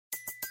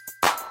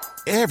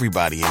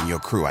Everybody in your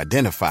crew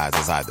identifies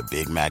as either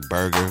Big Mac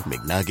Burger,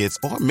 McNuggets,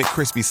 or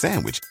McCrispy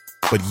Sandwich.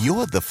 But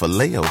you're the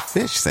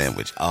Filet-O-Fish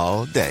Sandwich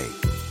all day.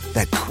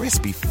 That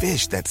crispy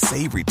fish, that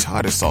savory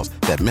tartar sauce,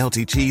 that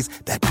melty cheese,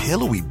 that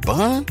pillowy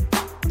bun.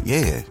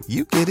 Yeah,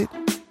 you get it.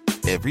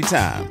 Every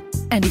time.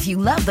 And if you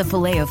love the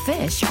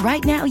Filet-O-Fish,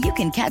 right now you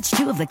can catch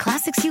two of the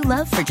classics you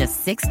love for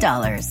just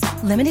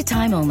 $6. Limited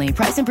time only.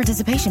 Price and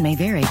participation may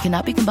vary.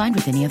 Cannot be combined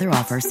with any other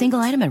offer. Single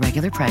item at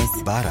regular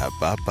price.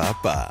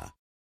 Ba-da-ba-ba-ba.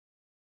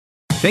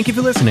 Thank you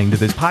for listening to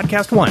this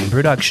Podcast One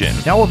production.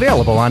 Now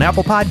available on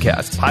Apple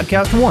Podcasts,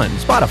 Podcast One,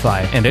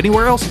 Spotify, and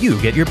anywhere else you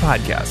get your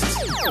podcasts.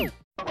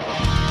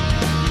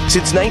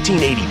 Since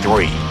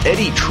 1983,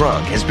 Eddie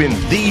Trunk has been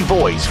the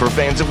voice for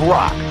fans of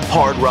rock,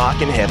 hard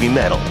rock, and heavy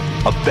metal.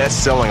 A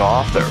best-selling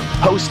author,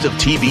 host of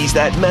TV's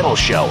That Metal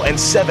Show and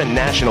 7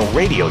 national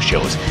radio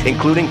shows,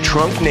 including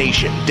Trunk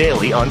Nation,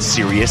 daily on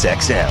Sirius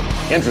XM.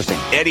 Interesting.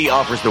 Eddie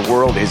offers the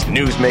world his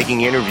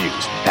news-making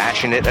interviews,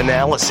 passionate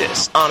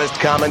analysis, honest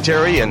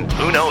commentary, and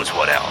who knows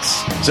what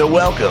else. So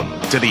welcome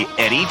to the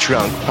Eddie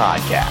Trunk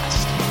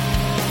Podcast.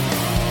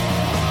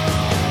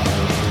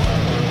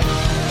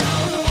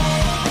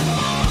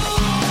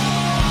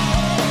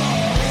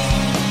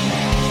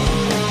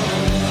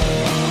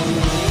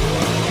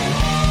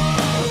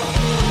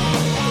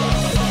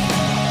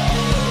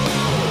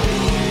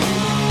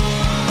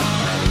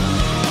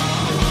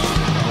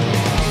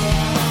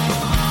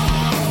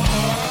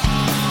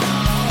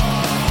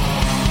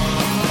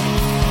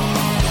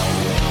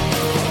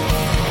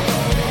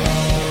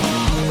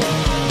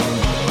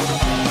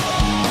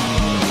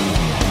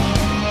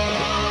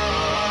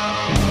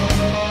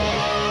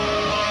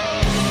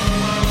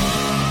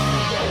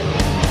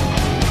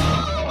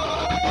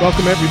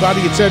 Welcome,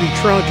 everybody. It's Eddie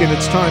Trunk, and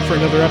it's time for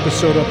another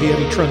episode of the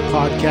Eddie Trunk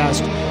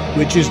Podcast,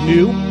 which is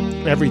new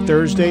every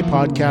Thursday,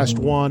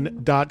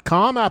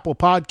 podcast1.com, Apple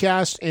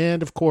Podcast,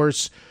 and, of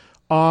course,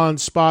 on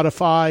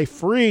Spotify,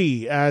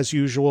 free, as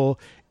usual,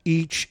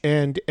 each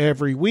and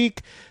every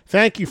week.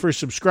 Thank you for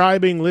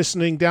subscribing,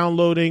 listening,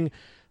 downloading,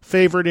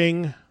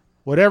 favoriting,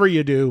 whatever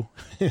you do.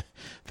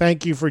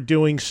 Thank you for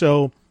doing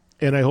so,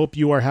 and I hope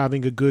you are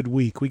having a good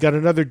week. We got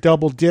another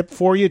double dip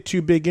for you,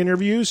 2 big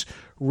interviews.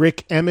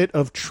 Rick Emmett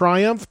of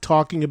Triumph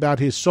talking about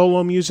his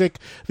solo music,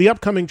 the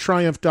upcoming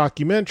Triumph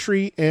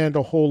documentary, and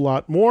a whole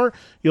lot more.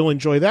 You'll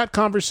enjoy that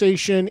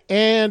conversation.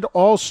 And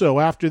also,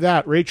 after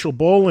that, Rachel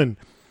Bolan,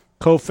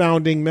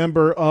 co-founding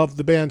member of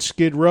the band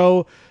Skid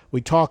Row.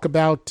 We talk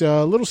about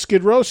little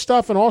Skid Row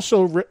stuff and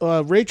also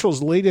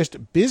Rachel's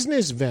latest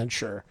business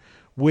venture,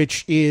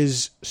 which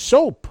is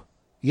soap.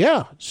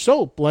 Yeah,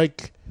 soap,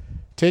 like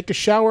take a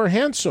shower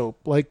hand soap,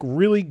 like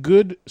really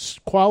good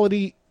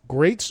quality,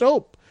 great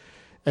soap.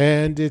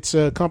 And it's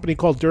a company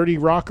called Dirty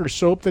Rocker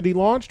Soap that he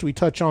launched. We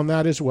touch on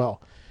that as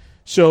well.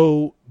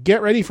 So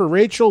get ready for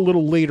Rachel a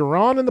little later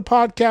on in the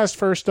podcast.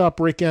 First up,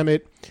 Rick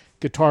Emmett,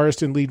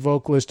 guitarist and lead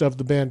vocalist of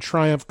the band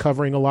Triumph,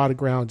 covering a lot of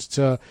grounds. It's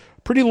a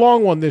pretty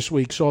long one this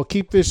week, so I'll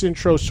keep this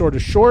intro sort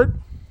of short.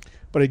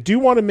 But I do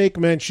want to make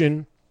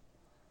mention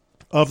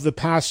of the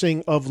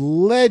passing of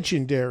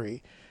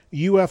legendary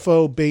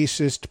UFO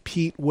bassist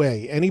Pete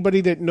Way. Anybody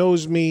that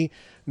knows me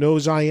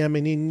knows I am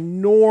an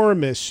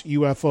enormous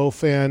UFO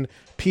fan.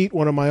 Pete,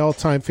 one of my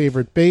all-time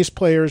favorite bass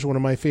players, one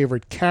of my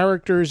favorite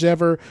characters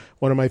ever,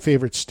 one of my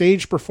favorite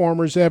stage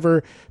performers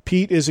ever.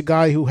 Pete is a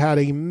guy who had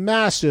a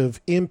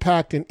massive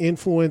impact and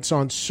influence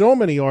on so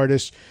many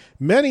artists,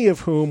 many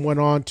of whom went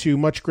on to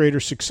much greater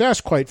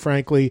success, quite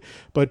frankly.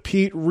 But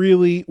Pete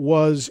really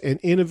was an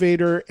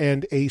innovator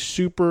and a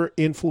super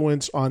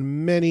influence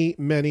on many,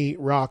 many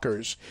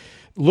rockers.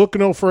 Look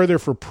no further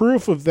for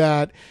proof of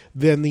that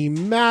than the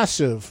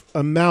massive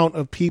amount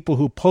of people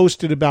who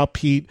posted about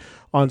Pete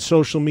on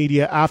social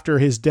media after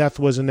his death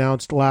was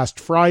announced last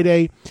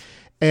Friday.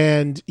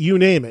 And you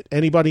name it.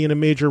 Anybody in a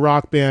major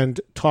rock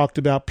band talked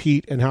about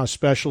Pete and how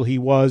special he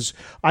was.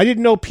 I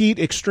didn't know Pete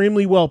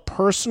extremely well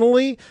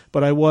personally,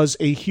 but I was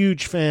a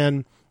huge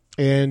fan.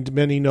 And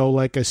many know,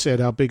 like I said,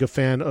 how big a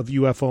fan of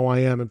UFO I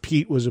am. And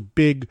Pete was a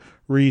big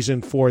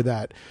reason for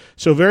that.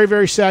 So very,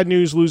 very sad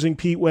news losing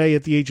Pete Way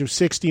at the age of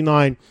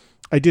 69.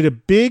 I did a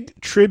big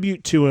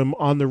tribute to him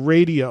on the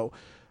radio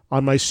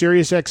on my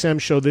Sirius XM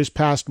show this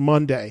past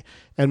Monday.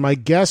 And my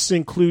guests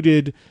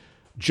included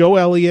Joe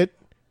Elliott,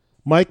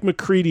 Mike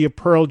McCready of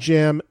Pearl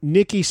Jam,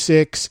 Nikki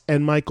Sixx,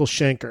 and Michael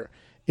Schenker.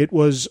 It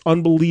was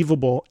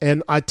unbelievable.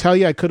 And I tell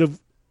you,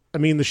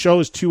 the show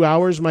is 2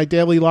 hours, my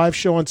daily live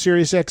show on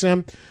Sirius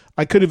XM.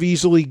 I could have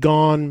easily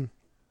gone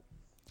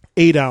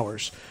 8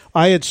 hours.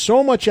 I had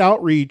so much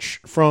outreach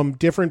from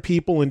different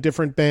people in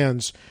different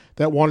bands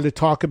that wanted to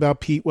talk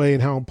about Pete Way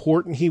and how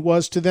important he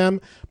was to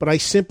them, but I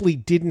simply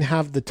didn't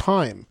have the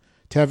time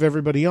to have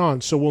everybody on.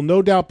 So we'll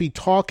no doubt be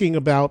talking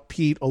about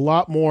Pete a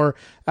lot more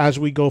as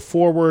we go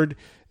forward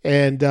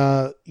and,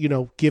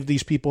 give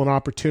these people an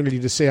opportunity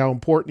to say how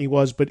important he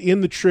was. But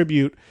in the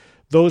tribute,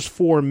 those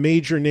 4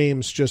 major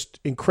names, just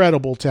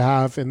incredible to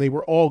have, and they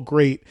were all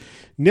great.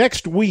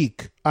 Next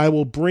week, I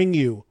will bring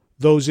you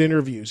those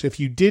interviews. If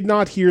you did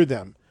not hear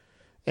them,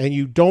 and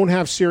you don't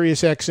have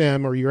Sirius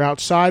XM, or you're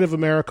outside of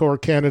America or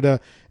Canada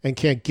and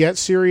can't get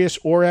Sirius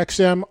or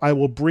XM, I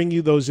will bring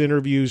you those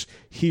interviews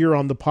here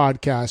on the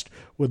podcast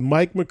with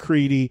Mike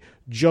McCready,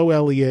 Joe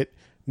Elliott,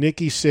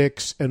 Nikki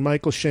Sixx, and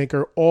Michael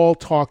Schenker, all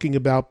talking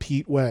about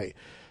Pete Way.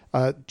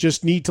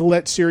 Just need to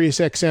let Sirius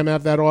XM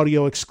have that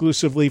audio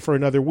exclusively for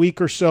another week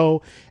or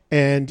so.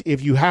 And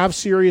if you have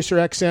Sirius or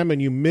XM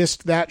and you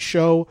missed that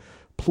show,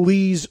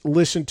 please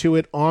listen to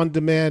it on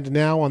demand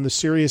now on the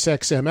Sirius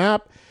XM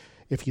app.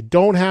 If you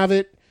don't have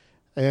it,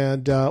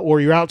 and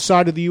or you're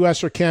outside of the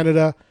U.S. or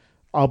Canada,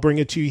 I'll bring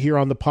it to you here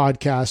on the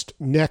podcast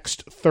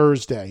next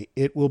Thursday.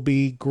 It will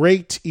be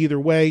great either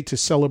way to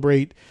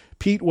celebrate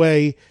Pete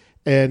Way.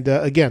 And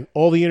again,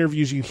 all the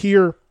interviews you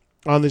hear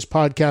on this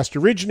podcast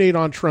originate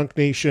on Trunk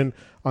Nation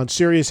on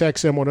Sirius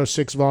XM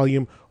 106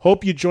 volume.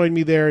 Hope you join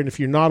me there. And if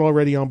you're not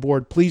already on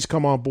board, please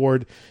come on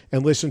board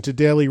and listen to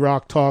Daily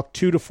Rock Talk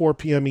 2 to 4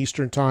 p.m.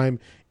 Eastern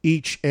Time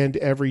each and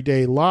every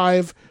day,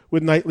 live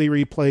with nightly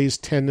replays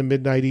 10 to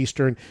midnight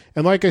Eastern.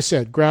 And like I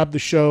said, grab the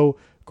show,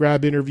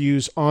 grab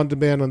interviews on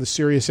demand on the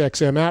Sirius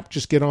XM app.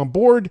 Just get on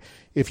board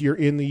if you're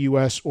in the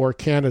U.S. or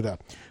Canada.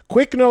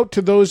 Quick note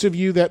to those of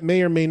you that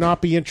may or may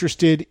not be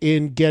interested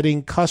in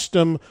getting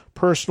custom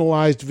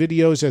personalized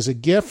videos as a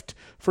gift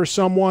for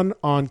someone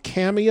on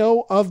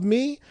Cameo of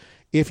me.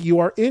 If you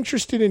are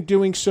interested in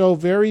doing so,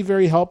 very,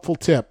 very helpful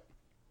tip.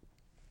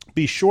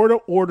 Be sure to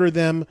order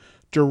them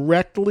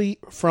directly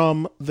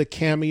from the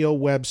Cameo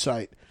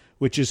website,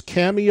 which is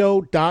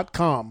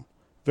cameo.com.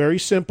 Very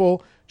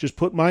simple. Just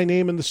put my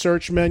name in the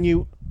search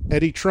menu,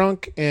 Eddie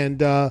Trunk, and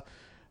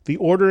the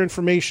order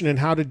information and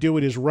how to do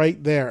it is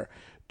right there.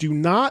 Do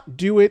not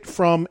do it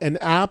from an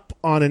app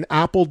on an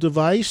Apple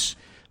device.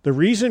 The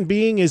reason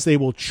being is they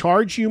will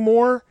charge you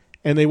more,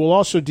 and they will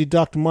also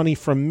deduct money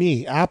from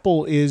me.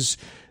 Apple is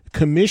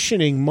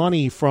commissioning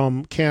money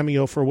from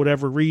Cameo for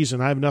whatever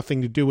reason. I have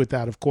nothing to do with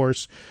that, of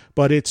course,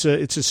 but it's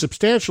a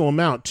substantial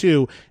amount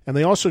too, and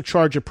they also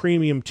charge a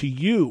premium to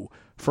you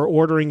for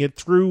ordering it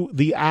through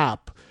the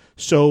app.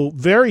 So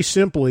very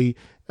simply,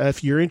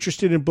 if you're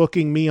interested in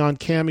booking me on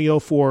Cameo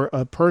for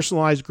a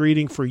personalized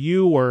greeting for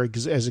you or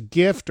as a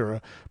gift or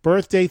a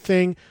birthday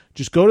thing,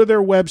 just go to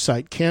their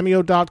website,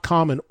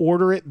 cameo.com, and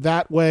order it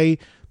that way.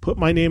 Put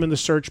my name in the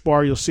search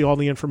bar. You'll see all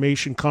the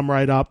information come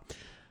right up.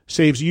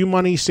 Saves you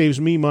money,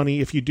 saves me money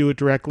if you do it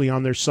directly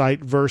on their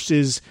site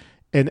versus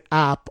an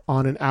app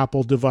on an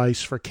Apple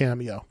device for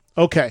Cameo.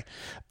 Okay.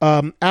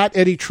 At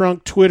Eddie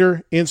Trunk,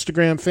 Twitter,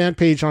 Instagram, fan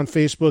page on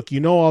Facebook. You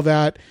know all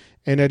that.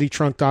 And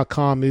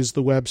eddietrunk.com is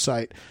the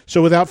website.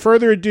 So without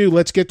further ado,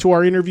 let's get to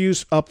our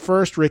interviews. Up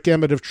first, Rick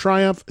Emmett of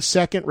Triumph.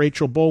 Second,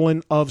 Rachel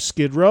Bolan of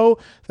Skid Row.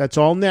 That's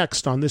all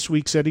next on this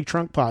week's Eddie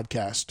Trunk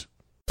Podcast.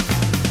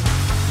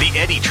 The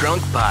Eddie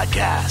Trunk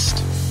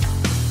Podcast.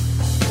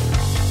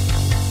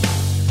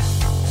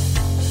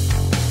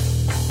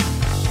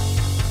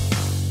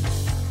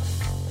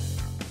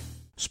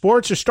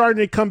 Sports are starting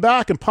to come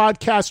back, and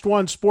Podcast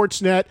One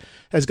Sportsnet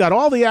has got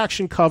all the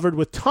action covered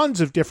with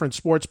tons of different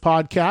sports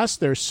podcasts.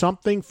 There's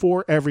something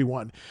for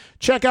everyone.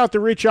 Check out The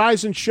Rich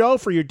Eisen Show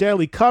for your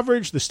daily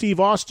coverage, The Steve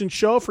Austin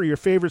Show for your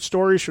favorite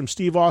stories from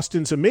Steve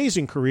Austin's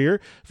amazing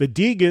career, The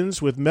Deegans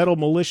with Metal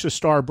Militia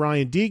star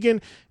Brian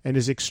Deegan and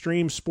his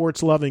extreme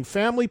sports-loving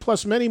family,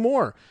 plus many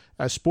more.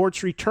 As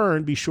sports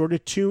return, be sure to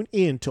tune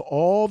in to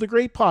all the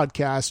great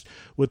podcasts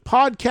with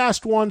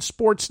Podcast One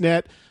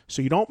Sportsnet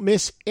so you don't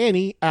miss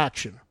any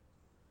action.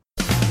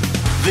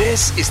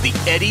 This is the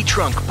Eddie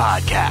Trunk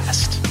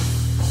Podcast.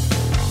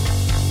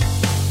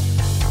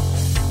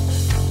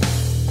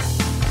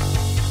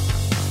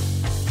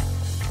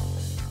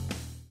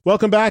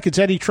 Welcome back. It's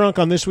Eddie Trunk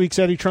on this week's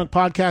Eddie Trunk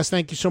Podcast.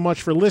 Thank you so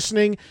much for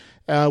listening.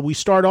 We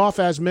start off,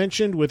 as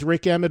mentioned, with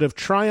Rick Emmett of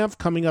Triumph.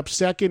 Coming up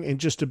second in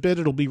just a bit,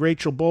 it'll be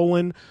Rachel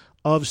Bolan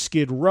of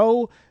Skid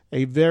Row.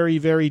 A very,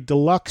 very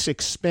deluxe,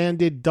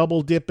 expanded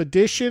double dip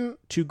edition.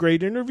 Two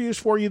great interviews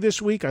for you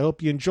this week. I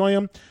hope you enjoy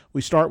them.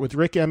 We start with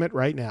Rick Emmett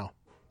right now.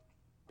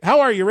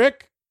 How are you,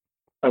 Rick?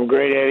 I'm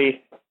great,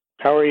 Eddie.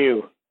 How are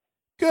you?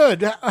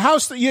 Good.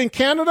 You in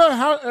Canada?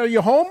 How are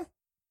you home?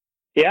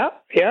 Yeah.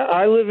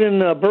 I live in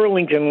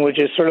Burlington, which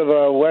is sort of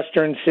a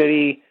western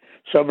city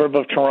suburb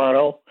of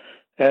Toronto,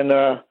 and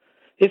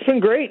it's been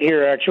great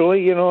here.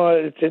 Actually, you know,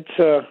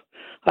 it's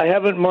I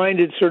haven't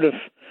minded sort of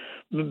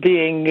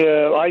being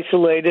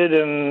isolated,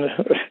 and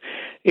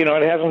you know,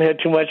 it hasn't had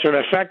too much of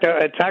an effect.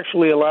 It's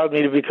actually allowed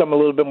me to become a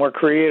little bit more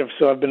creative,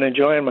 so I've been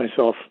enjoying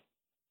myself.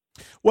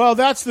 Well,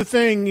 that's the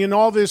thing. In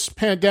all this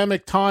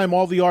pandemic time,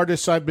 all the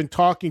artists I've been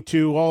talking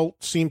to all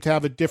seem to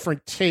have a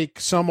different take.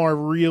 Some are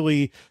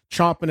really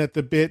chomping at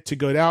the bit to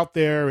get out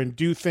there and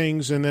do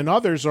things, and then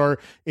others are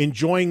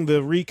enjoying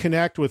the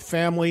reconnect with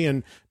family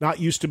and not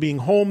used to being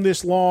home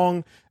this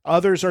long.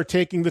 Others are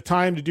taking the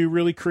time to do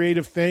really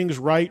creative things,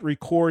 write,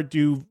 record,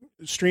 do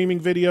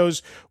streaming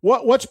videos.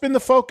 What's been the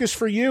focus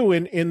for you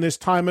in this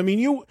time? I mean,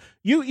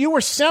 you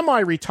were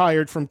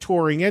semi-retired from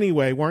touring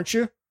anyway, weren't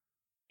you?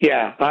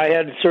 Yeah, I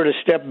had to sort of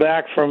step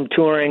back from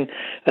touring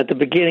at the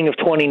beginning of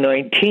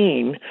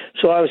 2019,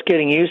 so I was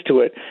getting used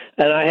to it.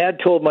 And I had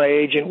told my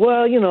agent,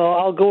 well,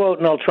 I'll go out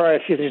and I'll try a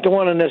few things. Don't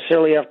want to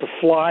necessarily have to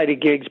fly to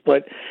gigs,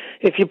 but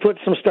if you put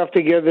some stuff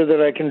together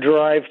that I can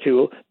drive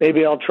to,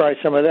 maybe I'll try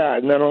some of that.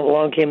 And then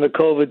along came the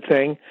COVID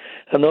thing,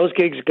 and those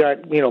gigs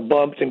got,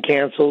 bumped and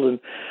canceled. And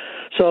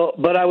so,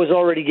 but I was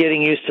already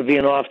getting used to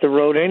being off the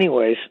road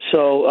anyways,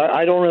 so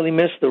I don't really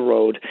miss the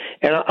road.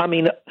 And I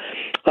mean,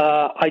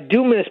 I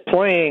do miss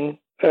playing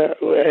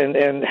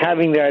and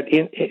having that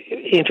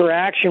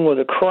interaction with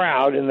a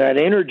crowd and that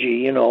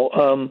energy,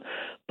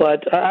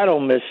 but I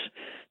don't miss,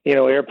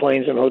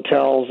 airplanes and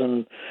hotels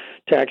and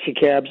taxi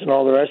cabs and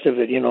all the rest of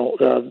it,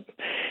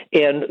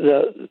 and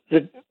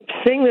the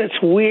thing that's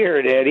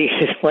weird, Eddie,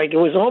 is like it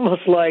was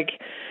almost like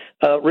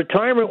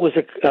retirement was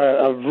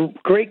a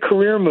great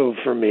career move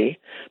for me,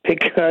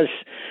 because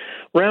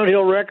Round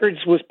Hill Records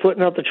was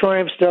putting out the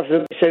Triumph stuff.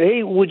 They said,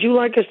 hey, would you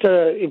like us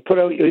to put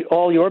out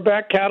all your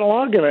back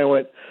catalog? And I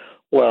went,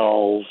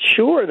 well,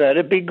 sure,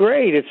 that'd be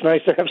great. It's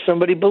nice to have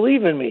somebody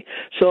believe in me.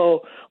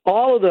 So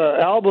all of the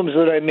albums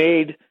that I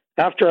made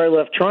after I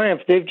left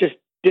Triumph, they've just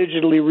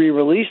digitally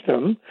re-released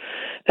them.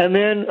 And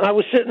then I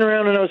was sitting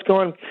around and I was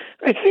going,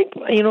 I think,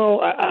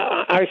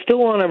 I still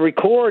want to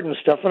record and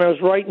stuff. And I was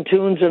writing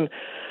tunes, and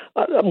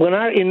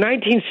in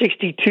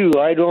 1962,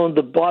 I'd owned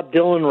the Bob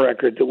Dylan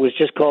record that was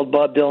just called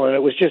Bob Dylan.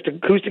 It was just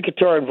acoustic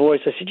guitar and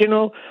voice. I said,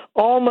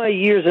 all my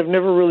years I've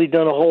never really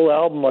done a whole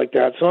album like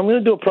that, so I'm going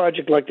to do a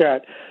project like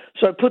that.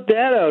 So I put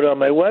that out on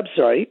my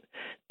website,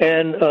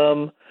 and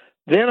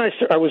then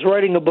I was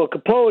writing a book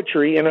of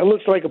poetry, and it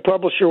looks like a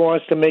publisher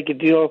wants to make a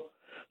deal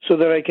so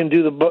that I can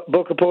do the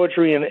book of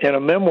poetry and a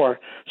memoir.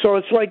 So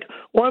it's like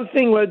one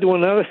thing led to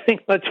another thing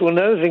led to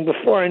another thing.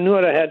 Before I knew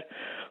it, I had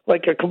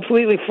like a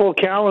completely full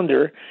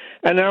calendar.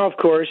 And now, of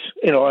course,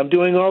 I'm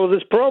doing all of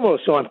this promo,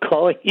 so I'm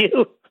calling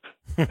you.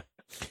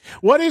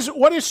 What is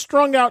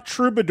Strung Out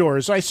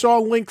Troubadours? I saw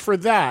a link for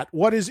that.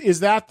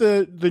 Is that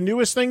the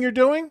newest thing you're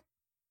doing?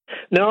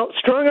 No,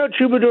 Strung Out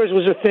Troubadours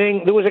was a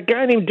thing. There was a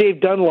guy named Dave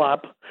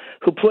Dunlop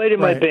who played in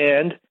my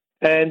band,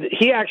 and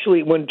he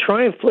actually, when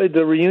Triumph played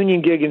the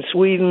reunion gig in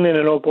Sweden and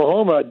in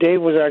Oklahoma,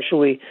 Dave was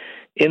actually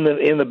in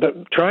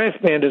the Triumph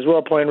band as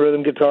well, playing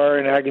rhythm guitar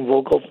and acting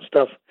vocals and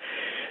stuff.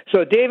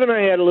 So Dave and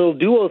I had a little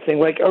duo thing.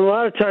 Like a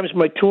lot of times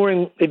my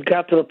touring, it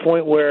got to the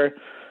point where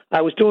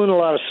I was doing a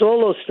lot of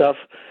solo stuff,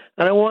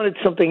 and I wanted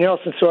something else,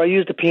 and so I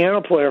used a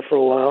piano player for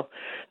a while.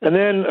 And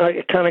then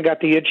I kind of got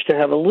the itch to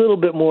have a little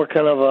bit more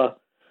kind of a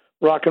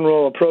rock and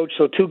roll approach,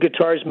 so two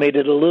guitars made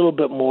it a little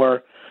bit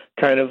more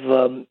kind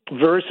of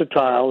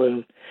versatile.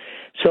 And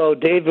so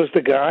Dave was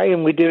the guy,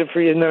 and we did it for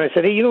you. And then I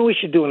said, hey, we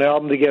should do an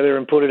album together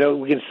and put it out.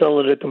 We can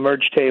sell it at the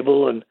merch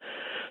table. And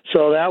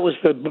so that was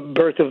the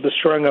birth of the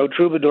Strung Out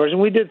Troubadours,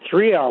 and we did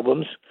 3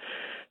 albums.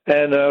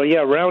 And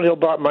Round Hill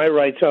bought my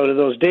rights out of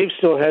those. Dave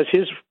still has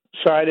his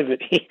side of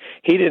it.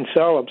 He didn't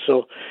sell them,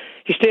 so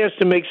he stands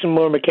to make some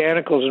more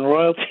mechanicals and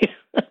royalties.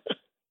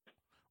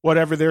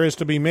 Whatever there is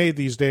to be made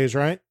these days,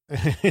 right?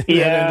 That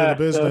end of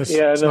the business.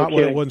 It's not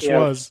what it once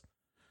was.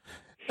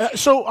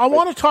 So I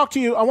want to talk to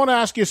you. I want to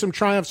ask you some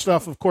Triumph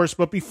stuff, of course,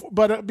 but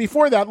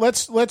before that,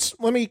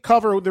 let me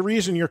cover the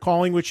reason you're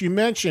calling, which you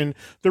mentioned,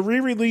 the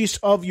re-release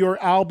of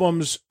your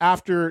albums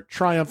after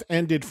Triumph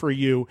ended for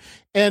you.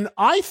 And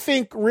I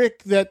think,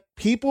 Rick, that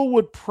people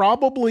would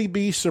probably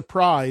be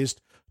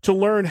surprised to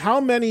learn how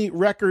many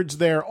records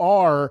there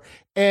are.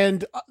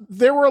 And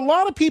there were a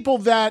lot of people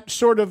that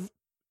sort of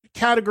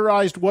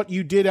categorized what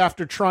you did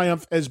after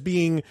Triumph as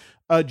being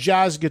a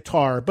jazz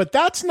guitar, but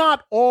that's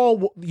not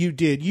all you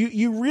did.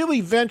 You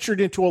really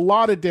ventured into a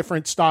lot of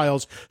different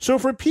styles. So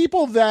for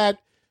people that,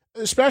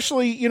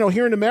 especially,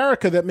 here in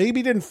America, that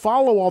maybe didn't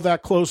follow all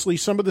that closely,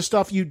 some of the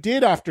stuff you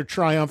did after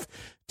Triumph,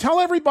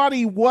 tell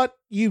everybody what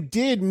you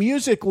did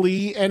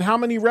musically and how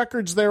many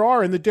records there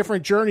are and the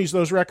different journeys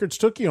those records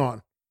took you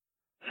on.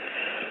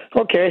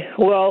 Okay,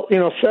 well,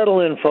 settle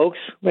in, folks.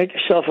 Make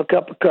yourself a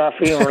cup of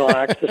coffee and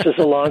relax. This is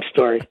a long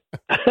story.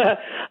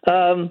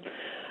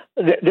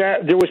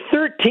 There was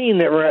 13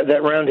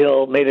 that Round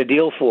Hill made a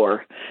deal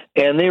for,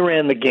 and they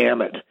ran the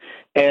gamut.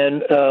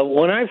 And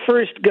when I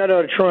first got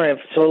out of Triumph,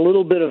 so a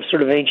little bit of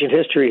sort of ancient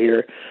history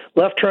here,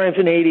 left Triumph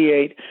in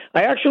 88,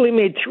 I actually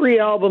made 3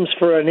 albums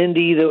for an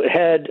indie that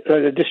had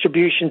a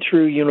distribution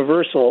through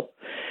Universal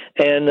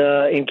and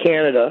in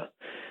Canada.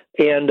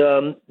 And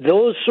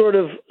those sort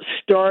of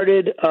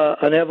started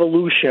an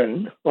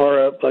evolution, or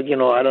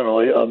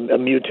a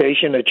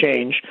mutation, a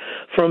change,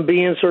 from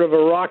being sort of a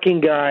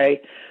rocking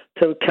guy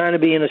to kind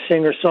of being a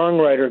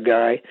singer-songwriter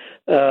guy.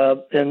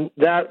 And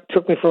that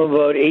took me from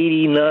about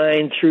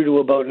 89 through to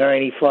about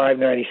 95,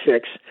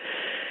 96.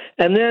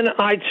 And then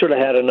I'd sort of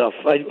had enough.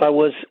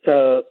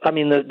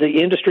 The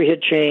industry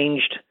had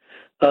changed.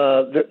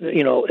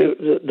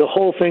 The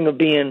whole thing of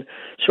being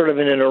sort of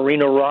in an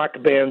arena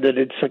rock band that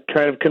it's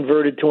kind of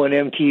converted to an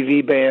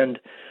MTV band,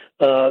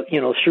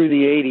 through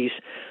the 80s,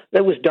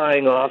 that was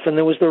dying off. And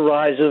there was the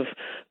rise of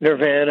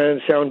Nirvana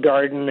and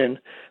Soundgarden, and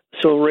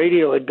so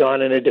radio had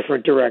gone in a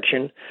different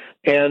direction.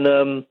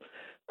 And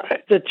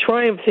the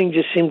Triumph thing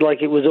just seemed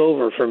like it was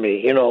over for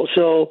me, you know.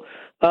 So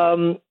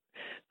I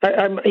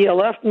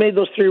left, made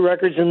those 3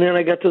 records, and then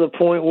I got to the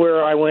point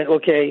where I went,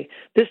 okay,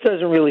 this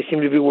doesn't really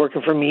seem to be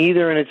working for me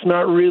either, and it's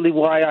not really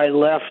why I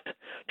left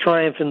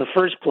Triumph in the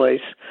first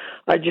place.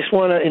 I just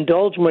want to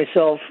indulge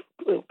myself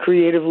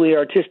creatively,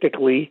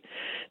 artistically,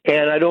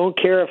 and I don't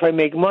care if I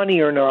make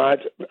money or not.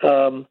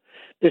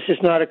 This is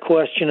not a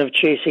question of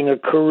chasing a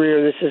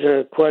career. This is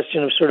a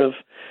question of sort of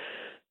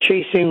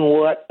chasing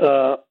what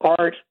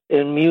art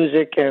and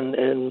music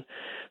and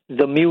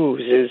the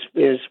muse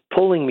is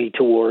pulling me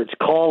towards,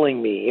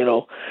 calling me, you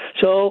know.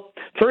 So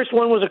first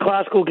one was a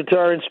classical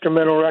guitar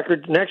instrumental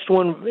record. Next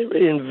one,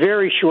 in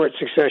very short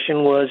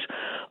succession, was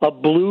a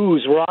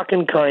blues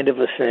rockin' kind of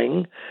a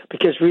thing,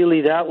 because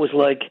really that was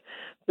like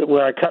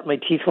where I cut my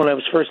teeth when I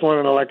was first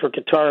learning electric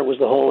guitar. It was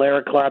the whole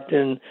Eric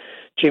Clapton,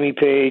 Jimmy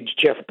Page,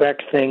 Jeff Beck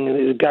thing,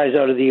 the guys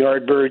out of the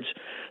Yardbirds,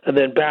 and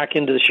then back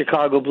into the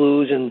Chicago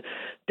blues and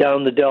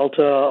down the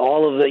Delta,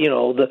 all of the, you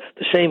know, the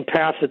same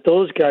path that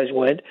those guys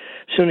went.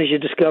 As soon as you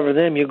discover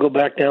them, you go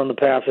back down the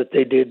path that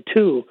they did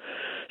too.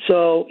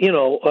 So, you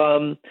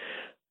know,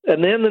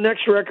 and then the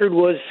next record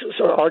was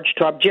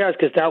Archtop Jazz,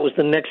 because that was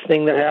the next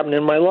thing that happened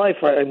in my life.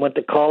 I went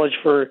to college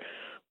for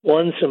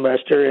 1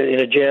 semester in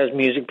a jazz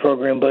music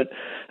program, but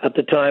at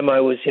the time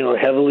I was, you know,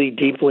 heavily,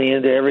 deeply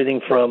into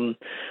everything from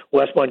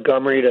Wes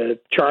Montgomery to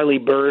Charlie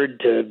Bird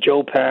to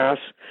Joe Pass.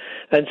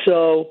 And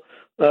so,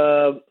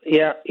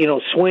 you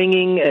know,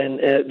 swinging, and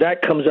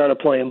that comes out of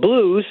playing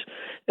blues.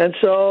 And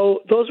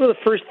so those were the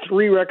first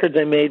 3 records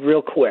I made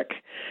real quick.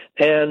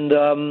 And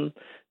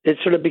it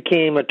sort of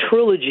became a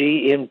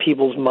trilogy in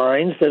people's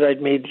minds that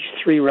I'd made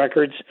these 3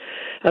 records.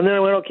 And then I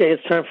went, okay,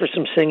 it's time for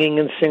some singing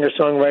and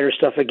singer-songwriter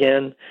stuff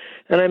again.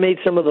 And I made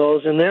some of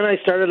those. And then I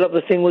started up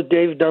the thing with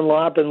Dave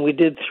Dunlop, and we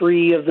did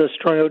 3 of the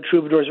Strung Out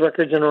Troubadours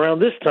records. And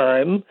around this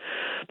time,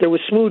 there was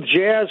smooth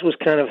jazz was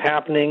kind of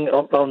happening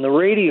on the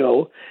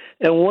radio.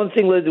 And one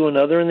thing led to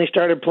another, and they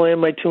started playing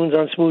my tunes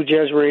on smooth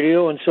jazz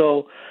radio. And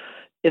so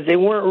if they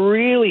weren't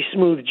really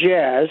smooth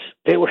jazz,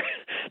 they were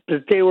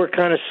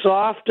kind of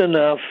soft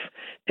enough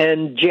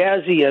and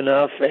jazzy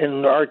enough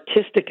and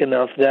artistic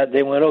enough that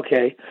they went,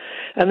 okay.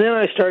 And then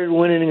I started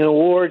winning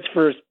awards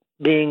for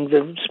being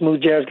the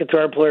smooth jazz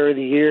guitar player of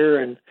the year,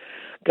 and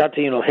got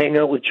to, you know, hang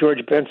out with George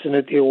Benson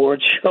at the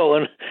awards show,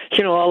 and,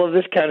 you know, all of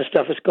this kind of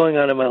stuff is going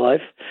on in my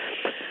life.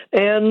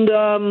 And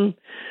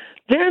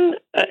then,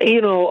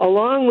 you know,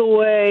 along the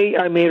way,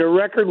 I made a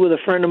record with a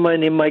friend of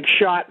mine named Mike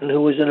Schotten,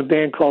 who was in a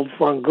band called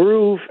Funk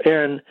Groove,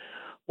 and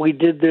we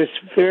did this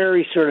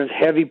very sort of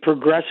heavy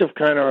progressive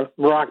kind of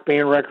rock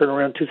band record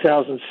around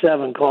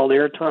 2007 called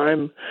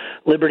Airtime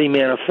Liberty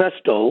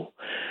Manifesto.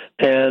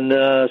 And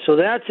so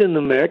that's in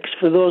the mix.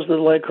 For those that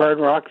like hard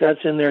rock,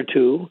 that's in there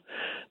too.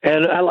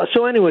 And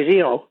so anyways, you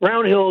know,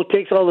 Roundhill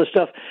takes all this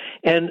stuff.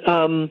 And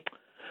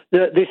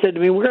they said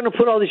to me, we're going to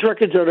put all these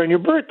records out on your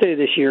birthday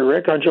this year,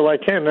 Rick, on July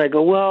 10th. And I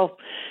go, well,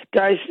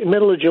 guys,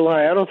 middle of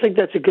July, I don't think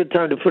that's a good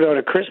time to put out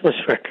a Christmas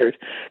record.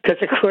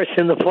 Because, of course,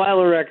 in the pile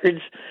of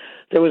records,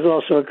 there was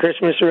also a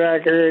Christmas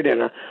record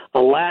and a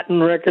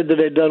Latin record that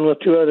I'd done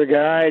with 2 other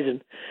guys.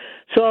 And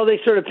so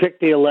they sort of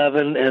picked the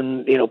 11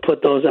 and, you know,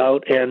 put those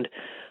out. And,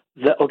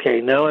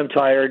 okay, now I'm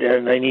tired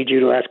and I need you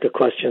to ask a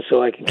question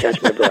so I can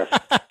catch my breath.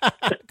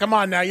 Come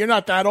on now, you're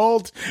not that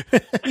old.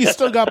 You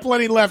still got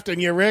plenty left in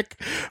you, Rick.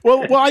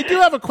 Well, I do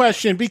have a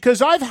question,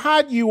 because I've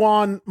had you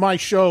on my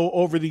show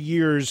over the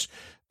years.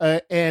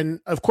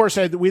 And of course,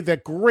 we had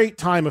that great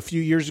time a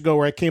few years ago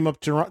where I came up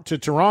to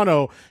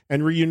Toronto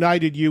and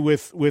reunited you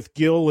with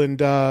Gil and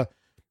Levine,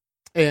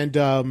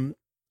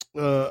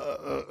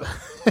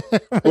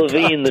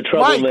 the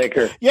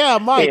troublemaker. Mike. Yeah,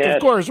 Mike. Yes.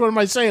 Of course. What am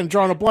I saying?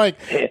 Drawing a blank.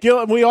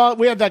 Gil, we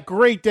had that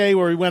great day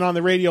where we went on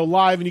the radio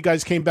live, and you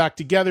guys came back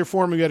together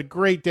for me. We had a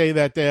great day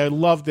that day. I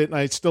loved it, and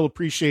I still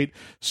appreciate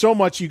so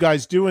much you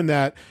guys doing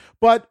that.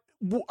 But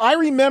I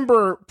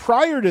remember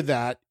prior to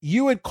that,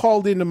 you had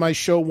called into my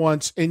show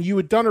once, and you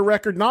had done a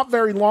record not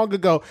very long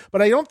ago,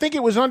 but I don't think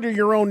it was under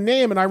your own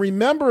name. And I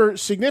remember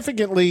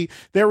significantly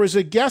there was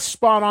a guest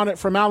spot on it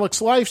from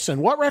Alex Lifeson.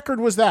 What record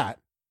was that?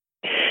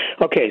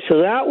 Okay,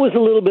 so that was a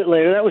little bit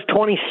later. That was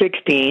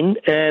 2016,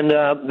 and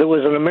there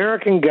was an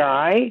American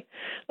guy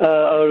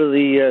out of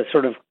the I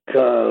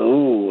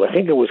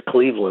think it was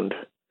Cleveland.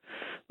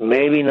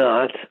 Maybe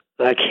not.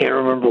 I can't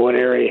remember what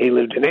area he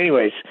lived in.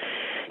 Anyways,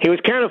 he was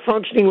kind of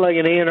functioning like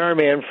an A&R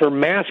man for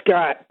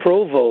Mascot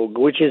Pro Vogue,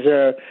 which is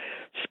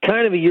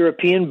kind of a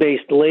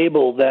European-based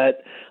label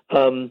that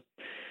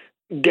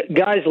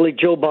guys like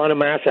Joe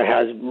Bonamassa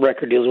has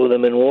record deals with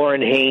him, and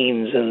Warren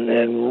Haynes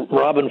and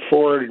Robin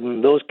Ford,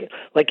 and those,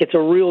 like, it's a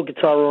real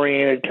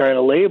guitar-oriented kind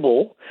of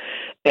label.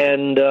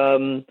 And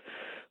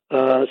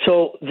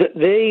so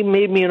they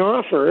made me an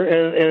offer,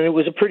 and it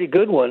was a pretty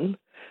good one,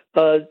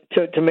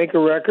 to make a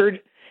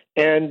record.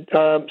 And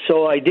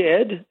so I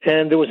did,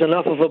 and there was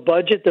enough of a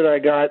budget that I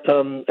got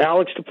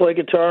Alex to play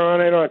guitar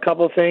on it on a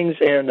couple of things,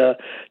 and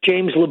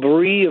James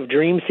LeBrie of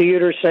Dream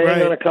Theater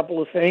sang on a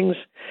couple of things.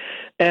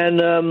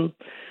 And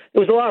it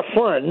was a lot of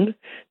fun,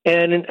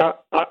 and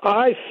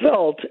I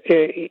felt,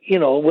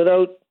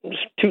 without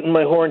tooting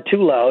my horn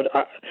too loud,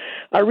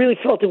 I really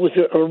felt it was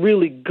a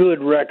really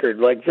good record,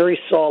 like very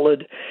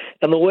solid.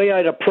 And the way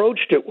I'd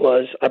approached it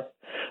was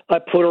I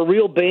put a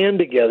real band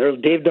together.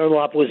 Dave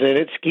Dunlop was in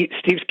it,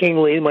 Steve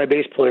Skingley, my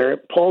bass player,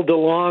 Paul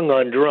DeLong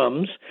on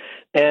drums,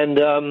 and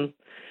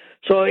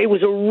so it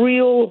was a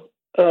real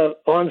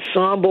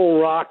ensemble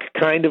rock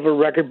kind of a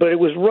record, but it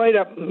was right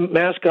up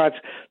Mascots.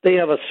 They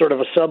have a sort of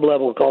a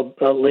sub-level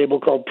label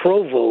called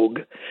Pro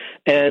Vogue,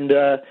 and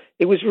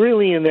it was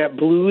really in that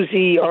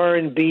bluesy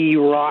R&B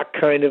rock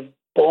kind of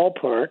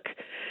ballpark,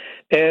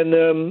 and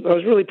I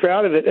was really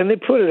proud of it. And they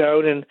put it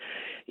out, and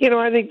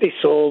I think they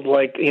sold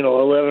 11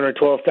 or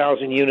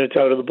 12,000 units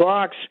out of the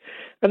box,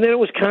 and then it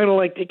was kind of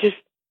like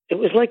it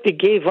was like they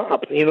gave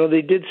up.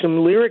 They did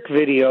some lyric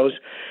videos,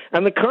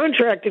 and the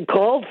contract had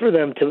called for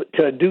them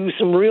to do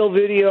some real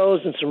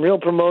videos and some real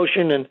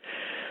promotion, and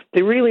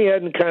they really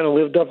hadn't kind of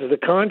lived up to the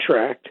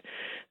contract.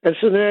 And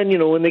so then,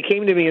 when they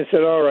came to me and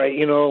said, all right,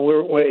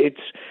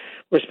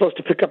 we're supposed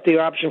to pick up the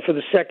option for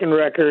the second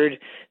record,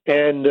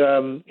 and,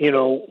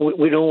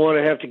 we don't want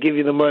to have to give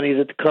you the money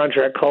that the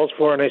contract calls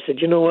for. And I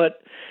said, you know what?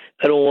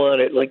 I don't want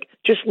it.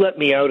 Just let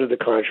me out of the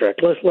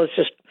contract. Let's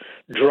just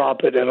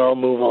drop it and I'll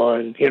move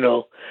on,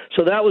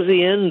 So that was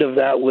the end of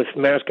that with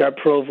Mascot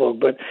Pro Vogue.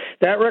 But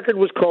that record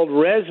was called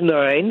Res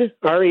 9,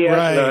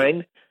 RES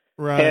 9.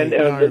 Right.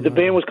 And the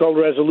band was called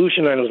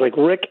Resolution 9. It was like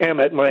Rick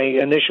Emmett, my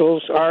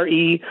initials,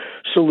 RE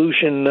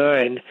Solution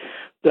 9.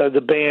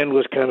 The band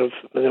was kind of,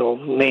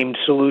 named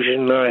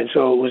Solution 9.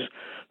 So it was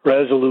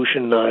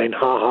Resolution 9. Ha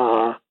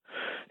ha ha.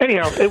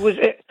 Anyhow,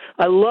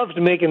 I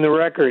loved making the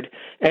record.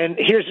 And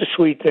here's the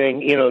sweet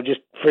thing,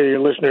 just for your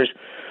listeners.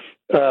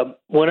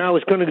 When I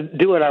was going to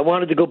do it, I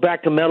wanted to go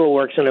back to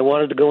Metalworks, and I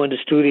wanted to go into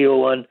Studio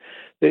One,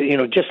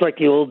 just like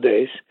the old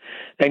days.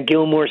 And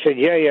Gilmour said,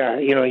 yeah,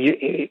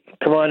 you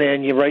come on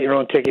in, you write your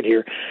own ticket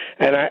here.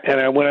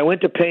 And when I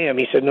went to pay him,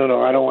 he said,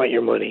 no, I don't want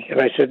your money.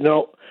 And I said,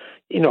 no,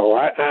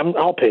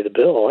 I'll pay the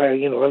bill.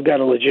 I've got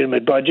a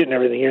legitimate budget and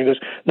everything here. He goes,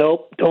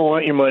 nope, don't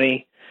want your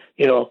money.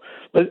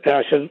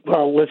 I said,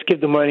 well, let's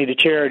give the money to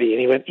charity.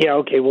 And he went, yeah,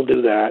 okay, we'll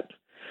do that.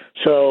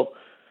 So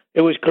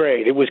it was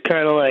great. It was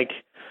kind of like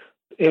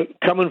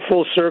coming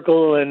full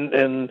circle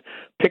and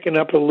picking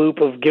up a loop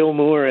of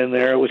Gilmour in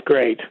there. It was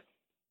great.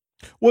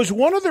 Was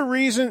one of the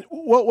reasons,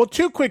 well,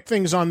 two quick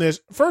things on this.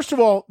 First of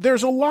all,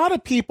 there's a lot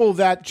of people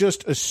that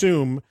just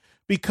assume,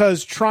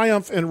 because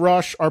Triumph and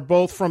Rush are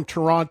both from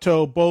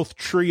Toronto, both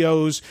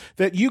trios,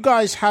 that you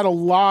guys had a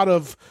lot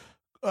of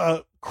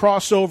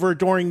crossover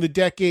during the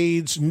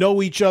decades,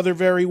 know each other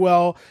very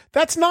well.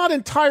 That's not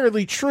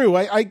entirely true.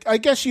 I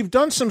guess you've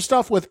done some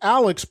stuff with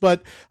Alex,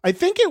 but I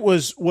think it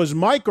was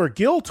Mike or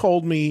Gil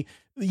told me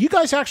you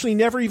guys actually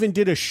never even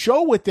did a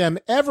show with them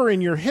ever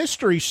in your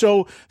history.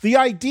 So the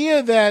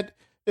idea that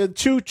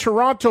two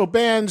Toronto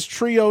bands,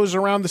 trios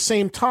around the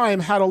same time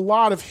had a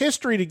lot of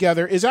history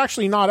together is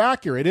actually not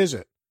accurate, is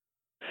it?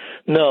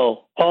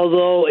 No,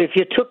 although if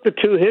you took the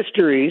two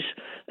histories,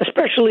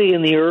 especially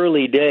in the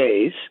early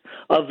days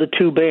of the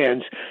two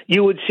bands,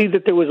 you would see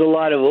that there was a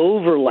lot of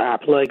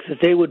overlap, like that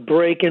they would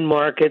break in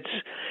markets,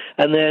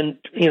 and then,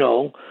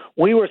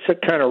 we were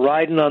kind of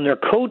riding on their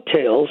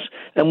coattails,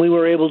 and we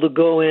were able to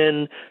go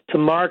in to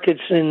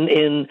markets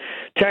in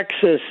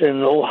Texas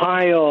and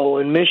Ohio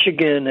and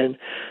Michigan, and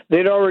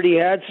they'd already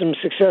had some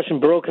success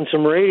and broken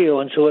some radio,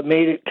 and so it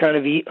made it kind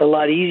of a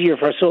lot easier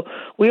for us. So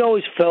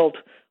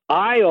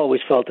I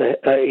always felt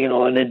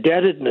an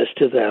indebtedness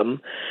to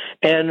them.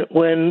 And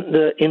when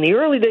in the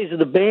early days of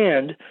the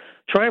band,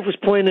 Triumph was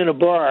playing in a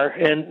bar,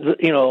 and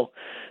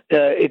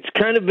it's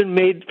kind of been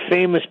made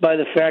famous by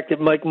the fact that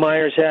Mike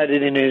Myers had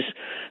it in his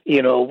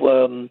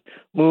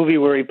movie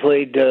where he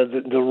played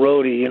the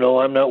roadie.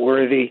 I'm Not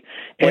Worthy.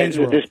 Wayne's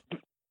World.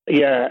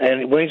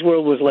 And Wayne's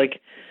World was like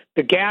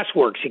the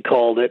Gasworks, he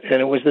called it,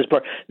 and it was this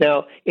bar.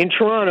 Now, in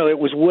Toronto, it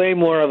was way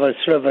more of a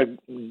sort of a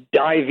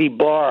divey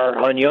bar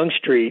on Yonge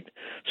Street,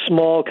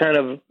 small kind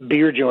of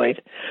beer joint.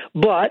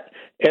 But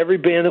every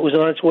band that was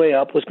on its way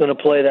up was going to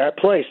play that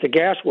place, the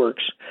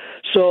Gasworks.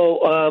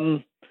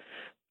 So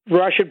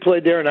Rush had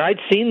played there, and I'd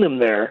seen them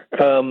there.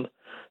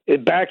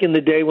 Back in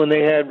the day when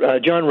they had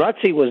John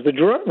Rutsey was the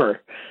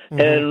drummer,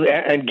 mm-hmm.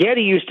 and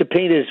Geddy used to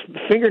paint his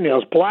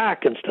fingernails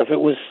black and stuff. It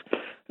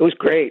was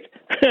great.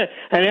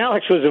 And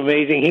Alex was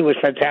amazing. He was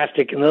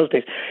fantastic in those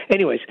days.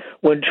 Anyways,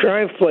 when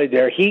Triumph played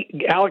there,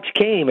 Alex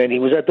came, and he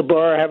was at the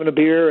bar having a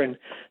beer, and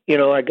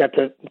I got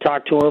to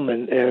talk to him,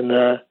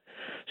 and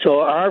so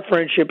our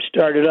friendship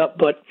started up.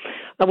 But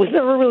I was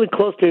never really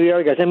close to the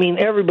other guys. I mean,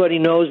 everybody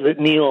knows that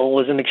Neil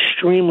was an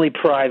extremely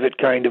private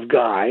kind of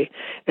guy,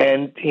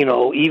 and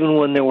even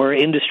when there were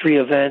industry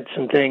events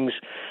and things,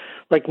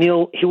 like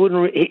Neil,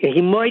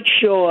 he might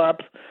show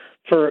up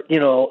for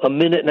a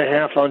minute and a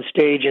half on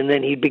stage, and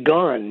then he'd be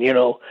gone.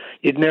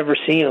 You'd never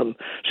see him.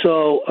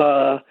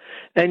 So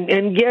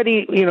and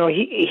Geddy,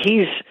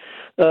 he's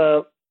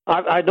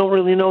I don't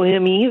really know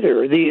him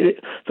either.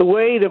 The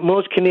way that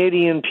most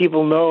Canadian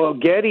people know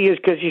Geddy is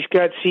because he's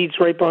got seats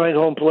right behind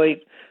home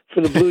plate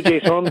for the Blue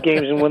Jays home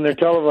games, and when they're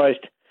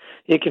televised,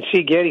 you can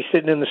see Getty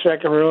sitting in the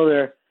second row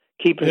there,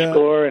 keeping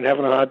score and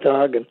having a hot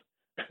dog, and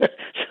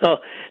so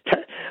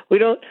we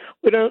don't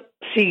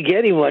see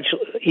Getty much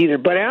either.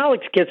 But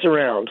Alex gets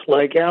around.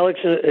 Like Alex,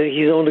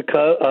 he's owned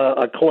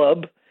a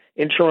club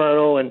in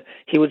Toronto, and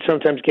he would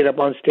sometimes get up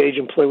on stage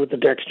and play with the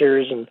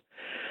Dexters, and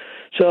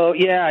so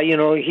yeah,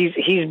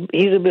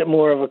 he's a bit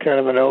more of a kind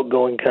of an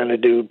outgoing kind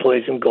of dude.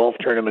 Plays in golf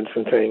tournaments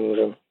and things.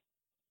 And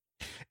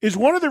is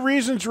one of the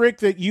reasons, Rick,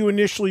 that you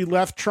initially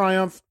left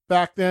Triumph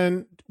back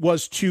then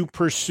was to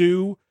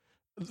pursue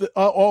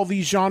all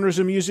these genres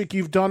of music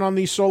you've done on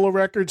these solo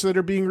records that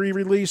are being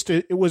re-released?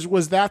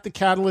 Was that the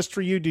catalyst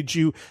for you? Did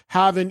you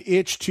have an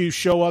itch to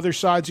show other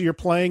sides of your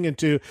playing and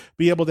to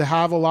be able to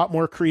have a lot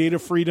more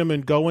creative freedom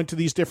and go into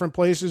these different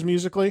places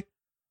musically?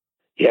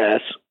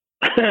 Yes.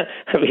 I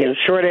mean, the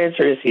short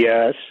answer is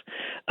yes.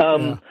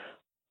 The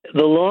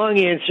long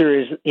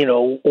answer is,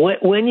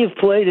 when you've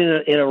played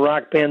in a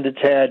rock band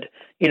that's had,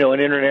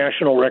 an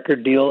international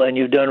record deal and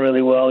you've done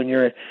really well and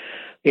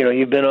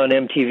you've been on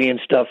MTV and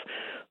stuff,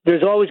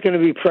 there's always going to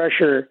be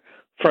pressure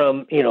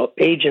from,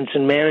 agents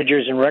and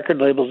managers and record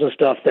labels and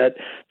stuff that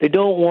they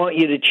don't want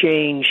you to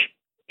change,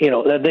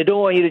 that they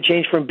don't want you to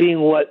change from being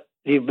what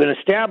you've been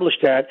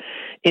established at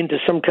into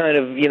some kind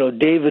of,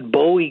 David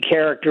Bowie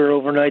character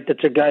overnight.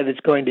 That's a guy that's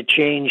going to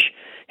change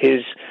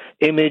his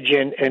image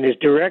and his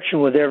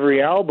direction with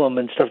every album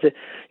and stuff. That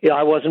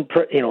I wasn't,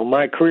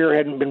 my career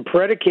hadn't been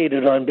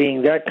predicated on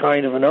being that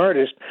kind of an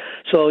artist.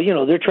 So,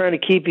 they're trying to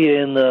keep you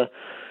in the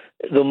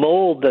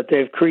mold that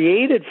they've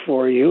created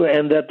for you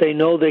and that they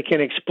know they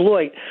can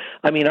exploit.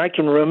 I mean, I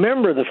can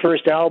remember the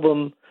first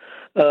album,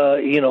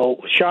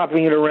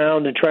 shopping it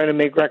around and trying to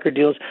make record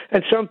deals.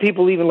 And some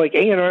people, even like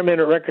A&R men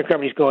at record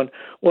companies, going,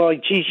 "Well,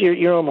 geez,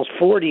 you're almost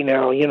 40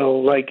 now.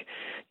 Like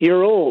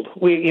you're old.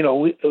 We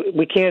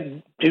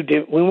can't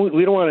do.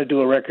 We don't want to do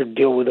a record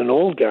deal with an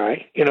old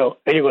guy. And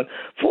you're going,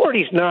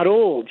 40's not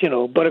old.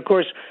 But of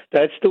course,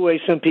 that's the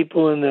way some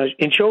people in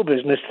show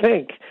business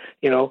think.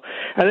 And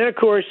then of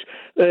course,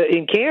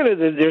 in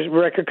Canada, there's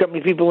record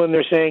company people in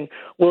there saying,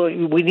 well,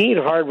 we need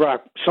hard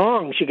rock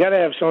songs. You got to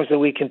have songs that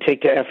we can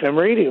take to FM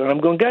radio. And I'm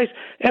going, guys,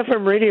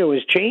 FM radio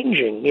is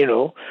changing,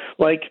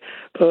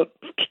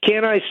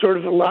 can I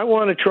I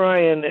want to try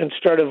and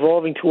start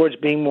evolving towards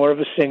being more of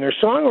a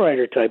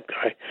singer-songwriter type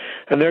guy.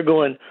 And they're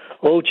going,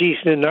 oh, geez,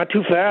 not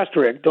too fast,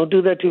 Rick. Don't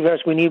do that too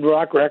fast. We need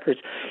rock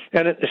records.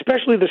 And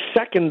especially the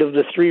second of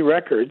the 3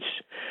 records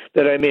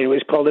that I made, it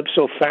was called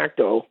Ipso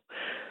Facto.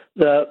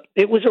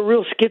 It was a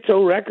real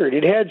schizo record.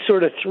 It had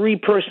sort of 3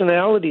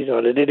 personalities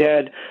on it. It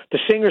had the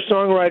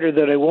singer-songwriter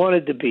that I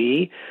wanted to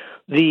be,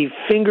 the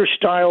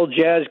finger-style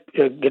jazz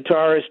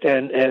guitarist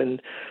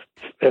and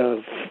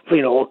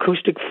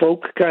acoustic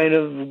folk kind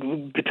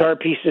of guitar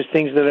pieces,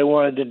 things that I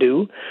wanted to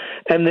do.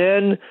 And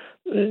then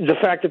the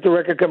fact that the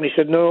record company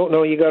said,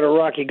 no, you got to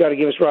rock, you got to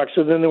give us rock.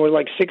 So then there were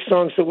like 6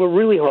 songs that were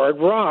really hard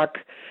rock,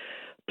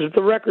 but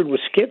the record was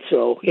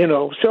schizo,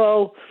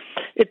 So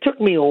it took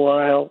me a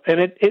while,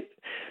 and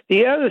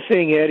the other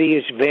thing, Eddie,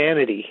 is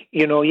vanity.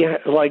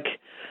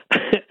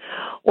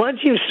 Once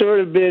you've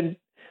sort of been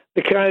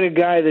the kind of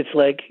guy that's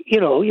like,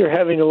 you're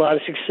having a lot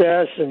of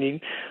success,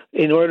 and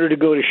in order to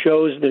go to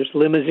shows, there's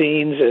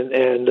limousines,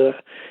 and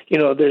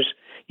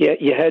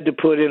you had to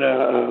put in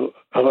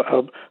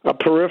a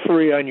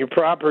periphery on your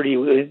property,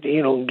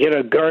 get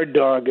a guard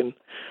dog and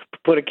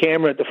put a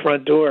camera at the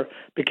front door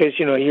because,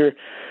 you're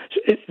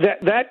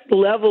that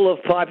level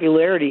of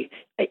popularity.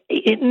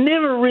 It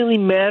never really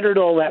mattered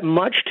all that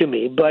much to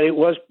me, but it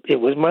was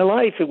my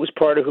life. It was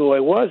part of who I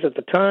was at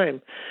the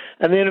time.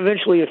 And then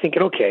eventually you're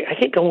thinking, okay, I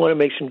think I want to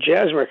make some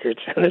jazz records.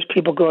 And there's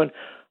people going,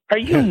 are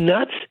you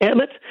nuts,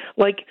 Emmett?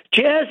 Like,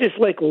 jazz is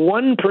like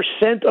 1%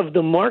 of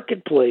the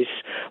marketplace.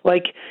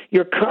 Like,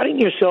 you're cutting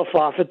yourself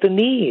off at the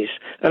knees.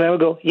 And I would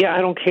go, yeah,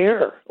 I don't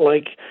care.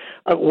 Like,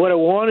 what I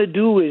want to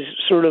do is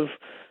sort of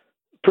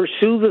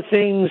pursue the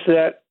things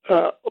that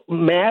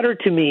matter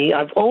to me.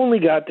 I've only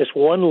got this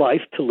one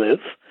life to live.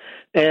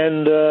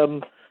 And,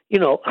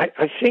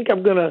 I think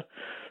I'm going to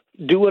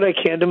do what I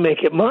can to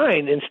make it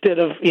mine instead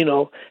of,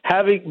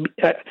 having,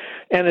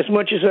 and as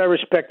much as I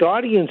respect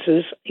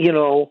audiences,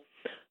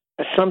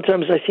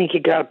 sometimes I think you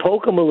got to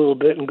poke them a little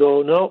bit and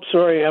go, no,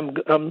 sorry, I'm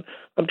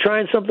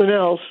trying something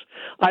else.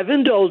 I've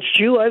indulged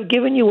you. I've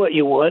given you what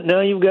you want.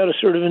 Now you've got to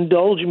sort of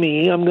indulge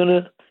me. I'm going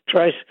to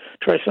try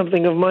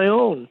something of my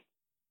own.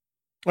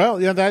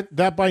 Well, yeah,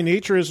 that by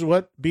nature is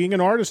what being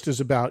an artist is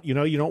about. You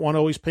don't want to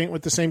always paint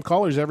with the same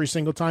colors every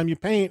single time you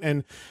paint.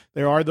 And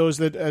there are those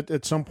that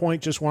at some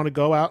point just want to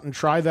go out and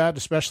try that,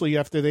 especially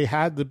after they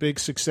had the big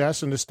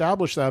success and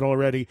established that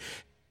already.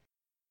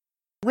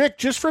 Rick,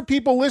 just for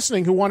people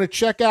listening who want to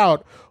check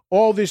out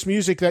all this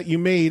music that you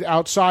made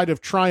outside of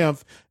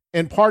Triumph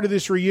and part of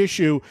this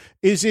reissue,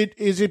 is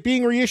it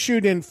being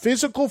reissued in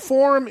physical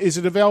form? Is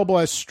it available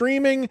as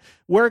streaming?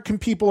 Where can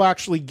people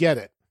actually get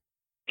it?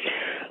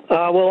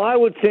 Well, I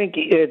would think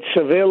it's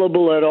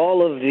available at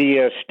all of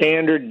the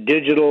standard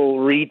digital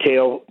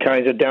retail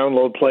kinds of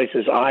download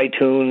places,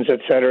 iTunes, et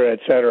cetera, et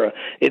cetera.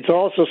 It's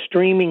also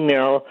streaming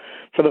now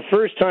for the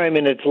first time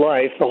in its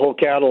life, the whole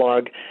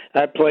catalog,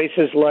 at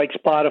places like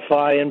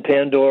Spotify and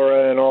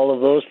Pandora and all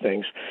of those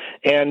things.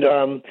 And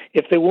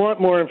if they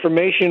want more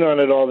information on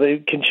it all, they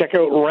can check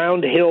out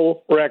Round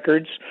Hill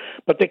Records,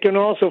 but they can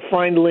also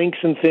find links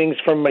and things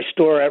from my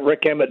store at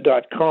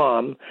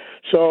rickemmett.com.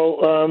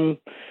 So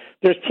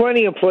there's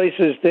plenty of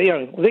places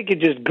they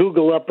could just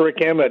Google up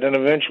Rick Emmett, and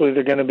eventually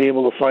they're going to be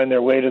able to find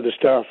their way to the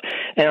stuff.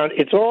 And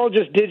it's all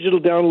just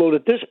digital download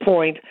at this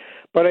point.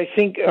 But I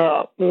think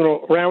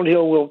Round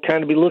Hill will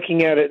kind of be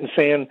looking at it and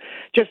saying,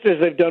 just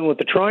as they've done with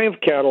the Triumph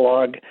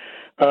catalog,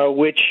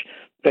 which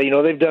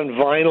they've done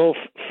vinyl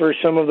for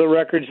some of the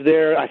records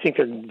there. I think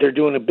they're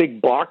doing a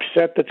big box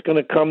set that's going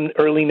to come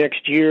early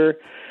next year.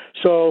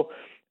 So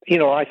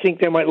I think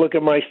they might look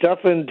at my stuff,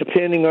 and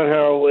depending on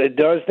how it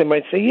does, they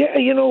might say, yeah,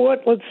 you know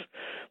what,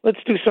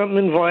 let's do something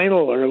in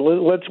vinyl, or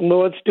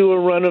let's do a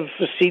run of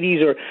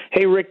CDs, or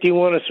hey, Rick, do you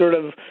want to sort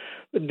of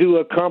do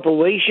a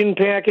compilation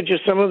package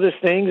of some of these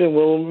things, and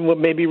we'll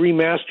maybe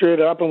remaster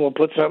it up and we'll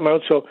put something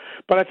out. So,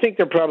 but I think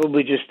they're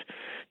probably just,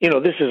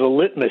 this is a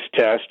litmus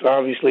test.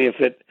 Obviously, if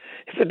it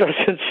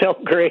doesn't sell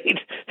great,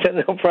 then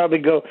they'll probably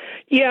go,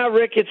 yeah,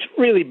 Rick, it's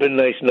really been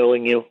nice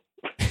knowing you.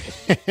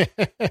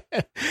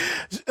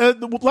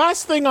 The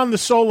last thing on the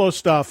solo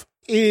stuff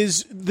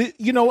is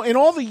in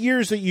all the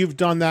years that you've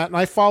done that, and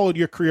I followed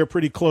your career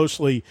pretty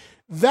closely,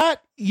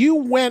 that you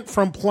went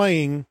from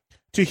playing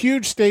to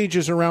huge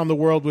stages around the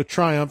world with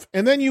Triumph,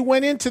 and then you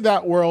went into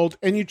that world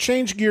and you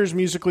changed gears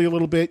musically a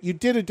little bit. You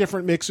did a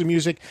different mix of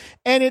music,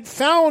 and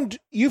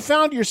you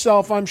found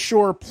yourself, I'm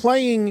sure,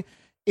 playing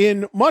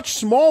in much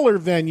smaller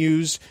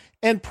venues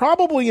and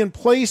probably in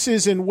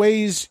places in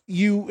ways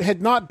you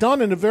had not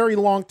done in a very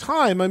long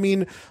time. I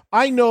mean,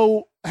 I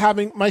know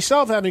having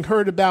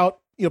heard about,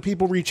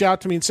 people reach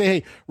out to me and say,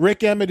 hey,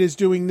 Rick Emmett is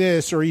doing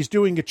this, or he's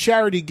doing a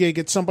charity gig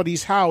at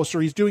somebody's house, or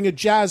he's doing a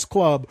jazz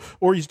club,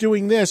 or he's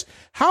doing this.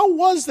 How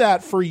was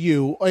that for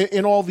you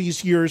in all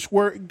these years,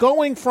 where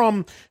going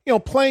from,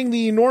 playing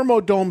the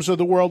Normodomes of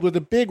the world with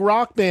a big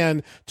rock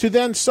band to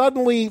then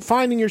suddenly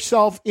finding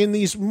yourself in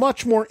these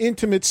much more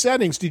intimate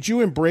settings? Did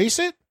you embrace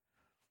it?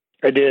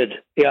 I did.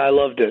 Yeah, I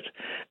loved it.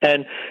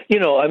 And,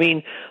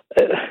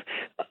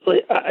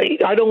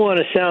 I don't want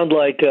to sound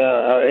like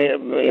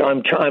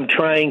I'm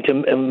trying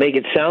to make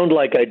it sound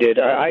like I did.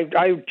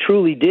 I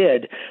truly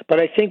did. But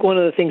I think one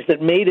of the things that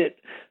made it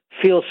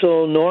feel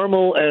so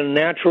normal and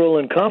natural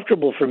and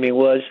comfortable for me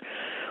was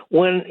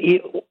when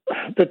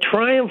the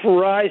Triumph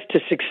rise to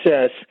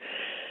success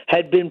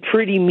had been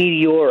pretty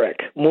meteoric,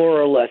 more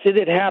or less. It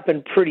had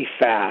happened pretty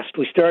fast.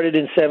 We started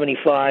in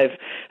 75,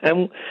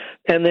 and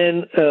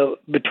then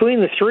between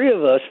the three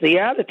of us, the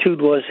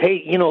attitude was,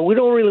 hey, we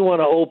don't really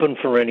want to open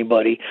for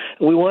anybody.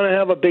 We want to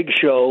have a big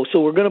show, so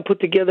we're going to put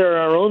together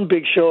our own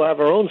big show, have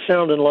our own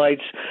sound and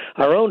lights,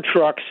 our own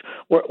trucks.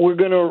 We're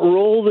going to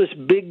roll this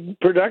big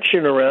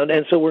production around,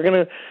 and so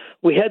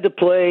we had to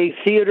play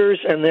theaters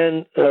and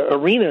then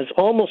arenas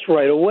almost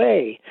right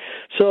away.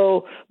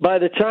 So by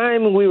the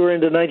time we were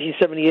into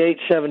 1978,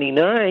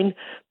 79,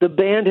 the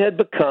band had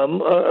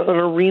become an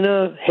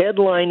arena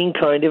headlining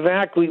kind of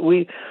act.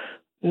 We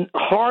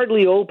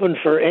hardly opened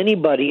for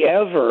anybody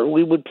ever.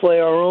 We would play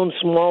our own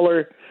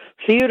smaller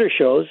theater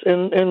shows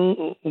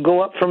and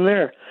go up from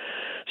there.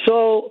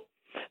 So,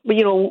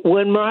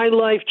 when my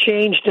life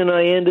changed and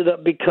I ended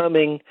up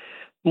becoming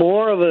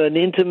more of an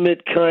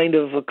intimate kind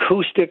of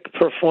acoustic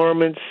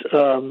performance,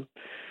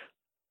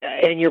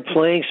 and you're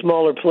playing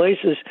smaller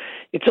places,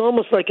 it's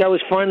almost like I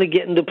was finally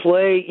getting to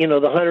play, the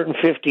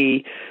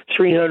 150,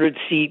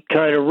 300-seat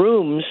kind of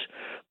rooms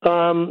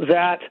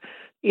that,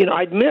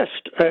 I'd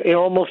missed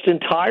almost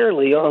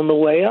entirely on the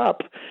way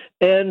up.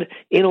 And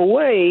in a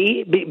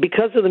way,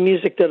 because of the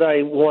music that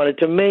I wanted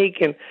to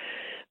make, and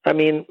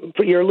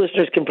your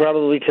listeners can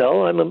probably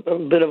tell I'm a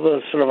bit of a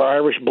sort of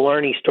Irish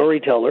Blarney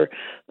storyteller.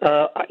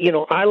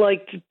 I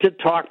like to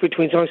talk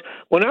between songs.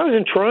 When I was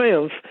in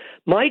Triumph,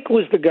 Mike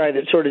was the guy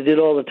that sort of did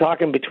all the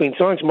talking between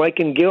songs. Mike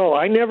and Gil.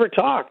 I never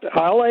talked.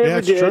 All I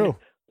ever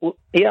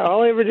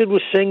did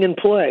was sing and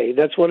play.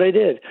 That's what I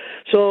did.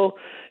 So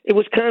it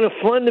was kind of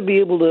fun to be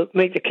able to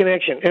make the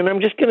connection. And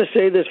I'm just going to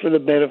say this for the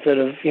benefit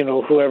of,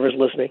 whoever's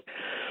listening.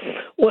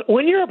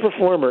 When you're a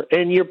performer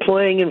and you're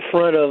playing in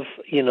front of,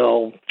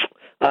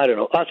 I don't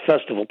know, Us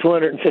Festival,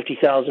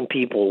 250,000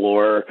 people,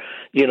 or,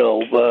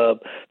 the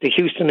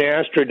Houston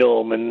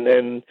Astrodome,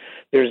 and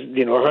there's,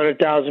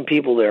 100,000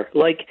 people there.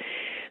 Like,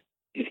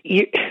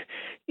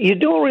 you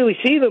don't really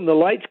see them. The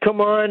lights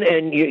come on,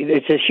 and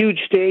it's a huge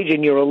stage,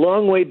 and you're a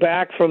long way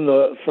back from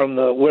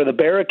the where the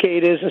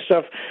barricade is and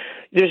stuff.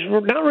 There's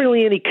not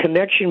really any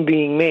connection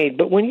being made.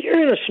 But when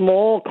you're in a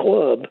small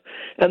club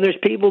and there's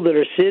people that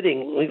are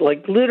sitting,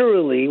 like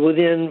literally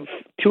within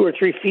 2 or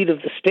 3 feet of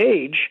the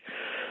stage,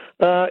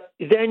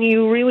 then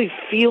you really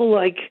feel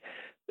like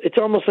it's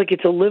almost like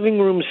it's a living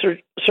room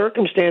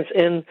circumstance,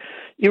 and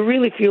you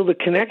really feel the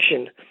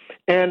connection.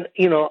 And,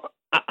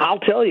 I'll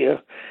tell you,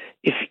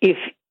 if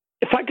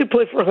if I could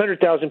play for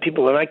 100,000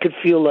 people and I could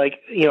feel like,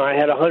 I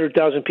had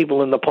 100,000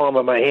 people in the palm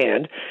of my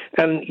hand,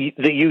 and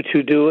the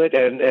U2 do it,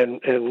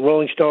 and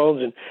Rolling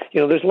Stones, and,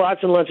 there's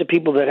lots and lots of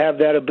people that have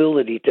that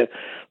ability to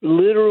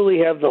literally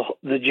have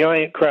the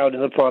giant crowd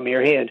in the palm of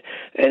your hand.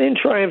 And in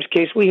Triumph's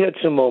case, we had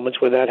some moments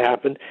where that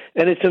happened,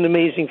 and it's an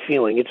amazing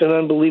feeling. It's an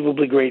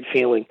unbelievably great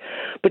feeling.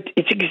 But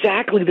it's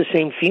exactly the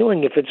same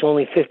feeling if it's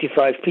only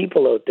 55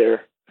 people out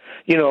there.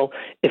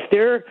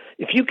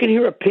 If you can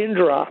hear a pin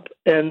drop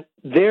and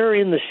they're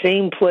in the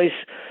same place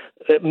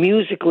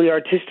musically,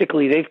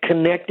 artistically, they've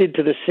connected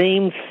to the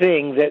same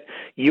thing that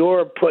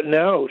you're putting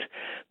out,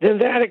 then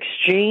that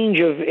exchange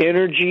of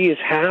energy is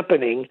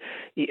happening,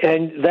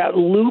 and that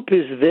loop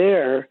is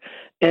there,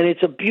 and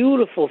it's a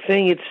beautiful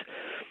thing.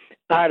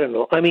 I don't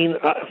know. I mean,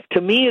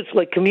 to me, it's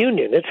like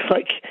communion.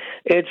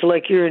 It's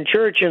like you're in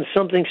church and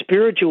something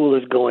spiritual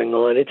is going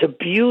on. It's a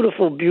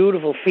beautiful,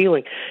 beautiful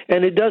feeling,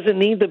 and it doesn't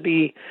need to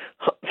be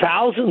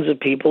thousands of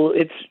people.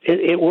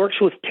 It works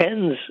with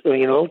tens,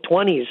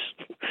 20s,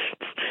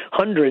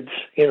 hundreds.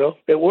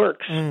 It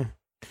works.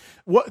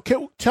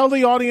 Tell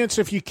the audience,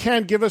 if you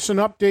can, give us an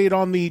update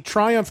on the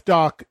Triumph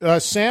doc.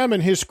 Sam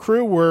and his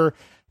crew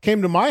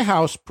came to my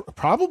house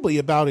probably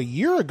about a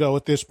year ago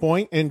at this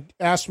point and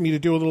asked me to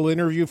do a little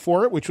interview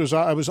for it, which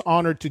I was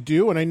honored to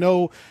do. And I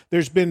know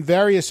there's been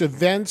various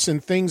events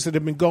and things that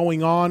have been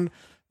going on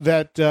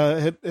that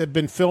have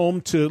been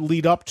filmed to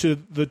lead up to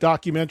the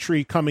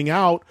documentary coming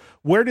out.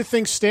 Where do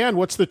things stand?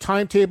 What's the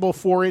timetable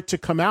for it to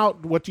come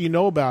out? What do you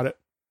know about it?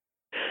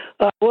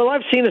 Well,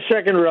 I've seen a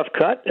second rough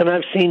cut, and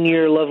I've seen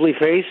your lovely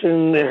face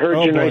and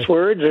heard your nice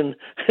words, and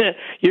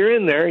you're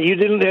in there. You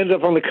didn't end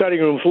up on the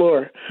cutting room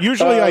floor.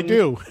 Usually I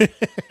do.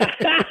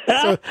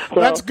 So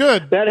that's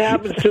good. That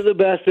happens to the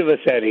best of us,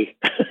 Eddie.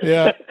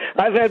 Yeah.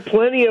 I've had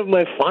plenty of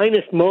my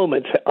finest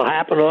moments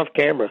happen off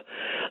camera.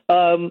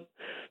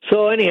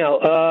 So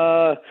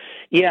anyhow,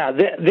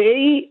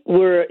 they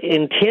were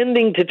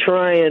intending to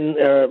try and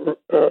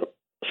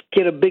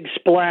get a big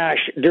splash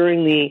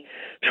during the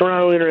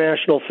Toronto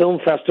International Film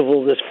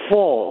Festival this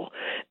fall.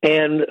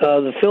 And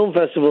the film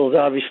festival has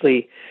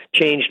obviously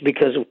changed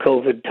because of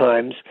COVID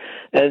times.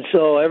 And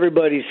so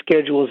everybody's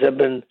schedules have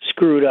been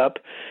screwed up,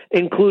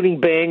 including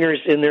bangers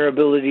in their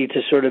ability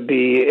to sort of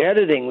be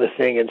editing the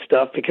thing and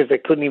stuff, because they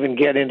couldn't even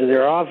get into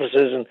their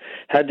offices and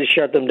had to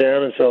shut them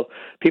down. And so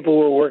people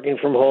were working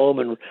from home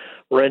and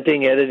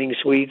renting editing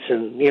suites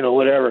and,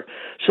 whatever.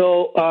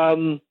 So,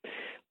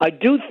 I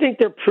do think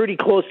they're pretty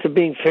close to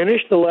being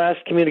finished. The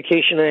last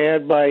communication I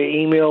had by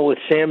email with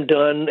Sam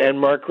Dunn and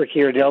Mark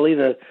Ricciardelli,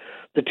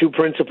 the two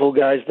principal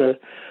guys, the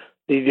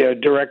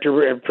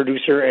director and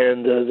producer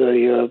and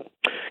the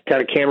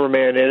kind of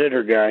cameraman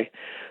editor guy,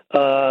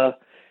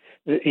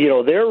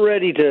 they're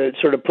ready to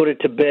sort of put it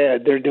to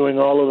bed. They're doing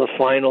all of the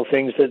final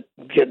things that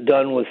get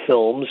done with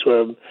films,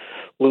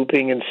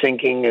 looping and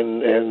syncing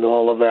and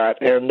all of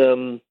that. And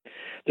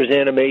there's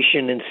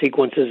animation and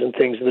sequences and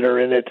things that are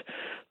in it.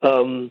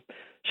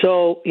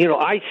 So,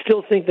 I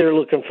still think they're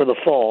looking for the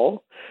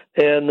fall,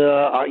 and,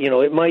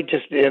 it might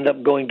just end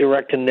up going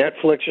direct to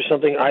Netflix or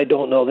something. I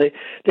don't know. They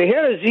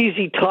had a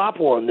ZZ Top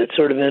one that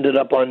sort of ended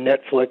up on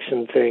Netflix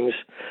and things,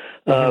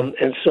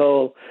 and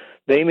so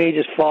they may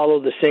just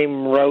follow the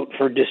same route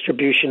for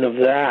distribution of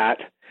that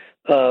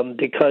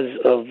because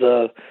of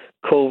the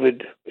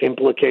COVID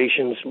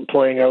implications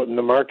playing out in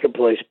the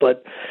marketplace.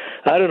 But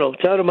I don't know.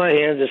 It's out of my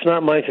hands. It's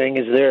not my thing.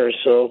 It's theirs.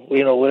 So,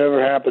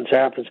 whatever happens,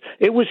 happens.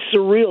 It was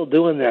surreal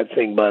doing that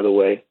thing, by the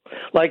way.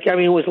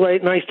 It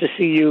was nice to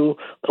see you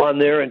on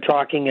there and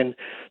talking, and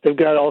they've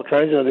got all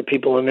kinds of other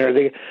people in there.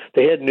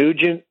 They had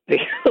Nugent.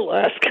 The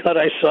last cut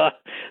I saw,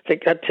 they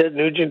got Ted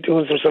Nugent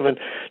doing some stuff. And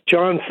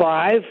John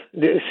 5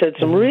 said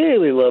some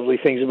really lovely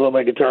things about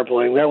my guitar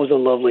playing. That was a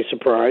lovely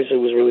surprise. It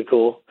was really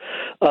cool.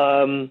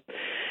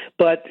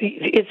 But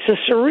it's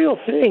a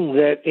surreal thing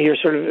that you're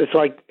it's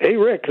like, hey,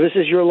 Rick, this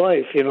is your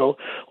life,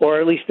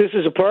 or at least this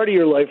is a part of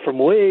your life from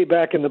way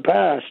back in the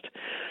past.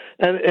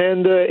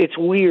 And it's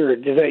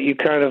weird that you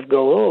kind of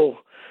go, oh,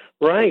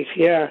 right,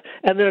 yeah.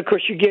 And then, of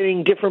course, you're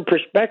getting different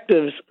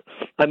perspectives.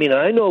 I mean,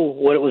 I know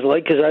what it was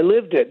like because I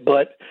lived it,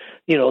 but,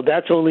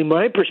 that's only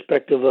my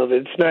perspective of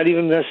it. It's not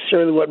even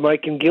necessarily what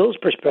Mike and Gil's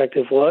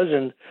perspective was,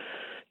 and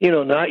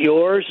not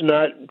yours,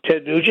 not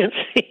Ted Nugent's,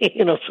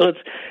 so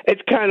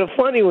it's kind of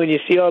funny when you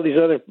see all these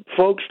other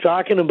folks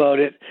talking about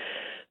it,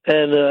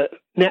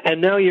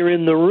 and now you're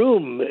in the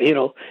room, and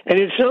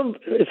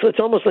it's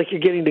almost like you're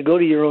getting to go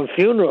to your own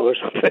funeral or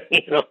something,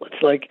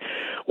 it's like,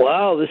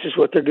 wow, this is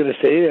what they're going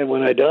to say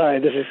when I die.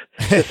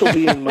 This will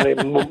be in my,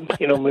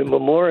 my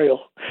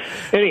memorial.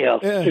 Anyhow,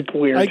 it's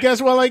weird. I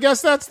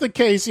guess that's the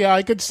case. Yeah,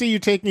 I could see you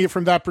taking it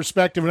from that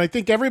perspective, and I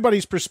think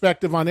everybody's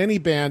perspective on any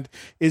band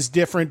is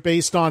different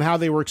based on how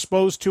they were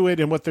exposed to it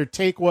and what their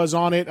take was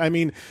on it. I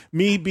mean,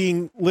 me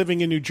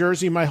living in New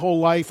Jersey my whole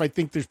life, I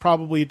think there's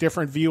probably a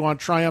different view on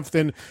Triumph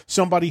than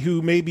somebody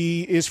who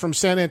maybe is from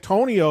San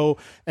Antonio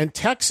and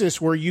Texas,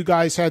 where you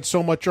guys had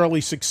so much early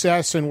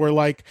success and were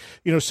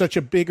such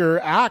a bigger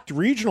act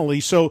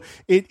regionally. So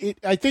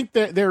I think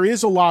that there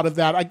is a lot of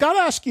that. I got to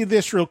ask you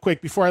this real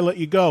quick before I let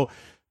you go.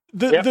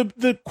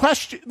 The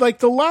question, like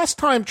the last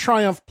time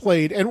Triumph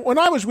played, and when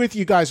I was with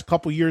you guys a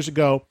couple years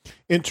ago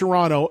in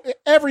Toronto,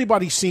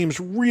 everybody seems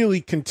really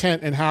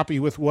content and happy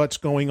with what's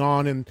going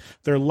on in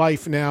their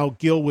life now.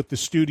 Gil with the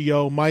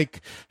studio,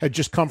 Mike had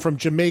just come from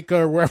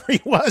Jamaica or wherever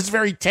he was,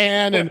 very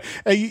tan, and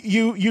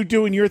you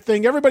doing your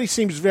thing. Everybody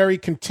seems very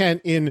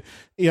content in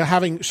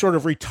having sort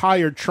of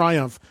retired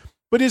Triumph.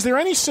 But is there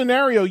any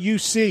scenario you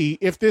see,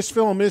 if this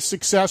film is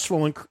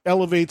successful and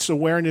elevates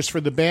awareness for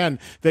the band,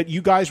 that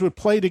you guys would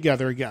play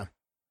together again?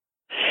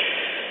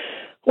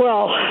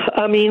 Well,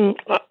 I mean,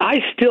 I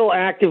still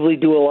actively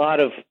do a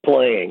lot of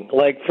playing.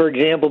 Like, for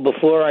example,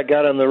 before I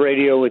got on the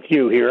radio with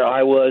you here,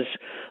 I was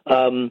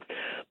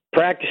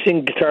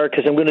practicing guitar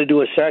because I'm going to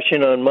do a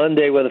session on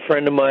Monday with a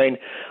friend of mine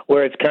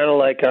where it's kind of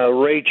like a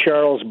Ray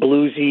Charles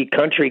bluesy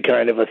country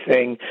kind of a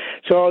thing.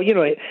 So,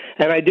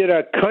 and I did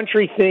a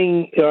country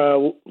thing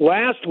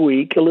last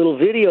week, a little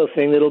video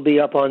thing that'll be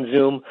up on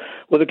Zoom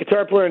with a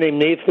guitar player named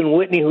Nathan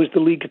Whitney, who's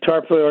the lead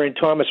guitar player in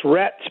Thomas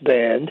Rhett's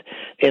band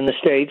in the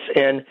States,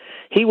 and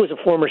he was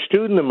a former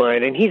student of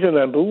mine, and he's an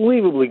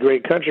unbelievably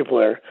great country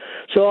player.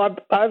 So I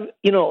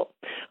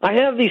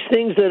have these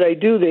things that I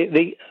do.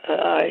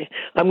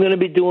 I'm going to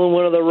be doing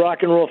one of the rock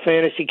and roll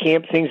fantasy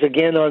camp things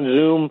again on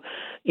Zoom,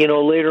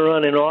 later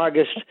on in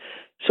August.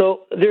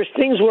 So there's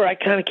things where I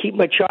kind of keep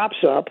my chops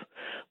up.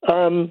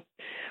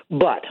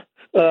 But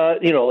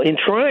in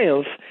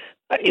Triumph,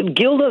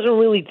 Gil doesn't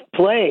really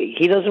play.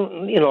 He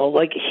doesn't,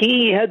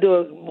 he had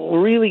to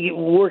really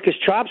work his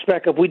chops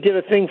back up. We did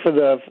a thing for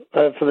the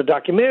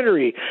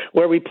documentary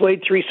where we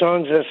played 3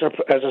 songs as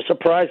a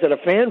surprise at a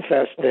fan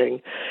fest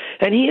thing,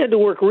 and he had to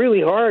work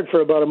really hard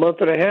for about a month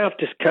and a half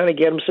to kind of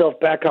get himself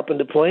back up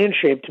into playing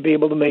shape to be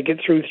able to make it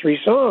through 3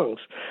 songs.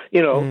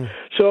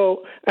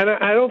 So, and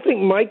I don't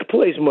think Mike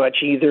plays much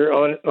either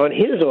on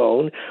his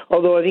own.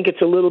 Although I think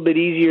it's a little bit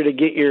easier to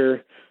get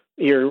your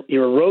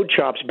road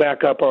chops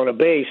back up on a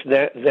bass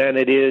than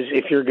it is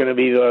if you're going to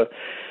be the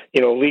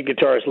lead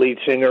guitarist, lead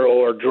singer,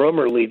 or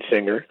drummer, lead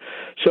singer.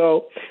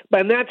 So,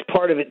 and that's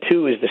part of it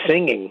too, is the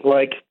singing.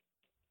 Like,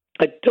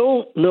 I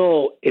don't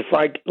know if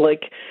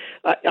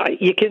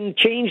you can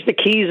change the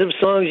keys of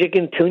songs, you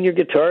can tune your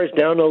guitars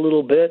down a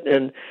little bit,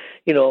 and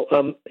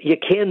you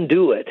can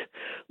do it,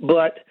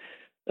 but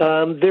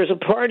there's a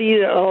part of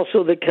you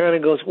also that kind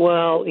of goes,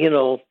 well,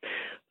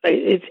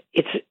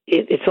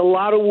 it's a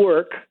lot of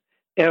work.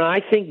 And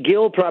I think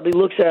Gil probably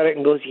looks at it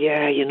and goes,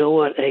 yeah, you know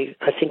what? I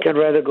think I'd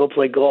rather go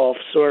play golf.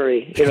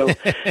 Sorry.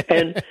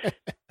 And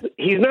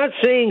he's not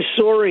saying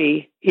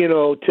sorry,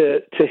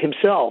 to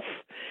himself.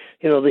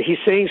 He's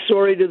saying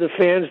sorry to the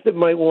fans that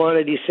might want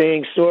it. He's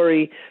saying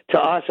sorry to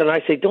us. And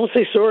I say, don't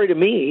say sorry to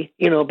me,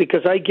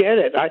 because I get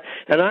it.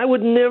 I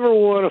would never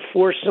want to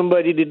force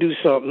somebody to do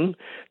something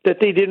that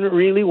they didn't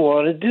really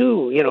want to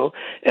do,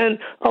 And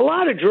a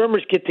lot of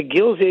drummers get to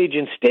Gil's age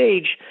and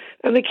stage,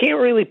 and they can't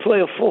really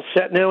play a full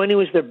set now.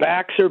 Anyways, their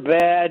backs are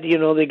bad.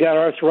 They got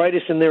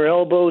arthritis in their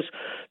elbows.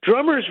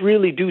 Drummers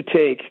really do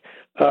take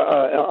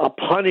a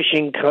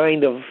punishing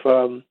kind of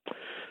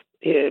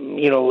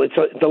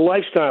the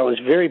lifestyle is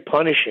very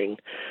punishing.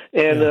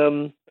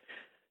 And,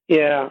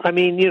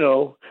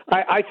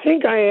 I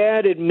think I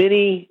added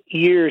many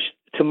years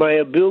to my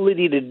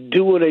ability to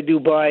do what I do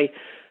by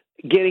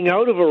getting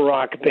out of a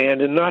rock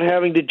band and not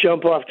having to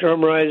jump off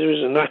drum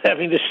risers and not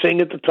having to sing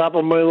at the top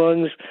of my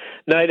lungs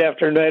night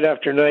after night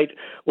after night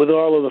with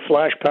all of the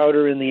flash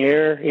powder in the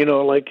air, I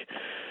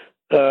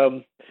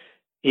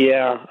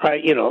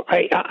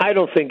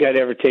don't think I'd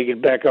ever take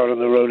it back out on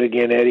the road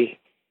again, Eddie.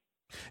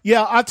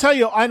 Yeah, I'll tell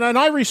you, and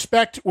I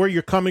respect where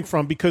you're coming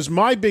from, because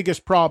my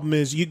biggest problem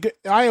is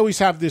I always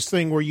have this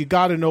thing where you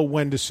got to know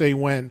when to say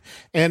when.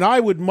 And I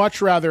would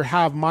much rather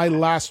have my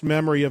last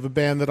memory of a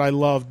band that I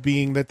loved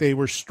being that they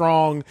were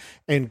strong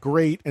and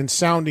great and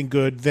sounding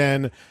good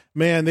than,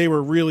 man, they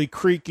were really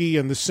creaky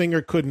and the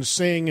singer couldn't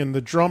sing and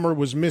the drummer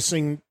was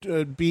missing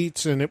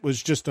beats and it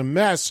was just a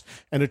mess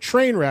and a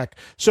train wreck.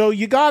 So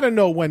you got to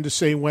know when to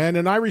say when,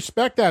 and I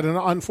respect that. And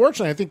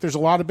unfortunately, I think there's a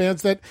lot of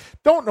bands that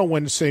don't know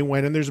when to say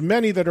when, and there's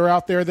many that are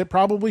out there that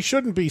probably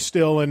shouldn't be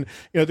still, and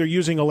they're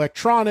using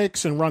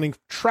electronics and running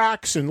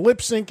tracks and lip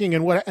syncing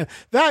and what.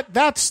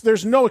 That's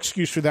there's no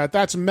excuse for that.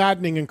 That's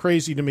maddening and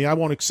crazy to me. I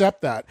won't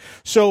accept that.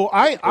 So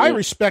I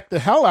respect the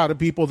hell out of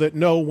people that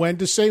know when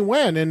to say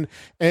when,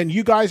 and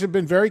you guys have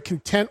been very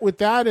content with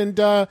that. And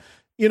the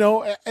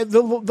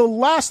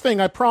last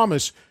thing, I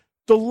promise,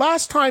 the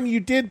last time you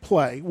did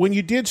play, when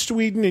you did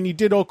Sweden and you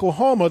did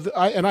Oklahoma,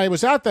 and I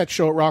was at that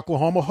show at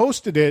Rocklahoma,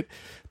 hosted it.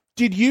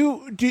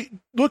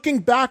 Looking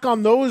back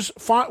on those,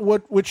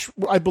 which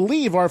I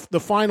believe are the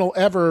final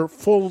ever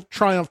full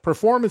Triumph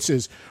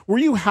performances, were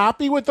you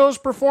happy with those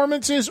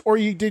performances, or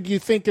did you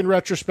think in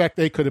retrospect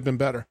they could have been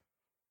better?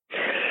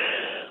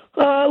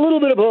 A little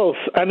bit of both.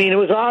 I mean, it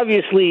was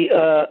obviously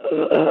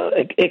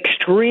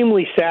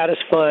extremely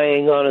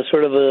satisfying on a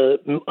sort of a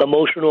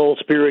emotional,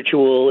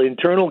 spiritual,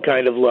 internal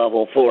kind of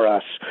level for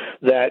us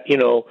that,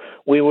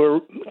 we were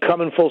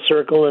coming full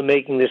circle and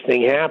making this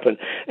thing happen.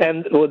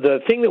 And the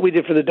thing that we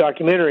did for the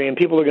documentary, and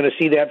people are going to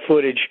see that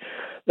footage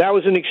that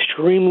was an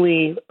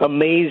extremely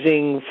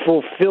amazing,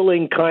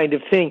 fulfilling kind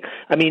of thing.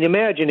 I mean,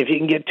 imagine if you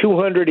can get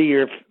 200 of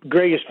your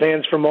greatest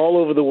fans from all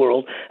over the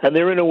world, and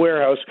they're in a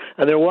warehouse,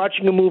 and they're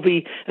watching a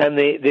movie, and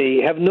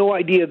they have no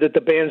idea that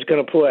the band's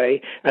going to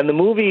play, and the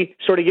movie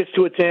sort of gets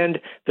to its end,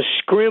 the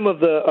scrim of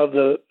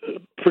the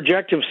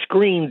projective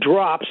screen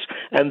drops,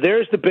 and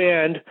there's the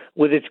band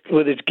with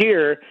its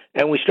gear,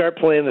 and we start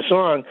playing the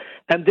song,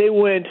 and they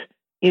went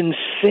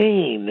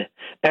insane.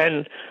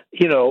 And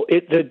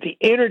the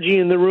energy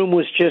in the room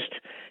was just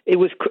it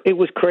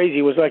was crazy.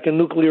 It was like a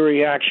nuclear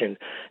reaction,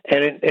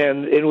 and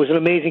it was an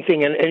amazing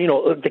thing. And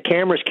the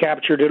cameras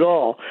captured it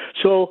all.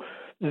 So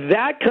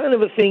that kind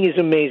of a thing is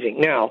amazing.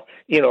 Now,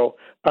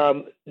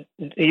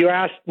 you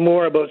asked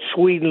more about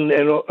Sweden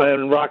and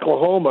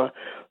Rocklahoma.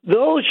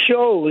 Those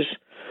shows,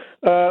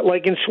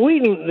 like in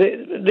Sweden,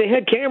 they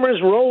had cameras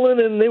rolling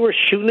and they were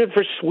shooting it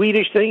for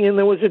Swedish thing, and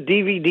there was a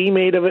DVD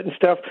made of it and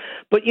stuff.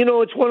 But,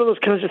 it's one of those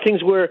kinds of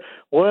things where,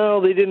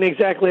 well, they didn't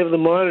exactly have the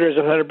monitors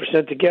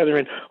 100% together.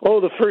 And,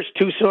 the first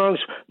two songs,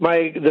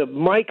 the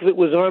mic that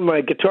was on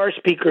my guitar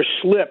speaker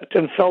slipped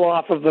and fell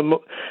off of the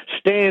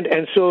stand.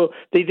 And so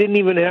they didn't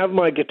even have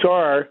my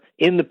guitar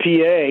in the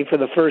PA for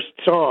the first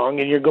song.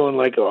 And you're going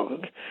like,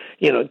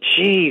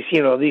 geez,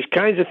 these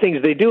kinds of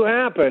things, they do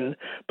happen,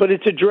 but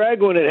it's a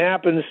drag when it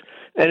happens.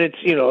 And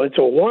it's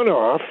a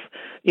one-off,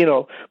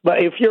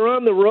 but if you're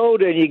on the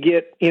road and you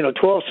get,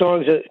 12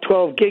 songs,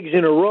 12 gigs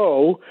in a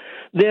row,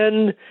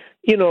 then,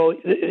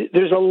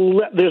 there's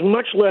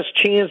much less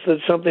chance that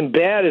something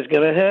bad is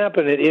going to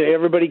happen.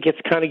 Everybody gets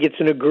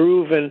in a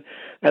groove, and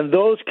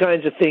those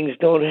kinds of things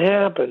don't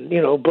happen,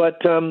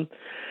 but,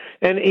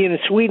 and in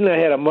Sweden, I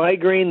had a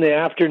migraine the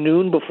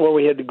afternoon before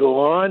we had to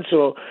go on,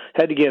 so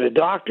had to get a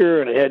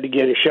doctor, and I had to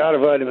get a shot of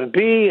vitamin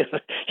B,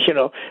 and,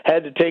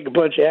 had to take a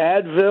bunch of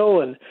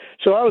Advil, and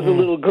so I was a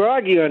little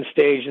groggy on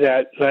stage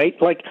that night.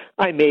 Like,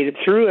 I made it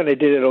through, and I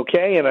did it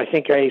okay, and I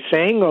think I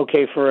sang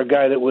okay for a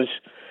guy that was,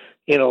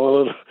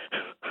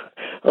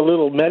 a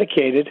little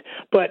medicated,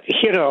 but,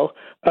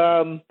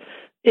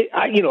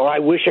 I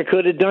wish I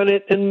could have done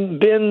it and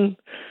been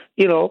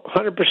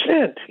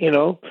 100%,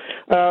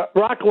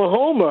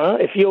 Rocklahoma,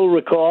 if you'll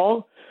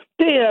recall,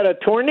 they had a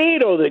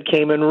tornado that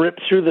came and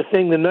ripped through the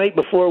thing the night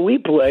before we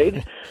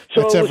played.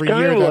 So that's it was every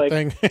kind year, of that like,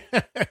 thing.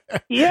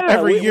 yeah,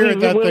 every year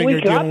that when thing we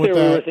you're got dealing there, with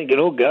we that. were thinking,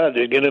 oh God,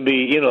 there's going to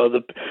be,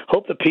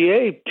 hope the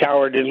PA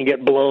tower didn't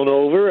get blown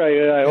over.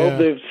 I hope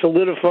they've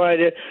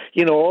solidified it,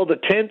 all the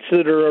tents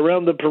that are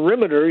around the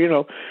perimeter,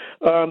 and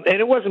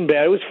it wasn't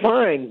bad. It was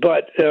fine,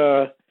 but,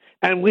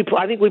 and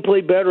I think we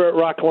played better at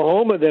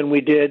Rocklahoma than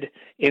we did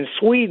in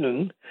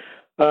Sweden,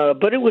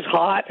 but it was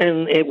hot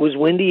and it was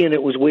windy and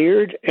it was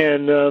weird.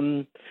 And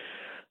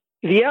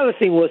the other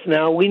thing was,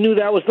 now we knew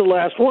that was the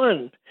last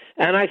one,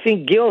 and I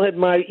think Gil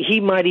might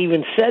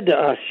even said to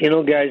us,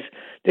 guys,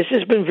 this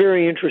has been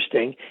very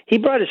interesting. He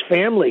brought his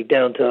family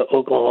down to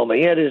Oklahoma.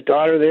 He had his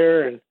daughter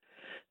there, and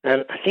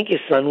I think his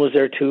son was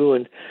there too,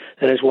 and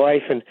his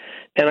wife, and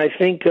I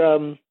think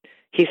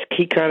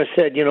he kind of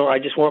said, I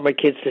just want my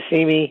kids to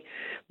see me.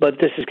 But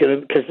this is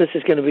going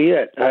to be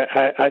it.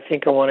 I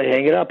think I want to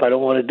hang it up. I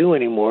don't want to do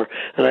anymore,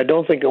 and I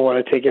don't think I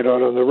want to take it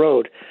out on the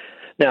road.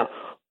 Now,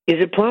 is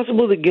it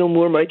possible that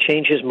Gilmour might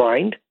change his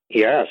mind?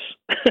 Yes.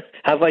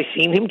 Have I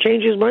seen him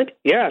change his mind?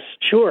 Yes,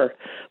 sure.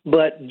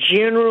 But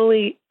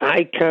generally,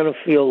 I kind of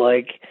feel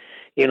like,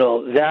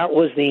 that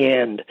was the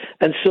end.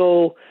 And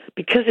so,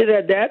 because it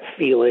had that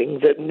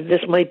feeling that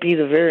this might be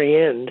the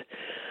very end,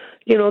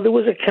 there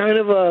was a kind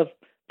of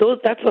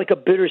that's like a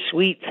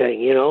bittersweet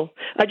thing,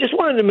 I just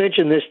wanted to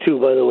mention this too,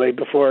 by the way,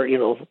 before,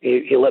 you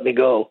let me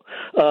go.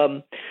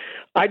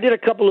 I did a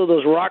couple of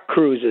those rock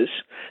cruises,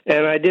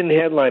 and I didn't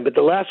headline, but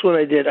the last one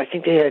I did, I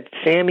think they had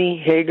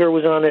Sammy Hagar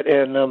was on it,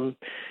 and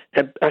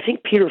I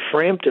think Peter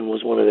Frampton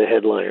was one of the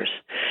headliners.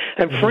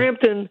 And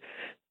Frampton,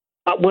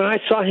 when I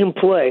saw him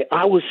play,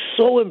 I was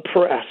so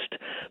impressed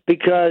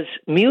because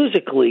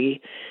musically,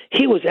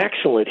 he was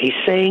excellent. He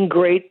sang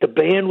great. The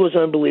band was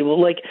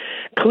unbelievable. Like,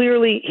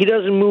 clearly, he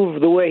doesn't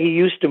move the way he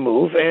used to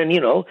move. And,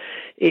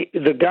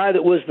 the guy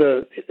that was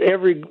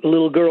every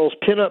little girl's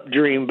pinup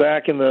dream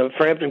back in the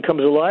Frampton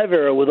Comes Alive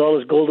era with all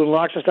his golden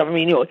locks and stuff. I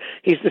mean,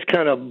 he's this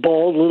kind of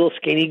bald, little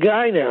skinny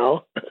guy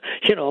now,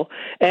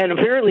 and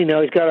apparently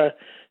now he's got a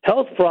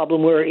health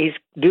problem where he's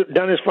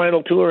done his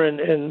final tour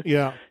and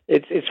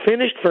it's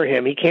finished for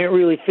him. He can't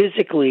really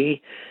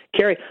physically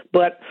carry,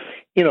 but,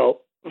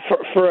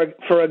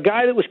 for a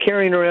guy that was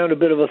carrying around a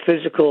bit of a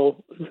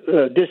physical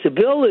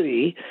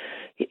disability,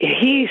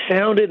 he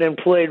sounded and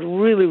played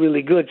really,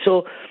 really good.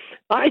 So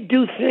I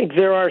do think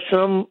there are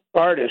some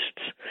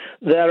artists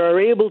that are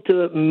able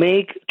to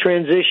make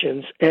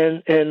transitions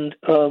and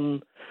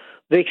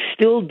they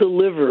still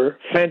deliver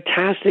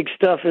fantastic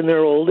stuff in their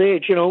old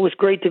age. It was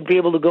great to be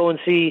able to go and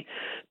see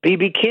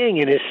B.B. King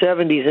in his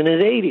 70s and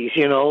his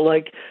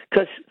 80s,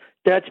 because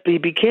that's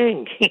B.B.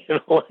 King. I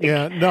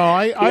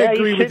agree with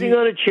you. He's sitting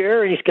on a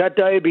chair and he's got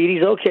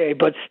diabetes, okay,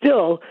 but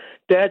still,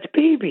 that's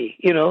B.B.,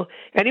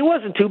 and he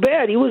wasn't too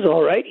bad. He was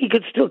all right. He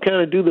could still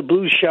kind of do the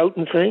blues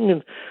shouting thing,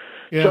 and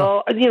Yeah.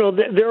 So,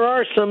 there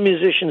are some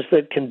musicians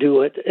that can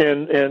do it,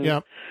 and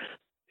then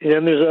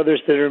there's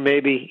others that are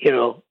maybe,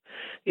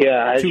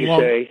 as you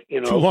say,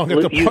 too long at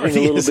the using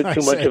party, a little bit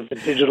too much of the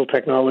digital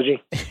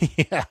technology.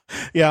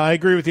 Yeah, I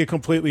agree with you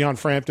completely on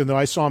Frampton, though.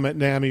 I saw him at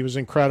NAMM. He was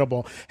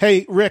incredible.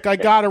 Hey, Rick, I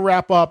got to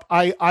wrap up.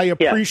 I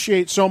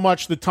appreciate so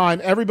much the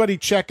time. Everybody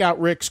check out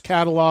Rick's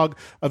catalog,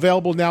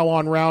 available now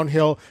on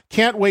Roundhill.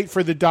 Can't wait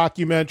for the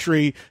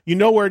documentary. You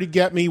know where to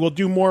get me. We'll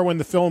do more when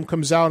the film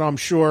comes out, I'm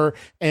sure.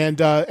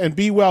 And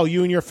be well,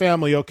 you and your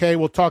family, okay?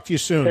 We'll talk to you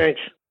soon.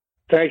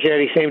 Thanks,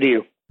 Eddie. Same to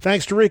you.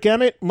 Thanks to Rick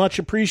Emmett. Much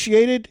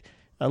appreciated.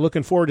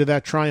 Looking forward to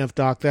that Triumph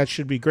doc. That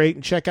should be great.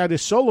 And check out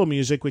his solo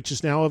music, which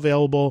is now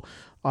available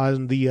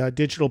on the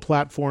digital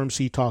platforms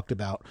he talked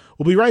about.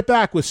 We'll be right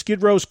back with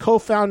Skid Row's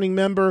co-founding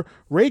member,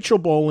 Rachel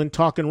Bolan,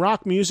 talking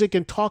rock music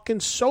and talking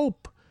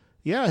soap.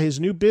 Yeah, his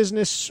new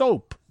business,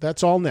 Soap.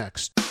 That's all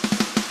next.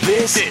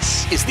 This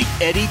is the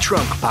Eddie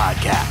Trunk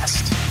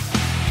Podcast.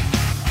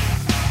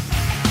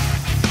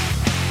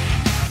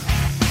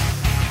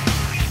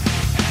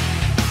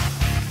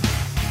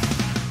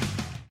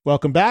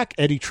 Welcome back.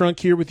 Eddie Trunk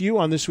here with you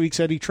on this week's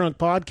Eddie Trunk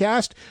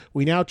Podcast.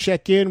 We now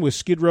check in with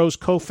Skid Row's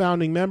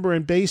co-founding member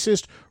and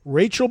bassist,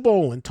 Rachel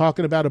Bolan,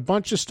 talking about a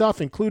bunch of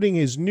stuff, including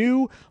his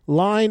new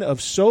line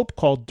of soap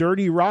called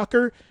Dirty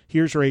Rocker.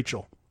 Here's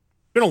Rachel.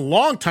 It's been a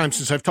long time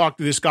since I've talked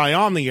to this guy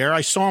on the air.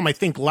 I saw him, I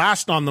think,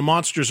 last on the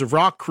Monsters of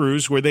Rock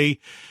cruise, where they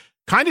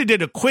kind of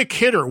did a quick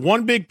hitter,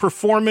 one big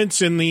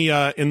performance in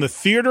the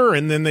theater,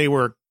 and then they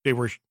were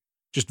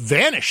just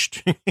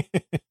vanished.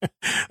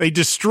 They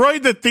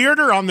destroyed the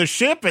theater on the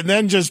ship and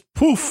then just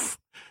poof,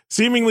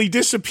 seemingly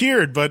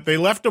disappeared, but they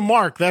left a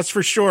mark, that's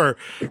for sure.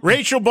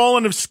 Rachel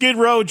Bolan of Skid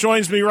Row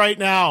joins me right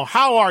now.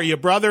 How are you,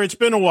 brother? It's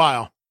been a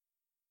while.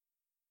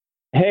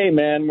 Hey,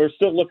 man, we're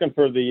still looking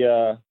for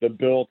the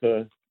bill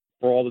for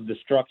all the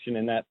destruction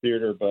in that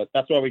theater, but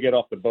that's why we get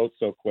off the boat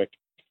so quick.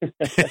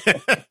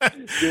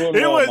 Doing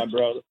well, my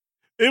brother.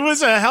 It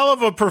was a hell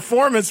of a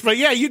performance, but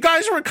yeah, you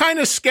guys were kind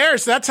of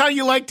scarce. That's how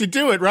you like to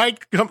do it, right?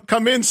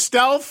 Come in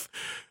stealth,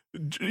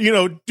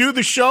 do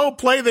the show,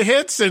 play the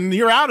hits, and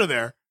you're out of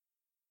there.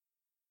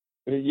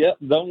 Yep,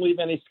 don't leave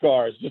any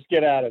scars. Just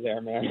get out of there,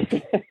 man.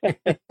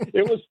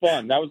 It was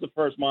fun. That was the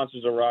first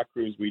Monsters of Rock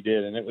cruise we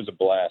did, and it was a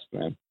blast,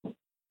 man.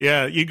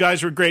 Yeah, you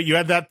guys were great. You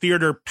had that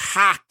theater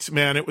packed,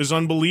 man. It was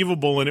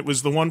unbelievable, and it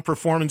was the one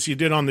performance you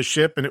did on the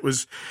ship, and it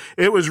was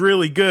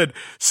really good.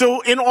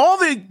 So in all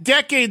the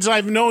decades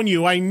I've known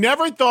you, I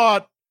never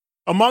thought,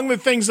 among the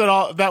things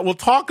that we'll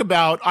talk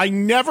about, I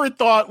never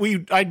thought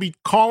I'd be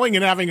calling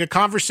and having a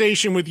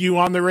conversation with you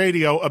on the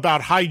radio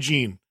about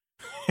hygiene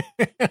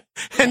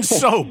and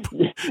soap.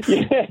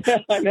 Yeah,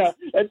 I know.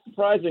 It's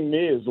surprising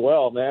me as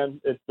well,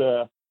 man.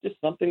 It's just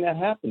something that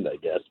happened, I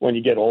guess, when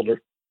you get older.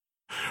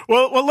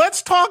 Well, let's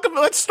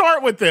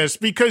start with this,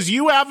 because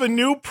you have a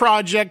new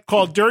project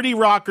called Dirty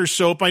Rocker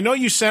Soap. I know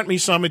you sent me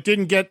some. It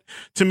didn't get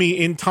to me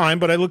in time,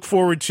 but I look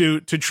forward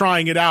to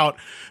trying it out.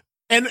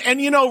 And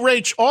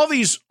Rach, all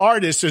these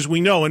artists, as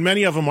we know, and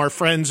many of them are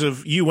friends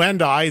of you and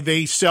I,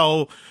 they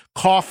sell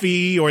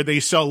coffee or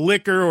they sell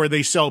liquor or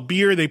they sell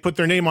beer. They put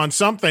their name on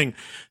something.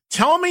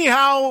 Tell me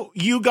how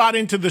you got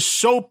into the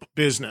soap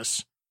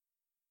business.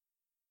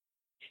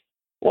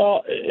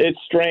 Well, it's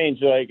strange.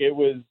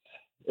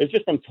 It's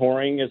just from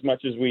touring as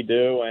much as we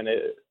do. And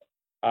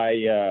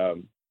a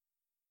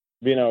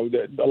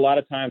lot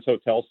of times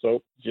hotel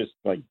soap just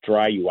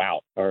dry you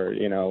out, or,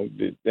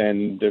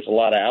 and there's a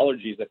lot of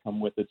allergies that come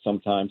with it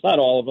sometimes, not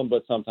all of them,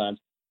 but sometimes.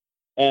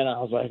 And I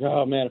was like,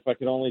 oh man, if I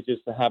could only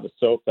just have a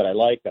soap that I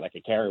like, that I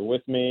could carry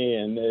with me.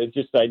 And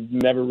I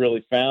never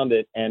really found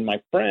it. And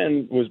my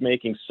friend was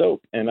making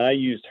soap and I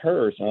used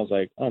hers, and I was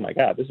like, oh my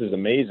God, this is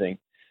amazing.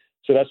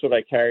 So that's what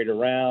I carried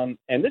around.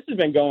 And this has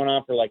been going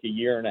on for a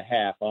year and a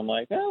half. I'm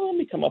like, let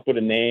me come up with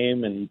a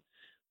name and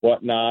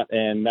whatnot.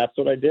 And that's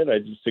what I did. I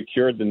just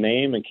secured the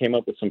name and came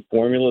up with some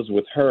formulas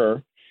with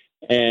her.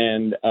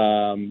 And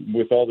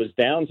with all this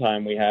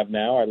downtime we have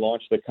now, I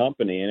launched the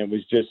company. And it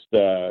was just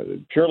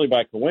purely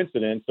by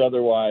coincidence.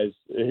 Otherwise,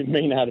 it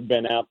may not have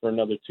been out for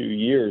another 2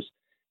 years.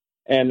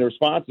 And the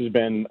response has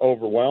been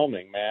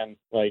overwhelming, man.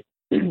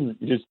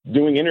 Just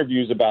doing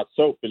interviews about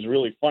soap is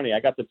really funny. I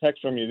got the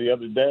text from you the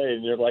other day,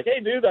 and you're like, hey,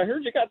 dude, I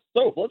heard you got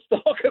soap. Let's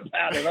talk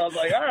about it. I was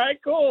like, all right,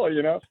 cool,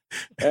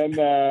 And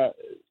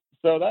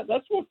so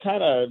that's what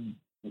kind of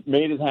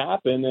made it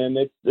happen, and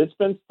it's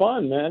been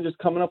fun, man, just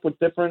coming up with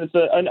different –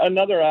 it's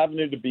another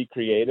avenue to be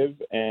creative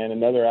and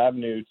another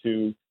avenue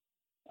to,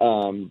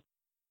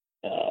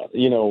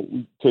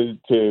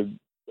 to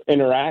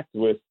interact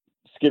with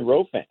Skid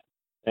Row fans.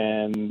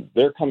 And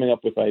they're coming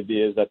up with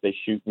ideas that they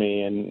shoot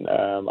me, and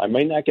I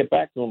may not get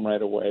back to them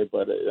right away,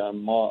 but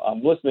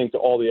I'm listening to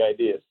all the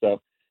ideas. So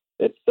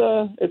it's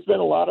been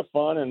a lot of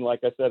fun, and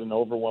like I said, an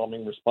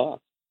overwhelming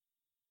response.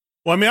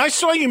 Well, I mean, I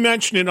saw you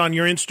mention it on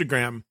your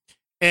Instagram,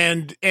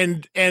 and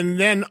then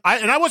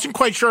I wasn't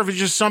quite sure if it's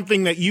just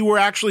something that you were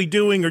actually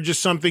doing or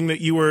just something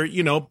that you were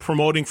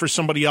promoting for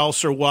somebody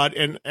else or what.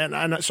 And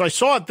so I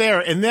saw it there,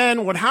 and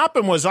then what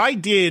happened was I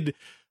did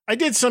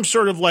some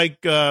sort of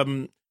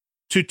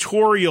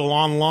tutorial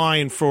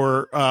online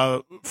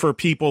for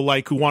people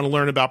like who want to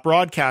learn about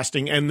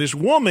broadcasting. And this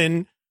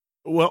woman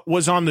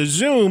was on the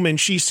Zoom, and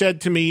she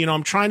said to me,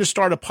 I'm trying to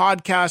start a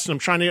podcast and I'm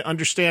trying to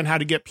understand how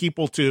to get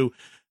people to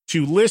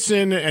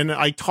listen. And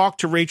I talked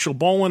to Rachel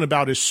Bolan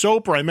about his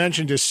soap, or I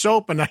mentioned his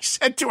soap, and I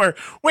said to her,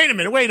 wait a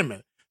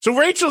minute. So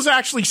Rachel's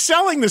actually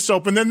selling the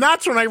soap. And then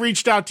that's when I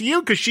reached out to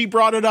you, because she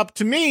brought it up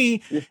to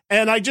me.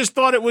 And I just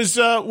thought it was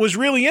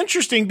really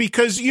interesting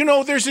because,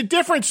 there's a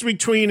difference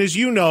between, as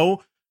you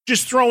know,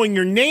 just throwing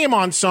your name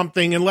on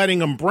something and letting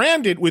them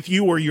brand it with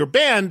you or your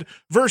band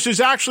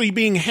versus actually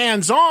being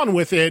hands-on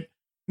with it.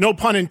 No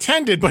pun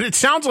intended, but it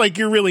sounds like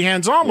you're really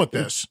hands-on with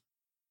this.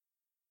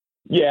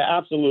 Yeah,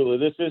 absolutely.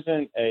 This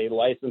isn't a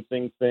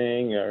licensing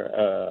thing or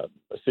a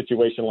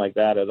situation like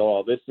that at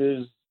all. This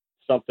is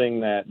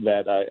something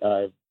that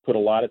I've put a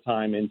lot of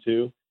time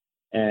into.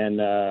 And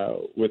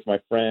with my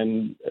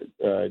friend,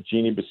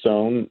 Jeannie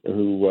Bissone,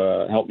 who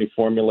helped me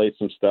formulate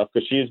some stuff,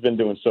 because she's been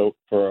doing soap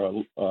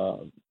for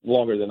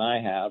longer than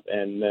I have.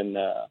 And then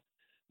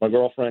my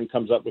girlfriend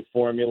comes up with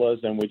formulas,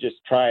 and we just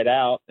try it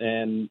out.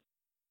 And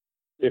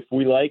if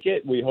we like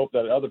it, we hope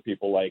that other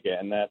people like it.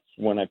 And that's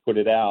when I put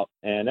it out.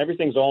 And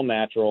everything's all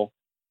natural,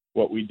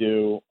 what we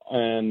do.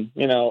 And,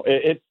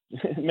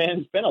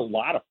 it's been a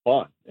lot of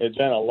fun. It's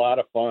been a lot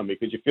of fun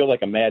because you feel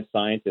like a mad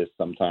scientist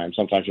sometimes.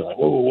 Sometimes you're like,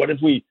 whoa, what if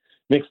we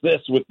mix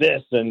this with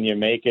this? And you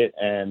make it,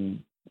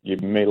 and you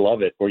may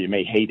love it or you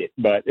may hate it.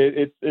 But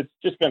it's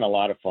just been a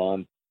lot of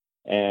fun.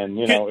 And,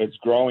 it's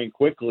growing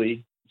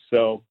quickly.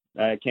 So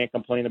I can't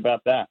complain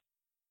about that.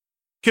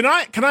 Can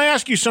I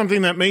ask you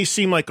something that may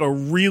seem like a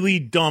really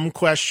dumb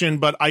question,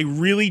 but I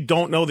really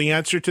don't know the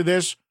answer to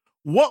this?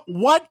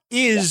 What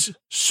is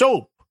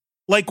soap?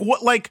 I'll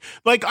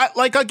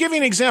give you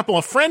an example.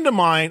 A friend of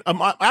mine,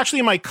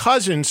 actually my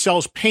cousin,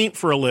 sells paint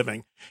for a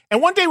living.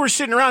 And one day we're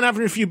sitting around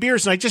having a few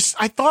beers, and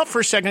I thought for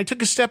a second, I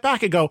took a step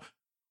back and go,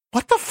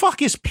 what the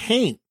fuck is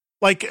paint?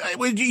 Like,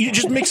 you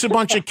just mix a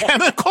bunch of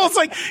chemicals.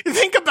 Like,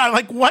 think about it.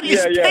 Like, what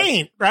is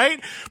paint, right?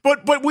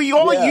 But we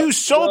all use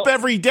soap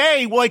every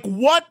day. Like,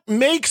 what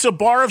makes a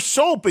bar of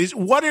soap?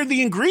 What are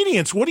the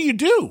ingredients? What do you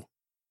do?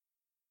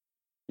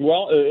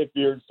 Well, if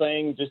you're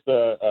saying just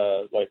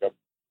a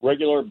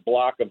regular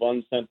block of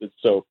unscented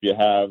soap, you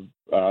have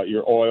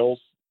your oils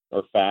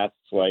or fats.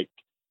 Like,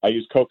 I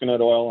use coconut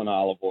oil and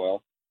olive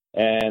oil.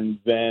 And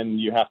then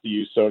you have to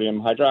use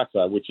sodium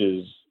hydroxide, which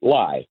is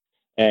lye.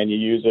 And you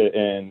use it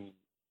in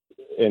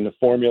the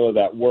formula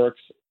that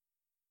works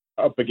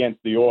up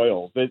against the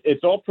oils.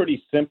 It's all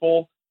pretty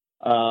simple,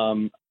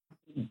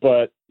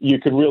 but you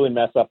could really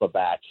mess up a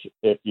batch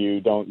if you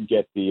don't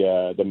get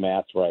the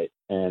maths right.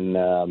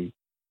 And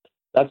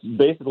that's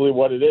basically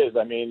what it is.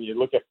 I mean, you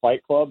look at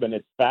Fight Club, and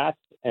it's fats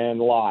and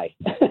lye.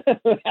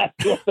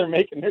 That's what they're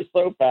making their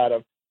soap out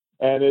of.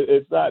 And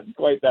it's not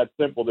quite that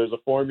simple. There's a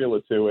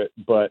formula to it,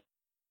 but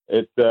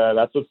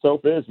that's what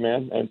soap is,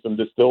 man, and some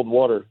distilled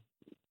water.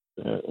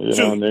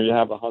 And there you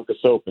have a hunk of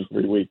soap in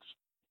 3 weeks.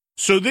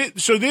 So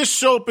this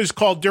soap is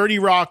called Dirty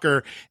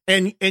Rocker,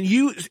 and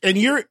you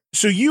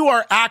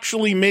are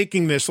actually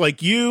making this,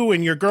 like you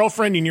and your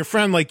girlfriend and your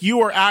friend, like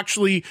you are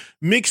actually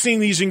mixing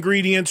these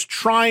ingredients,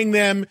 trying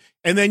them,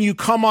 and then you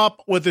come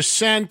up with a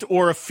scent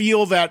or a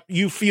feel that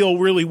you feel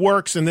really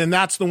works, and then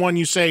that's the one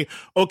you say,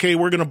 okay,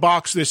 we're going to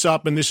box this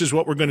up, and this is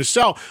what we're going to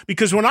sell.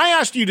 Because when I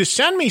asked you to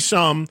send me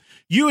some,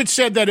 you had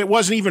said that it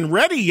wasn't even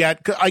ready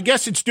yet. I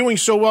guess it's doing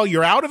so well,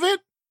 you're out of it?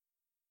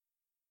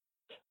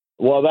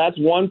 Well, that's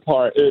one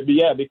part.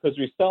 Yeah, because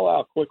we sell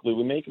out quickly.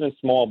 We make it in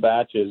small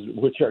batches,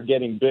 which are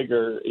getting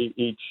bigger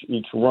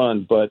each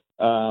run. But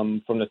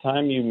from the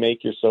time you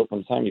make your soap, from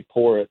the time you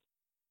pour it,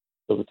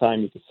 to the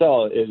time you can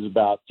sell it, is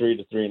about 3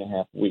 to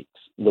 3.5 weeks,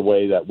 the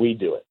way that we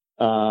do it.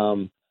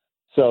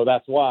 So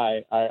that's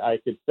why I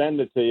could send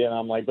it to you, and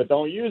I'm like, but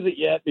don't use it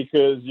yet,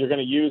 because you're going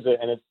to use it,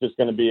 and it's just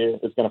going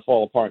to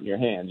fall apart in your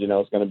hands.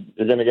 You're going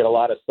to get a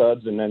lot of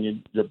suds, and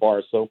then your bar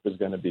of soap is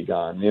going to be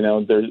gone.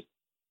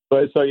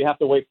 But so you have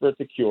to wait for it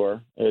to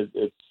cure.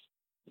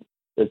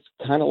 It's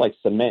kind of like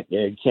cement.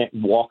 You can't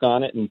walk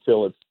on it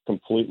until it's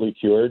completely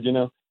cured,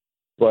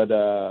 But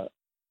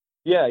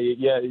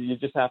you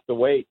just have to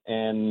wait,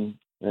 and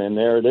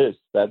there it is.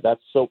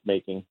 That's soap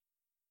making.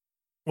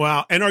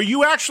 Wow! And are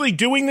you actually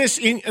doing this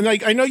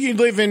I know you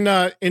live in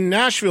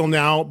Nashville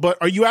now, but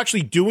are you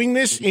actually doing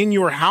this in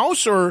your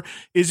house, or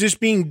is this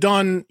being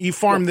done? You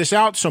farm this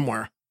out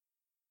somewhere?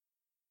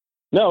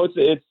 No,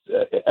 it's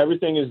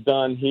everything is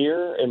done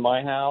here in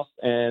my house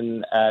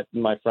and at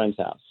my friend's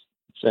house,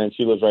 and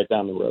she lives right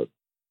down the road.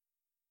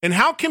 And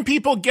how can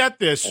people get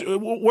this?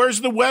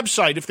 Where's the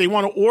website if they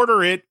want to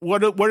order it?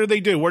 What do they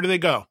do? Where do they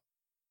go?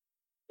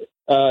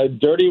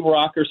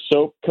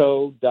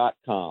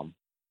 DirtyRockerSoapCo.com.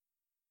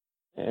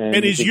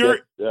 And is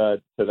your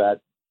to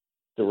that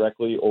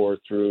directly or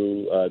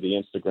through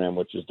the Instagram,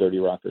 which is Dirty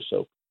Rocker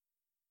Soap.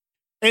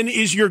 And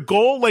is your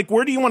goal, like,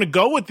 where do you want to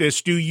go with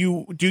this? Do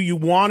you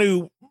want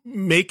to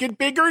make it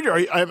bigger?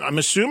 I'm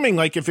assuming,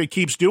 like, if it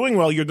keeps doing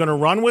well, you're going to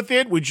run with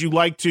it. Would you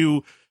like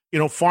to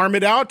farm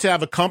it out to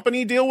have a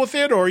company deal with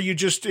it, or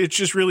it's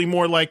just really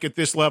more like at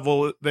this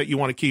level that you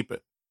want to keep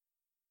it?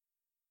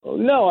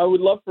 No, I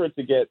would love for it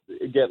to get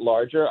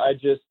larger.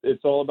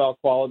 It's all about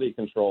quality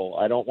control.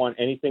 I don't want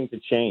anything to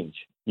change.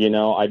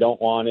 I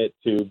don't want it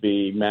to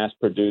be mass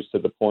produced to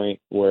the point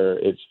where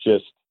it's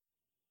just,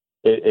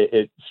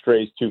 it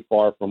strays too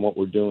far from what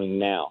we're doing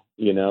now.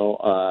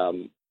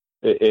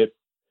 If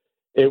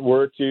it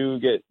were to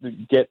get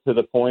to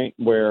the point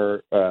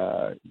where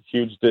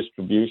huge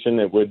distribution,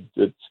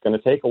 it's going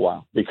to take a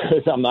while,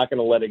 because I'm not going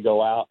to let it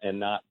go out and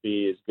not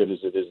be as good as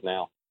it is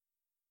now.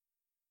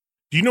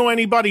 Do you know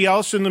anybody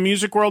else in the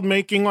music world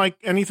making like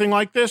anything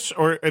like this,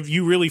 or have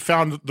you really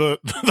found the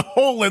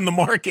hole in the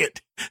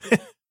market?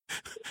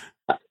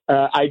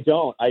 I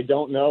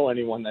don't know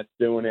anyone that's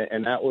doing it,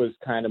 and that was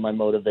kind of my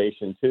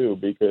motivation too,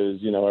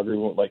 because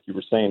everyone, like you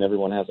were saying,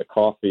 everyone has a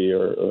coffee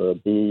or a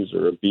booze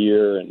or a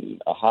beer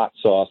and a hot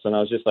sauce, and I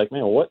was just like,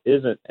 man, what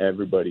isn't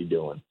everybody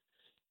doing?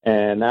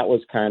 And that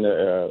was kind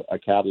of a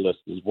catalyst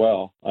as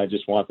well. I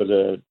just wanted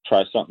to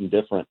try something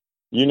different.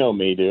 You know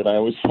me, dude. I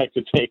always like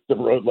to take the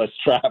road less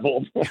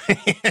traveled.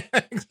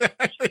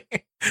 Exactly.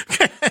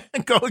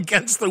 Go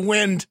against the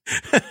wind.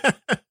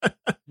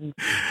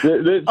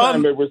 This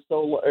time it was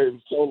so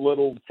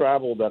little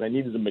travel that I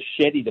needed a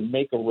machete to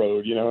make a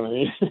road. You know what I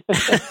mean?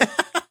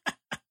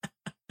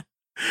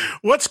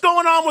 What's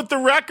going on with the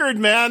record,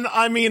 man?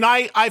 I mean,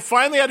 I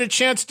finally had a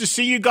chance to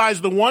see you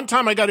guys. The one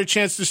time I got a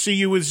chance to see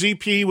you with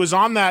ZP was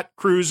on that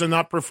cruise and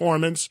that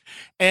performance.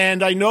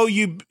 And I know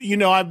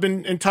I've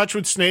been in touch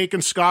with Snake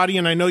and Scotty,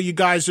 and I know you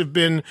guys have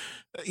been,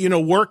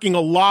 working a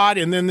lot.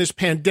 And then this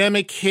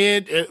pandemic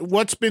hit.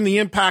 What's been the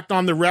impact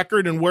on the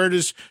record, and where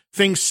does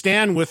things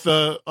stand with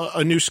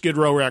a new Skid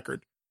Row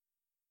record?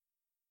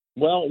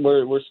 Well,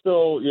 we're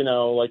still,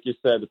 like you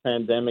said, the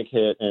pandemic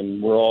hit,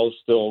 and we're all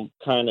still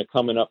kind of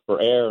coming up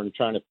for air and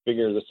trying to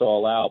figure this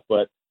all out.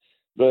 But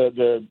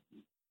the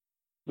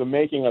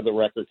making of the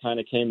record kind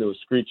of came to a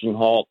screeching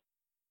halt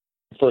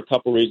for a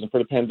couple reasons. For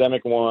the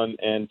pandemic, one,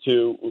 and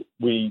two,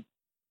 we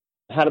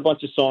had a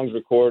bunch of songs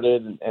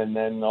recorded, and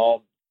then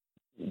all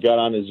got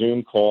on a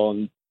Zoom call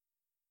and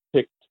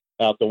picked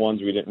out the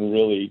ones we didn't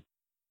really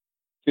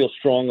feel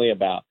strongly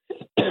about.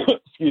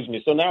 Excuse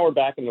me. So now we're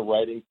back in the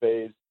writing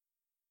phase.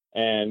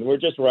 And we're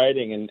just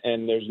writing,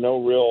 and there's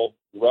no real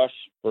rush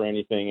for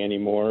anything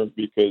anymore,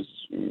 because,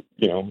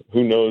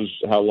 who knows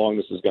how long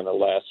this is going to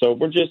last. So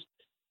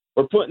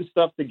we're putting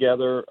stuff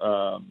together,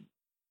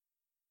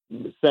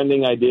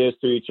 sending ideas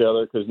to each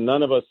other, because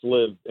none of us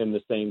live in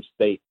the same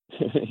state.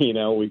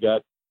 We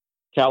got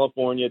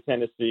California,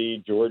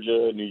 Tennessee,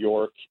 Georgia, New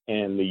York,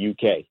 and the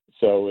UK.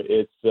 So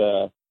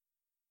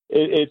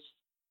it's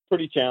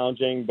pretty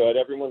challenging, but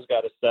everyone's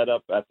got a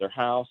setup at their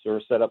house or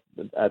a setup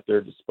at their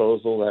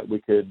disposal that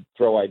we could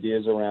throw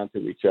ideas around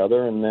to each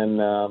other. And then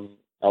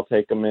I'll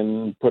take them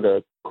and put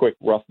a quick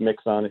rough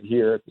mix on it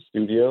here at the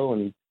studio,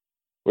 and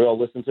we all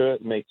listen to it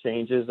and make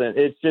changes. And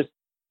it's just,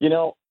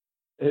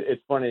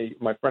 it's funny.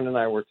 My friend and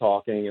I were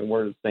talking, and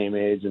we're the same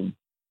age. And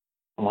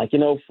I'm like,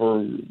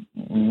 for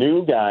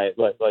new guys,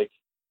 like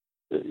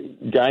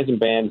guys in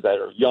bands that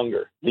are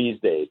younger these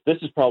days, this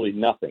is probably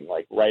nothing,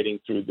 like writing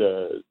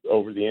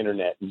over the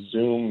internet and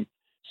Zoom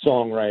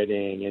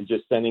songwriting and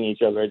just sending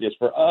each other ideas.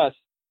 For us,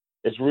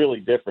 it's really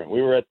different.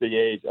 We were at the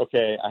age,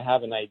 okay, I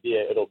have an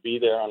idea. It'll be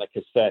there on a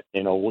cassette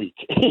in a week.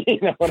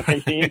 You know what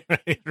I mean?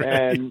 Right.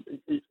 And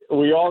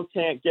we all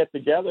can't get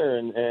together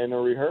in a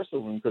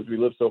rehearsal room because we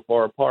live so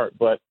far apart.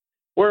 But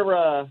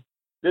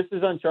this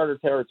is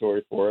uncharted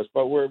territory for us,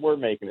 but we're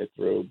making it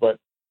through. But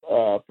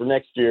for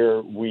next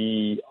year,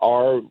 we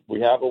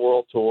have a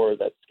world tour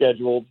that's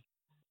scheduled.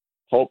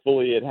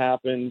 Hopefully it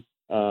happens.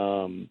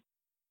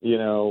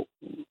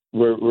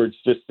 We're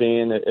just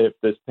seeing if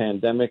this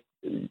pandemic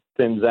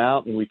thins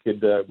out, and we're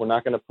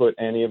not going to put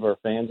any of our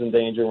fans in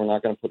danger. We're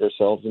not going to put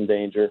ourselves in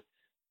danger.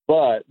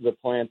 But the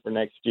plan for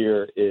next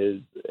year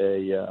is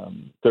a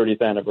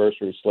 30th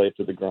anniversary Slave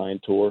to the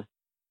Grind tour.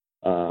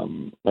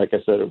 Like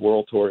I said, a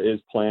world tour is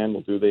planned.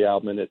 We'll do the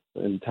album in its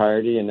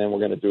entirety, and then we're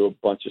going to do a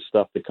bunch of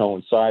stuff to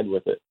coincide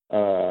with it.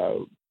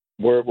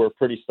 We're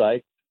pretty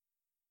psyched,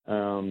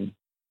 and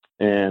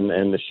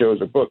the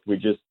shows are booked. We're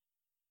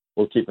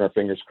keeping our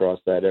fingers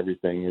crossed that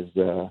everything is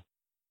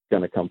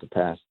going to come to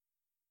pass.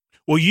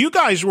 Well, you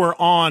guys were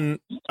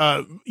going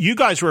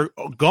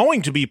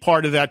to be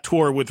part of that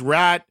tour with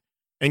Rat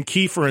and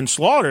Kiefer and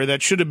Slaughter.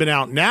 That should have been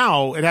out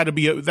now. It had to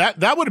be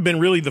that would have been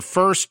really the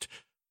first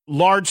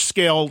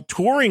large-scale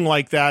touring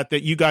like that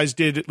you guys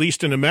did, at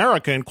least in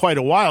America, in quite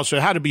a while. So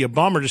it had to be a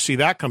bummer to see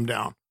that come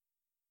down.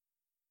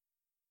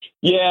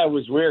 Yeah, it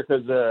was weird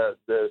because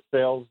the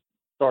sales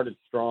started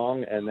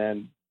strong, and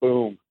then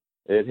boom,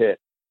 it hit.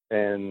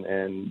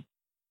 And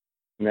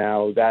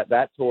now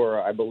that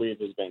tour, I believe,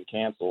 has been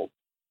canceled.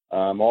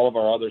 All of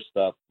our other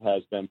stuff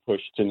has been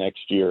pushed to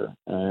next year,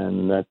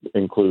 and that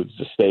includes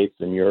the States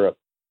and Europe.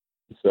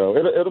 So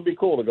it'll be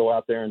cool to go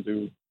out there and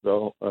do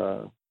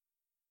the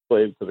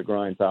Slave to the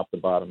Grind top to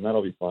bottom.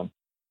 That'll be fun.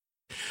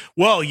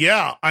 Well,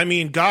 yeah. I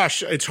mean,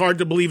 gosh, it's hard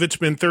to believe it's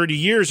been 30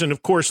 years. And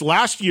of course,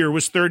 last year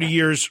was 30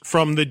 years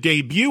from the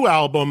debut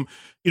album.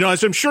 You know,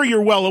 as I'm sure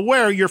you're well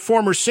aware, your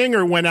former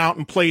singer went out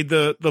and played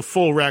the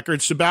full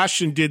record.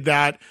 Sebastian did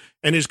that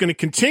and is going to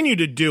continue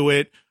to do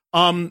it.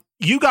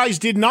 You guys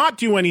did not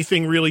do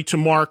anything really to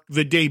mark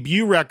the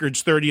debut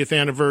record's 30th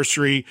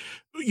anniversary.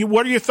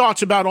 What are your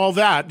thoughts about all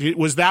that?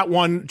 Was that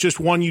one just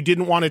one you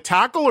didn't want to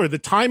tackle, or the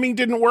timing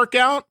didn't work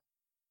out?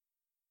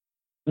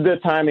 The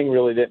timing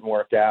really didn't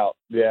work out.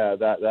 Yeah,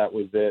 that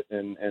was it.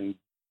 And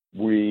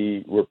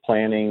we were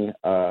planning,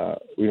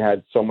 we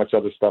had so much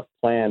other stuff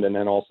planned, and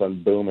then all of a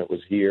sudden, boom, it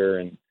was here.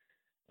 And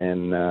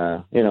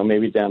you know,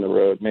 maybe down the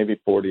road, maybe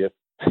 40th.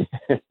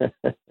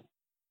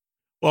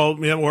 Well,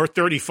 you know, or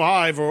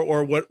 35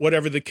 or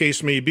whatever the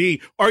case may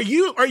be. Are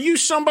you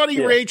somebody,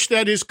 Yeah. Rach,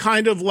 that is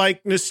kind of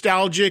like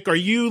nostalgic? Are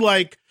you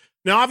like,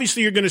 now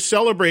obviously you're going to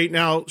celebrate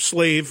now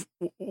Slave,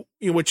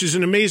 which is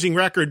an amazing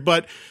record,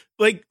 but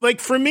like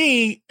for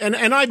me, and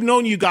I've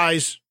known you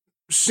guys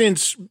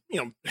since,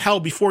 you know, hell,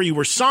 before you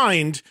were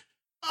signed,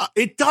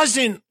 it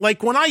doesn't,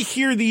 like when I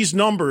hear these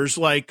numbers,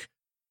 like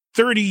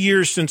 30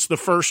 years since the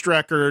first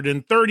record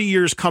and 30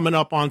 years coming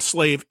up on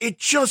Slave, it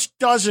just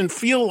doesn't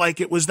feel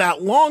like it was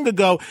that long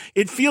ago.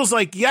 It feels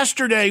like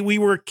yesterday we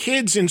were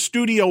kids in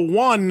Studio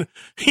One,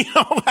 you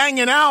know,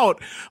 hanging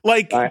out.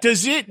 Like,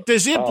 does it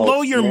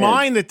blow your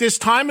mind that this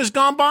time has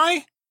gone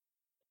by?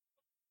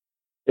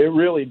 It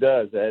really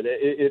does, Ed.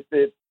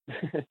 It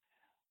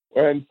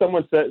and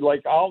someone said,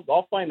 like,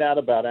 I'll find out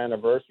about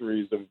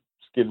anniversaries of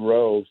Skid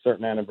Row,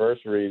 certain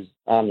anniversaries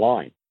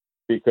online,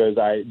 because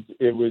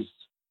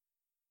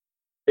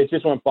it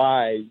just went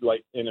by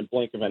like in a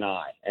blink of an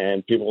eye.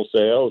 And people will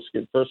say, oh,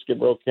 first Skid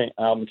Row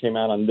album came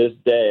out on this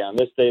day. On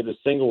this day, the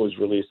single was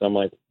released. I'm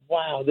like,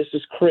 wow, this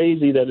is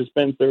crazy that it's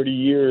been 30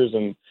 years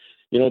and,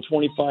 you know,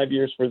 25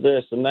 years for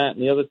this and that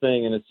and the other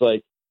thing. And it's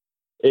like,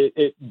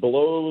 it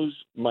blows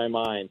my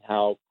mind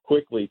how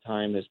quickly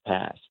time has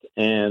passed.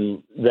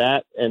 And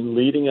that, and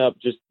leading up,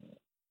 just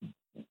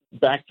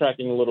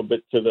backtracking a little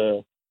bit to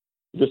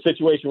the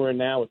situation we're in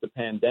now with the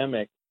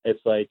pandemic,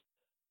 it's like,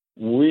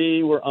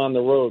 we were on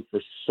the road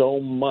for so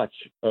much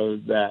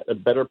of that, a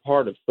better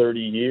part of 30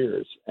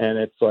 years. And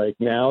it's like,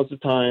 now's the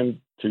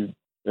time to,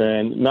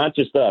 and not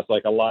just us,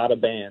 like a lot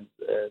of bands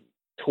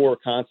tour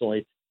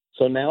constantly.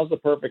 So now's the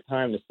perfect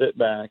time to sit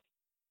back,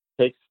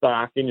 take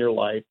stock in your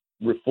life,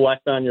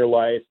 reflect on your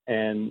life,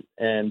 and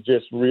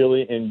just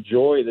really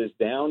enjoy this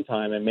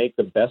downtime and make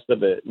the best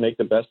of it, make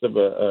the best of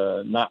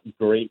a not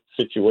great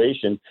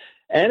situation.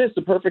 And it's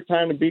the perfect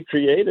time to be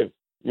creative.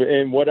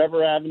 In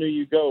whatever avenue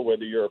you go,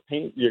 whether you're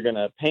going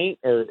to paint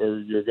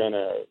or you're going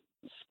to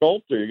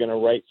sculpt or you're going to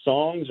write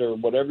songs or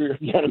whatever you're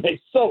going to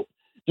make soap,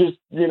 just,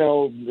 you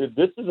know,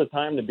 this is a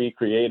time to be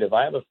creative.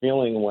 I have a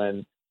feeling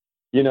when,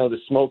 you know, the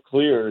smoke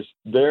clears,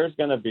 there's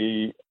going to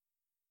be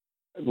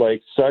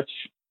like such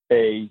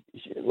a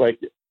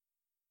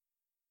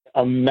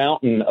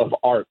mountain of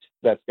art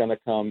that's going to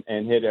come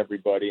and hit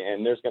everybody.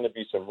 And there's going to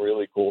be some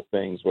really cool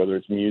things, whether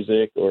it's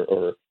music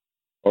or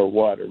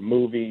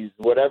movies,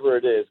 whatever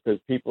it is, because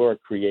people are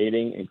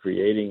creating and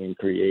creating and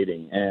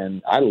creating.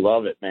 And I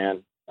love it,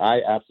 man.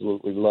 I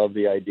absolutely love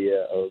the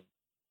idea of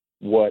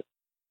what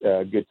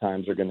good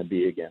times are going to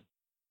be again.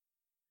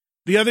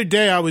 The other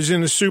day I was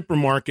in the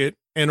supermarket,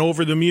 and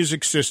over the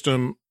music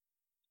system,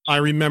 I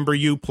Remember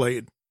You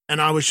played.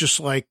 And I was just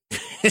like,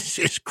 this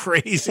is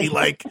crazy.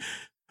 Like,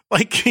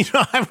 you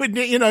know, I would,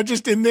 you know,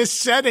 just in this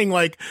setting,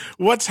 like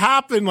what's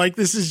happened, like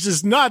this is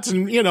just nuts.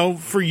 And, you know,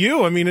 for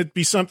you, I mean, it'd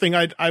be something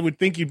I would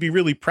think you'd be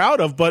really proud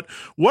of. But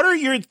what are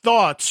your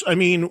thoughts? I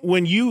mean,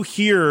 when you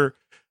hear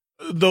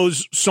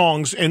those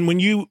songs and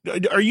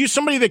are you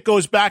somebody that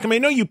goes back? I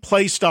mean, I know you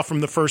play stuff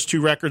from the first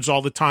two records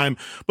all the time,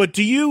 but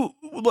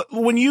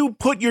when you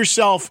put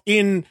yourself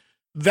in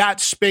that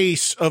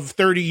space of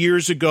 30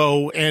 years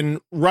ago and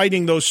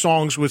writing those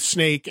songs with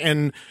Snake,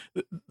 and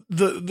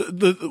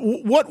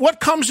what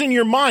comes in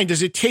your mind?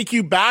 Does it take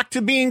you back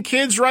to being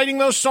kids writing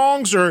those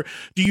songs, or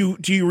do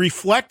you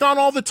reflect on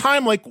all the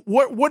time? Like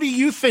what do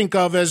you think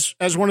of as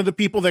one of the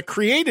people that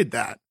created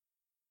that?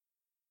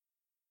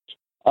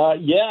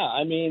 Yeah,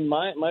 I mean,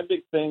 my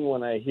big thing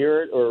when I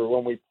hear it or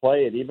when we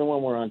play it, even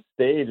when we're on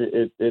stage,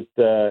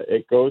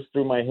 it goes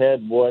through my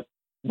head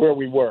where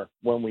we were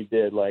when we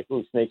did, like,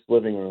 ooh, Snake's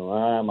living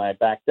room, my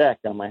back deck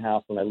on my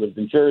house when I lived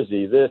in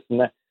Jersey, this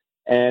and that.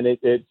 And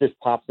it just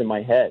pops in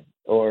my head,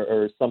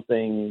 or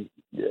something,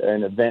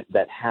 an event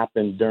that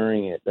happened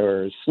during it,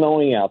 or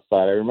snowing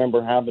outside. I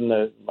remember having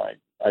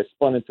I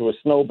spun into a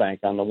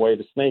snowbank on the way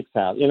to Snake's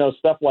house, you know,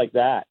 stuff like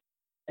that.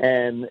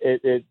 And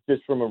it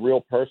just from a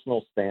real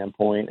personal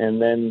standpoint.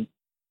 And then,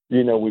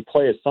 you know, we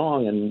play a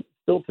song, and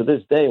still to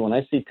this day, when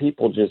I see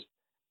people just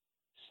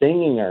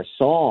singing our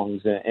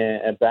songs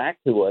and back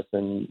to us,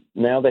 and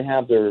now they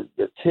have their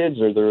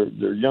kids or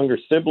their younger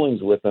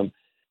siblings with them,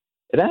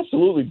 it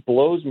absolutely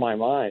blows my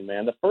mind,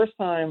 man. The first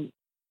time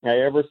I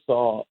ever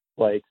saw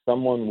like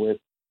someone with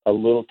a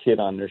little kid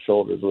on their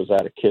shoulders was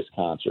at a Kiss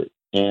concert.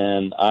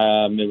 And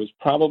it was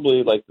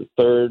probably like the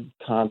third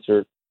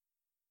concert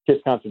Kiss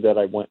concert that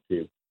I went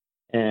to.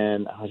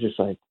 And I was just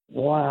like,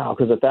 wow.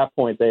 Because at that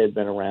point, they had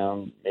been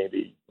around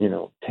maybe,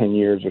 10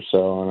 years or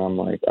so. And I'm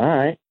like, all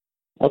right,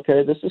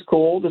 okay, this is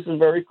cool. This is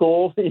very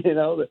cool,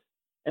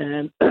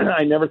 And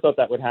I never thought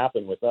that would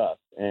happen with us.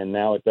 And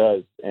now it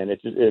does. And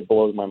it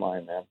blows my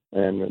mind, man.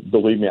 And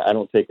believe me, I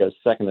don't take a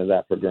second of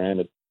that for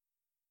granted.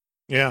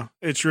 Yeah,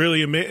 it's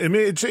really amazing. I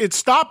mean, it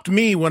stopped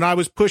me when I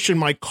was pushing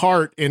my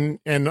cart and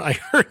I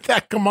heard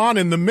that come on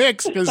in the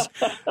mix because,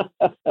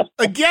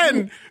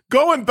 again,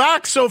 going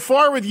back so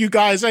far with you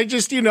guys, I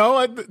just,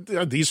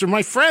 these are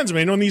my friends. I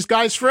mean, I've known these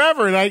guys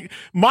forever. And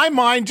my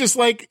mind just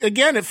like,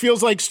 again, it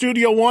feels like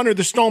Studio One or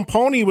the Stone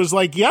Pony was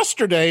like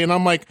yesterday. And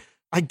I'm like,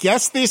 I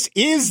guess this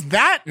is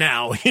that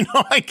now,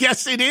 I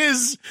guess it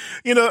is,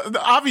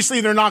 obviously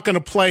they're not going to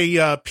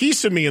play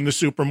Piece of Me in the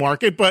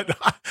supermarket, but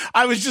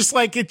I was just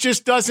like, it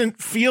just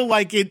doesn't feel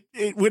like it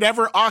would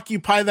ever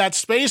occupy that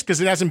space because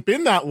it hasn't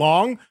been that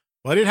long,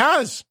 but it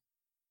has.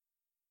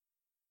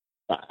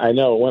 I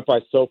know, it went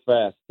by so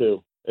fast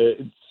too.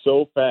 It's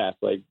so fast,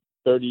 like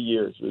 30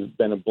 years. It's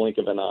been a blink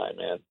of an eye,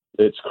 man.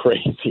 It's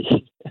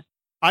crazy.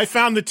 I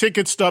found the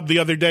ticket stub the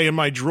other day in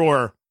my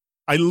drawer.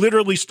 I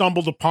literally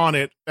stumbled upon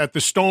it at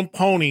the Stone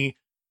Pony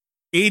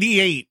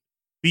 88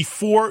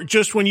 before,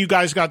 just when you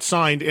guys got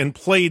signed and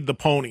played the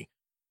Pony.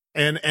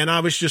 And I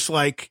was just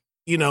like,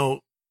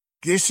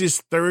 this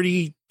is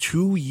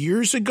 32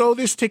 years ago,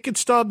 this ticket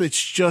stub.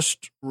 It's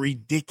just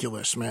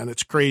ridiculous, man.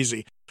 It's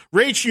crazy.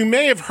 Rach, you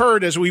may have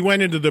heard as we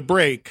went into the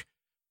break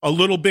a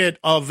little bit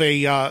of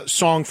a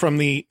song from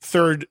the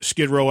third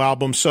Skid Row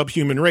album,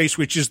 Subhuman Race,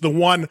 which is the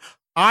one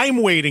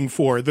I'm waiting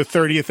for the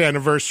 30th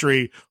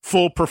anniversary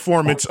full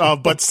performance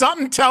of, but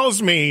something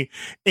tells me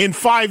in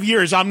 5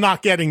 years I'm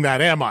not getting that,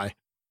 am I?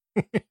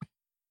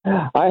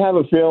 I have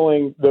a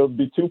feeling there'll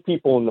be two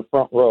people in the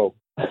front row.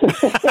 We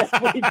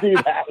do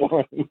that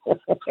one.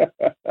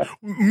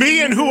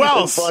 Me and who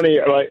else? It's funny,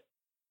 like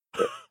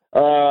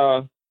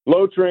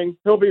Lotring,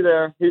 he'll be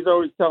there. He's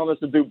always telling us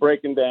to do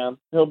Breaking Down.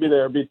 He'll be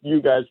there, be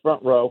you guys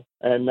front row,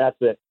 and that's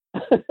it.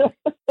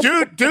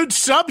 Dude,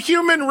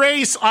 Subhuman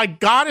Race, I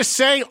gotta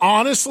say,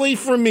 honestly,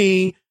 for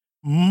me,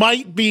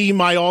 might be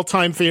my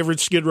all-time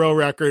favorite Skid Row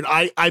record.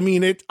 I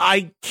mean,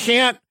 I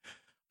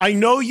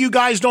know you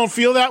guys don't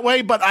feel that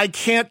way, but I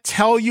can't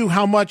tell you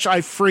how much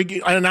I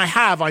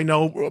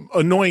know,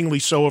 annoyingly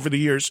so over the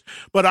years,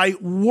 but I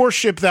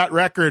worship that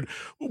record.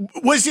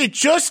 Was it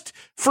just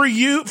for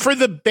you, for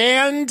the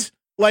band?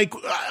 Like,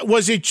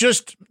 was it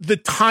just the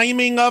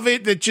timing of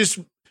it that just,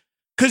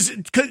 cause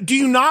do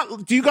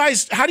you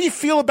guys, how do you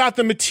feel about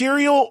the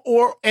material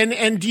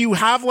and do you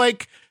have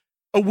like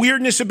a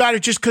weirdness about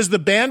it just cause the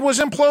band was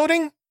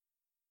imploding?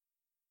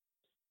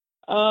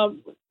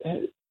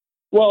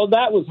 Well,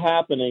 that was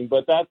happening,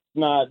 but that's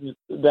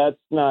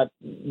not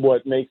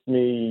what makes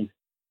me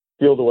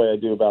feel the way I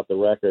do about the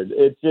record.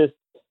 It's just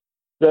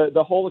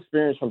the whole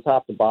experience from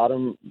top to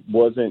bottom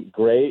wasn't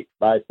great.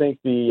 I think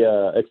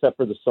except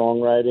for the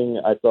songwriting,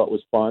 I thought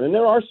was fun, and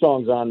there are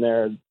songs on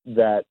there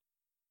that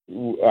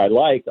I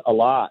like a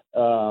lot.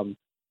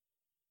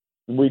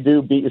 We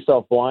do Beat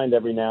Yourself Blind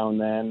every now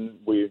and then.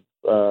 We've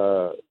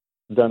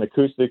done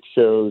acoustic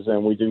shows,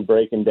 and we do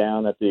Breaking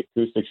Down at the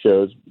acoustic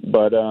shows,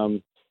 but.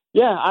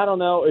 Yeah, I don't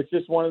know. It's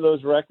just one of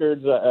those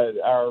records.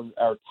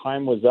 Our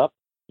time was up.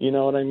 You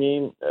know what I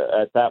mean?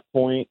 At that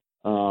point,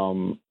 there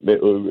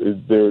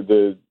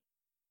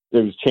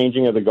was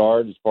changing of the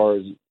guard as far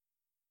as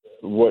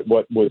what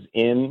was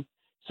in.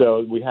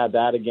 So we had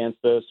that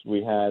against us.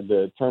 We had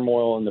the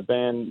turmoil in the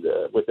band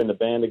within the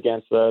band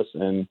against us,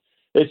 and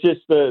it's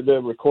just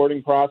the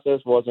recording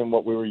process wasn't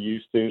what we were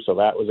used to. So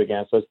that was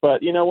against us.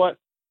 But you know what?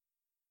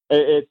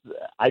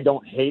 I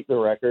don't hate the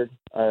record.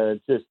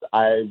 It's just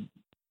I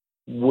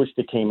wished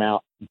it came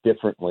out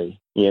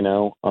differently, there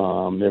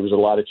was a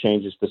lot of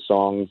changes to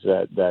songs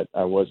that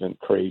I wasn't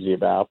crazy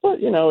about, but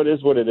it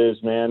is what it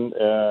is, man.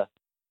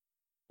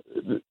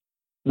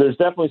 There's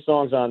definitely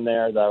songs on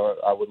there that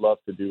I would love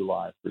to do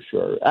live for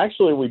sure.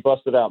 Actually, we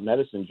busted out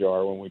Medicine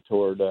Jar when we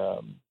toured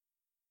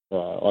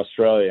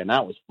Australia, and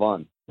that was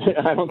fun.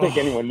 I don't think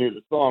anyone knew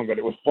the song, but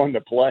it was fun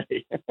to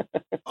play.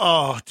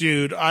 Oh,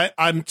 dude,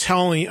 I'm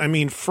telling you, I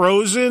mean,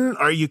 Frozen,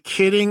 are you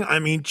kidding? I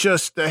mean,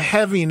 just the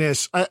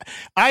heaviness.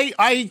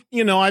 I've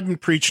been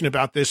preaching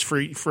about this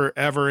for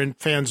forever and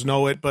fans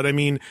know it, but I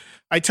mean,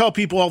 I tell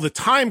people all the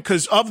time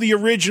because of the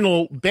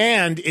original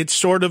band, it's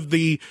sort of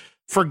the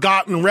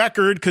forgotten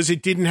record because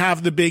it didn't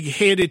have the big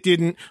hit. It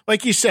didn't,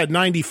 like you said,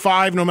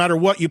 95, no matter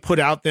what you put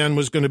out then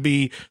was going to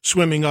be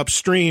swimming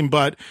upstream.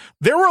 But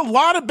there were a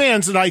lot of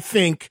bands that I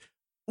think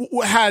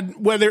had,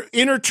 whether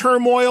inner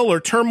turmoil or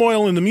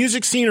turmoil in the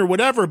music scene or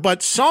whatever,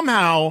 but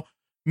somehow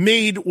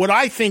made what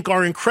I think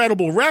are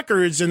incredible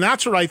records. And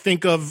that's what I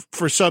think of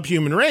for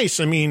Subhuman Race.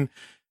 I mean,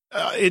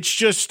 it's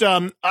just,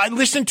 I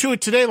listened to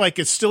it today like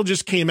it still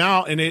just came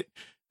out, and it,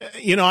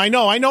 I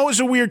know it was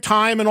a weird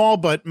time and all,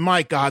 but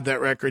my God,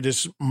 that record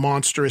is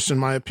monstrous in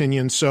my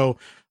opinion. So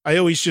I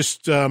always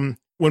just, when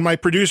my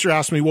producer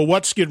asked me, well,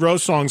 what Skid Row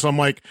songs? I'm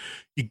like,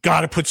 you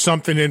got to put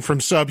something in from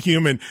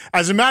Subhuman.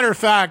 As a matter of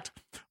fact,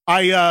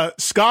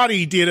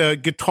 Scotty did a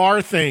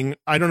guitar thing.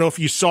 I don't know if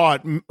you saw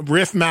it,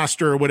 Riff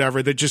Master or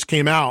whatever, that just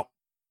came out.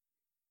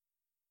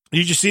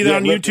 Did you see that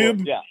on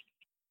YouTube? Yeah.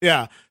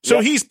 Yeah.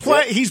 So he's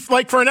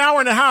like for an hour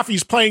and a half,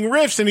 he's playing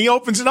riffs, and he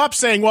opens it up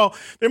saying, well,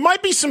 there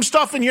might be some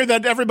stuff in here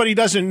that everybody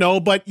doesn't know,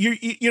 but you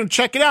know,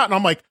 check it out. And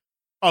I'm like,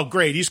 oh,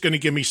 great. He's going to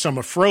give me some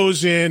of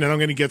Frozen, and I'm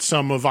going to get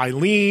some of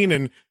Eileen.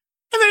 And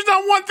there's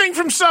not one thing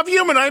from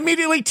Subhuman. I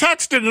immediately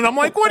texted, and I'm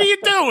like, what are you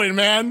doing,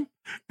 man?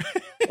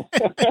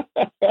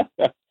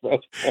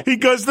 He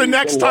goes, the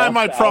next time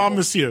I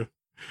promise you.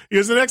 He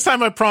goes, the next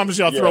time I promise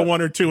you, I'll throw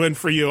one or two in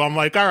for you. I'm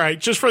like, all right,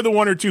 just for the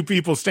one or two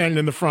people standing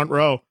in the front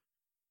row.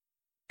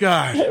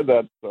 God.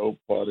 That's so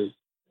funny.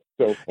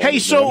 Hey,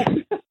 so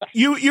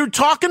you're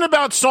talking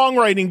about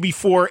songwriting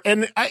before,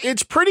 and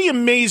it's pretty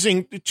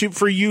amazing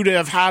for you to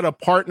have had a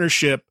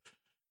partnership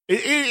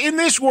in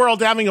this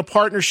world, having a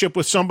partnership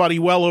with somebody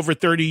well over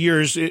 30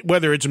 years,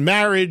 whether it's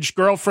marriage,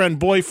 girlfriend,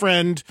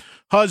 boyfriend,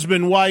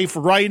 husband, wife,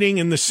 writing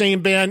in the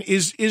same band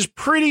is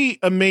pretty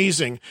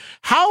amazing.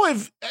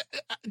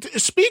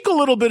 Speak a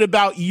little bit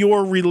about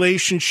your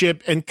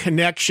relationship and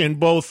connection,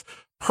 both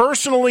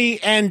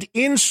personally and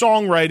in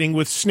songwriting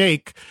with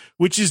Snake,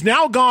 which has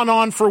now gone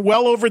on for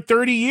well over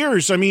 30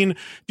 years. I mean,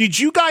 did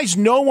you guys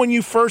know when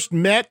you first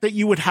met that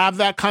you would have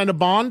that kind of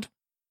bond?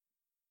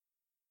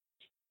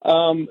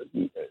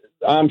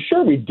 I'm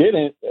sure we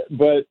didn't,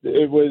 but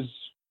it was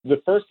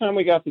the first time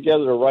we got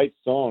together to write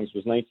songs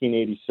was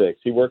 1986.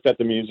 He worked at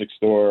the music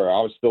store.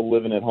 I was still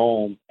living at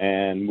home,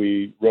 and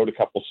we wrote a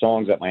couple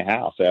songs at my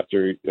house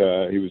after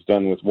he was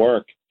done with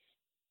work,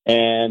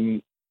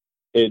 and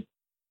it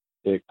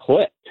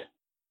clicked.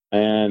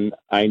 And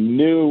I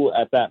knew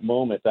at that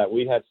moment that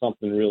we had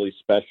something really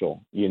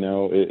special, you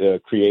know,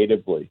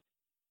 creatively.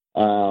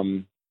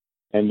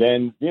 And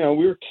then, you know,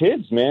 we were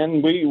kids,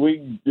 man.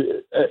 We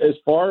as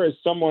far as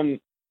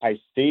someone I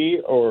see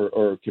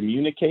or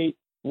communicate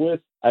with,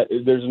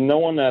 there's no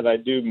one that I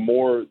do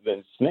more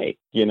than Snake,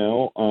 you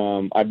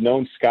know. I've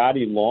known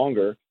Scotty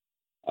longer,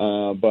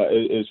 but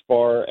as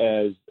far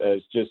as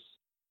just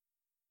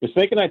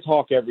Snake and I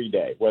talk every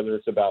day, whether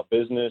it's about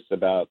business,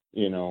 about,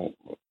 you know,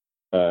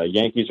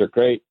 Yankees are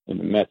great and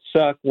the Mets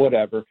suck,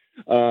 whatever.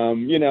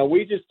 You know,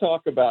 we just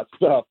talk about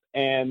stuff,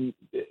 and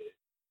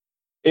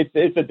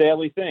it's a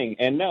daily thing.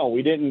 And no,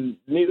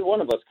 neither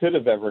one of us could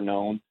have ever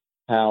known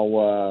how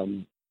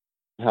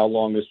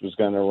long this was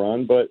going to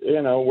run. But,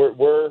 you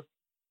know,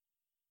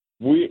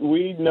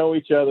 we know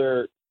each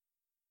other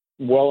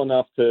well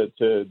enough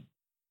to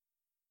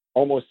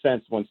almost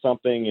sense when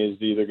something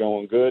is either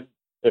going good,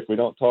 if we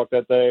don't talk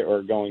that day,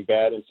 or going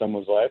bad in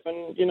someone's life.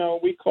 And, you know,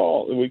 we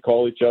call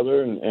each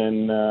other,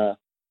 and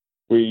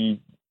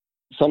we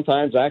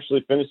sometimes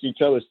actually finish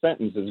each other's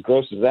sentences, as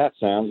gross as that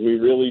sounds. We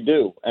really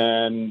do.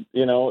 And,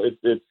 you know,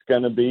 it's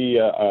going to be,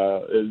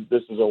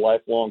 this is a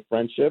lifelong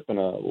friendship and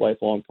a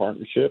lifelong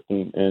partnership.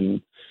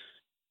 And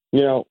you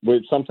know,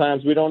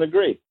 sometimes we don't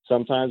agree.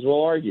 Sometimes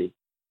we'll argue.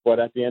 But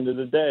at the end of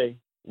the day,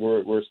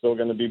 we're still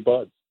going to be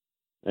buds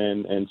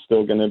and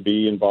still going to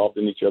be involved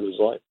in each other's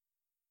life.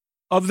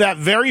 Of that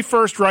very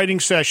first writing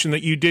session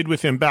that you did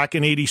with him back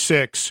in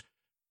 '86,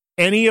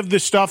 any of the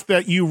stuff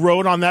that you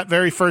wrote on that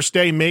very first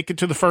day make it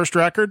to the first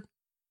record?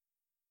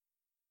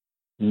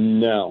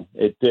 No,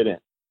 it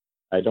didn't.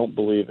 I don't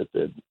believe it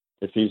did.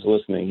 If he's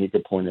listening, he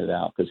could point it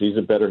out, because he's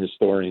a better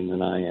historian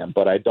than I am.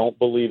 But I don't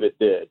believe it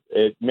did.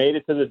 It made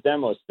it to the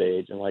demo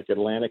stage, and like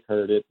Atlantic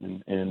heard it,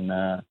 and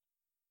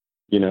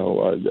you know,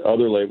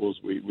 other labels,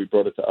 we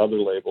brought it to other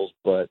labels.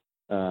 But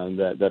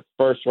that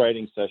first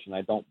writing session,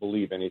 I don't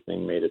believe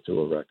anything made it to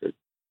a record.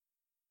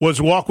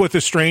 Was Walk with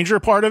a Stranger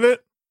part of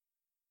it?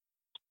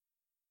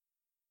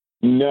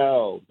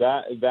 No,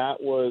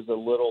 that was a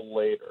little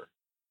later.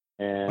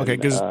 And, okay,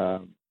 because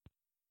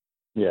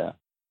yeah,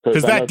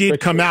 because that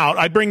did come out.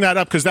 I bring that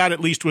up because that at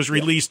least was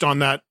released on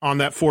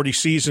that 40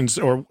 Seasons,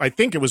 or I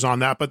think it was on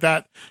that. But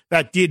that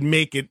did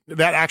make it.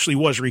 That actually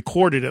was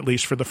recorded, at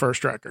least for the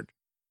first record.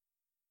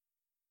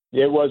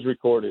 Yeah, it was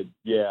recorded.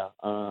 Yeah,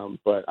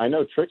 but I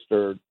know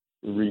Trickster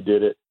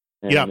redid it,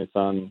 and it's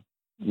on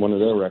one of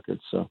their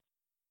records. So.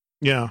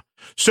 Yeah.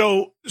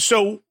 So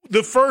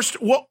the first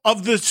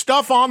of the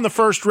stuff on the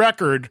first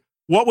record,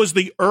 what was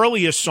the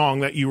earliest song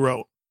that you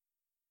wrote?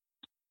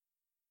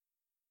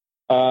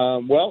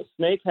 Well,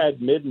 Snake had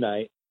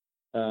Midnight.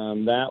 He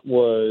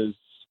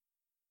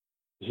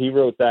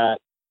wrote that,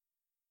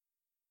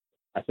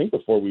 I think,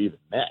 before we even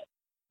met.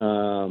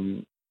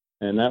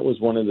 And that was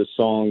one of the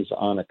songs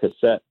on a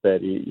cassette that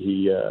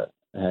he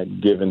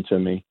had given to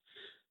me.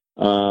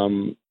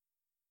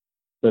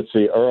 Let's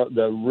see.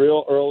 The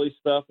real early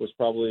stuff was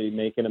probably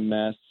Making a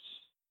Mess,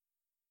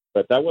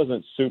 but that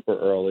wasn't super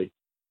early.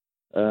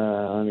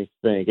 Let me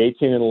think.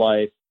 18 in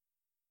Life,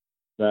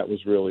 that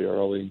was really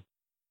early.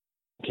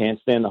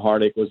 Can't Stand the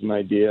Heartache was an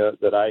idea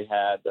that I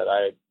had that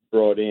I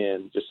brought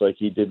in, just like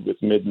he did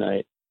with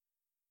Midnight.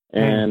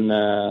 And,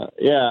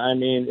 yeah, I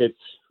mean,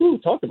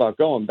 talk about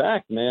going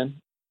back,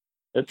 man.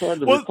 It's hard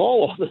to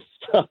recall all this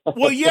stuff.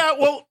 Well, yeah,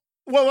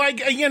 Well,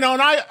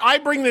 and I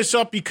bring this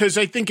up because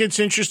I think it's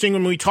interesting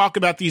when we talk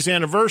about these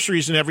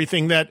anniversaries and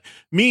everything that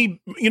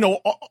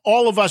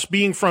all of us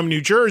being from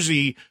New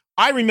Jersey,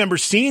 I remember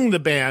seeing the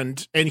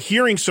band and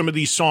hearing some of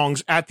these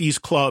songs at these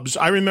clubs.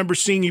 I remember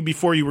seeing you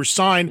before you were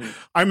signed.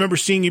 I remember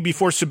seeing you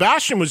before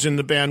Sebastian was in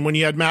the band when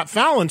you had Matt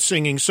Fallon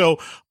singing. So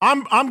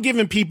I'm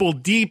giving people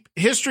deep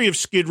history of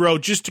Skid Row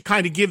just to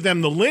kind of give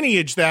them the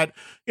lineage that,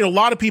 a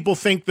lot of people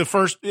think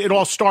it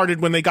all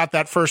started when they got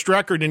that first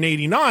record in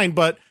 '89,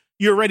 but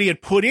you already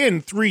had put in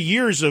 3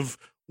 years of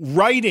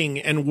writing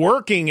and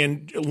working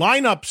and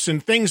lineups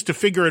and things to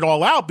figure it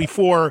all out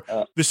before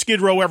the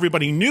Skid Row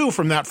everybody knew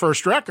from that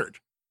first record.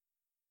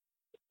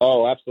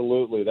 Oh,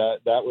 absolutely.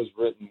 That was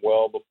written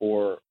well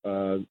before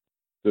the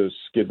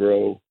Skid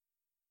Row,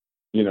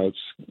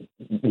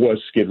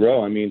 was Skid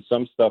Row. I mean,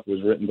 some stuff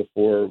was written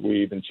before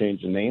we even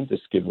changed the name to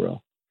Skid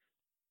Row.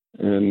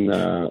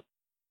 And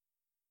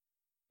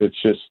it's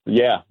just,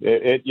 you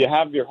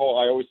have your whole,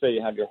 I always say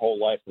you have your whole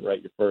life to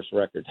write your first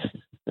record.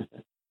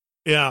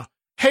 Yeah.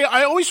 Hey,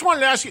 I always wanted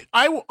to ask you,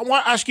 I want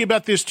to ask you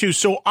about this too.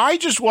 So I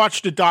just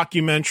watched a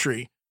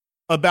documentary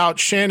about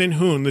Shannon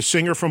Hoon, the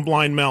singer from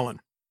Blind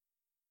Melon.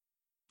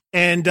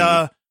 And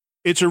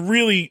it's a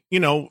really,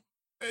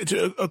 it's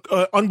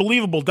a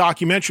unbelievable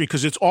documentary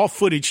because it's all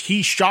footage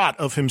he shot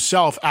of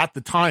himself at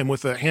the time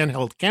with a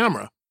handheld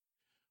camera.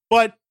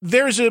 But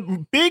there's a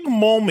big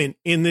moment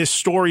in this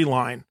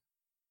storyline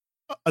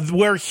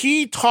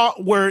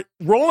where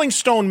Rolling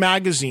Stone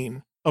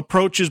magazine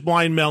approaches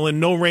Blind Melon,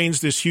 No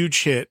Rain's this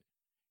huge hit,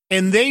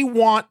 and they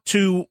want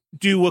to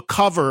do a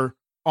cover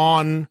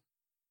on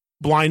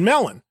Blind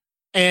Melon.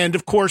 And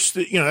of course,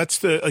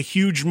 that's a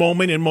huge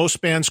moment in most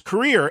bands'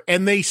 career.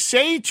 And they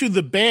say to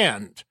the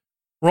band,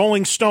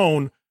 Rolling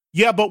Stone,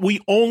 yeah, but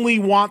we only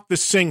want the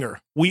singer.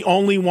 We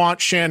only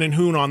want Shannon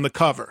Hoon on the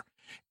cover.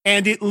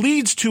 And it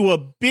leads to a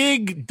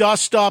big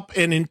dust up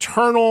and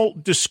internal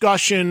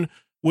discussion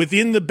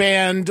within the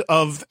band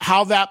of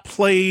how that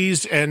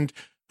plays and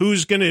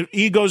ego's going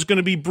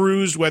to be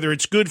bruised, whether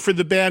it's good for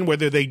the band,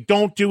 whether they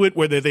don't do it,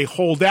 whether they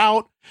hold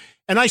out.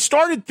 And I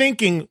started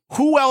thinking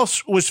who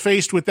else was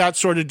faced with that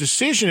sort of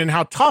decision and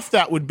how tough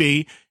that would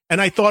be.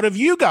 And I thought of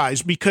you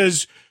guys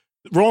because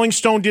Rolling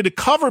Stone did a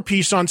cover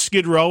piece on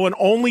Skid Row and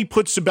only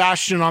put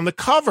Sebastian on the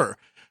cover.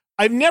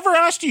 I've never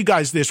asked you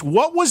guys this.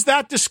 What was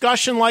that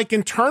discussion like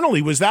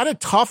internally? Was that a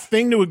tough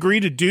thing to agree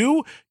to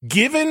do,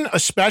 given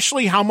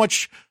especially how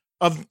much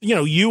of,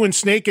 you and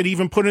Snake had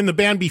even put in the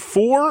band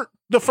before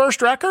the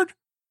first record?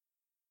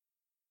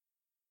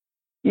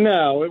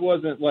 No, it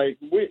wasn't like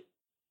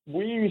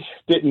we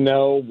didn't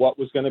know what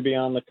was going to be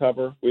on the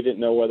cover. We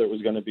didn't know whether it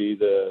was going to be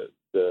the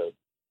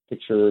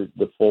picture,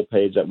 the full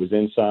page that was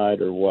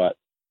inside or what.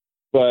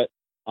 But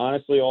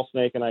honestly, all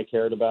Snake and I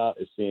cared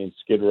about is seeing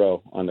Skid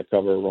Row on the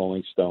cover of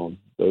Rolling Stone,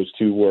 those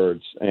two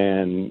words.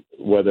 And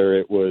whether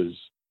it was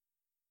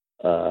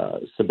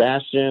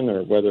Sebastian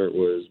or whether it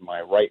was my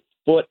right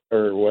foot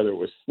or whether it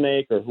was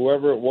Snake or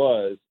whoever it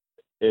was,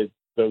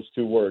 those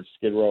two words,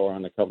 Skid Row, are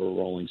on the cover of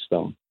Rolling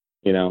Stone.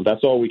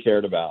 That's all we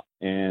cared about.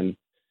 And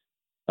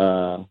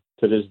to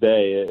this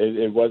day,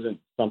 it wasn't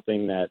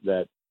something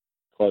that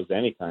caused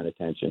any kind of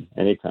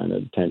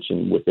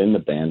tension within the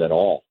band at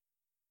all.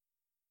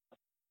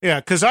 Yeah,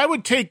 because I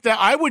would take that.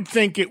 I would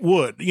think it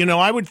would.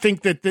 I would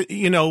think that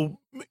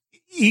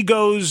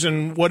egos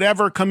and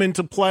whatever come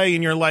into play,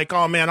 and you're like,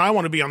 oh man, I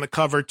want to be on the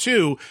cover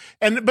too.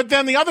 But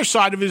then the other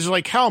side of it is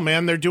like, hell,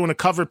 man, they're doing a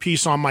cover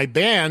piece on my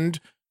band.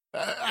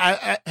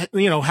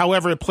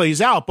 However it plays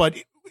out. But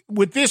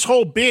with this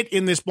whole bit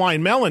in this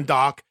Blind Melon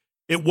doc,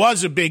 it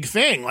was a big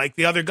thing. Like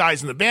the other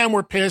guys in the band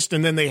were pissed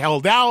and then they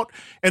held out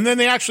and then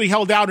they actually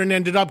held out and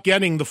ended up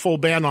getting the full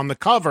band on the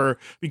cover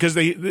because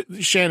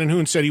Shannon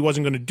Hoon said he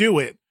wasn't going to do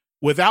it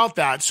without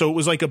that. So it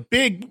was like a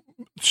big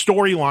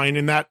storyline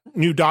in that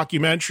new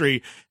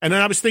documentary. And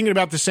then I was thinking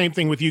about the same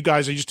thing with you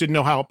guys. I just didn't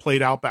know how it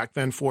played out back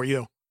then for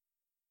you.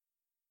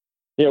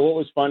 Yeah, what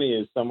was funny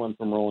is someone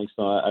from Rolling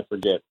Stone, I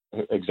forget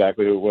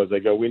exactly who it was,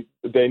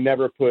 they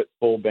never put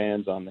full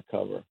bands on the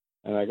cover.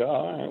 And I go, oh,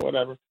 all right,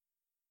 whatever.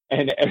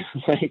 And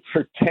like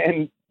for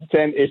 10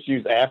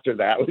 issues after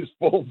that was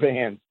full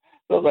bands.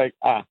 So I was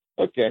like,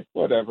 okay,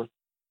 whatever.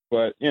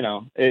 But,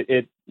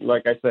 it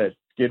like I said,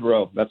 Skid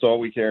Row, that's all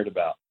we cared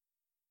about.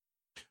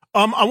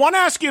 I want to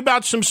ask you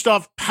about some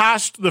stuff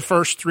past the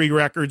first three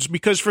records,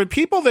 because for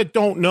people that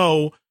don't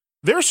know,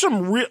 there's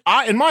some,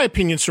 in my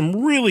opinion,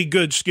 some really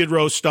good Skid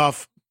Row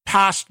stuff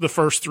past the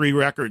first three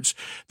records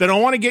that I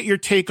want to get your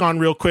take on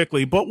real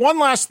quickly. But one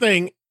last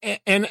thing,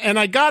 and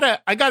I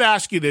gotta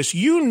ask you this.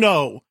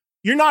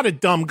 You're not a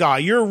dumb guy.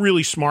 You're a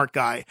really smart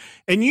guy.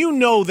 And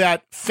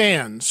that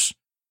fans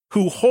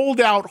who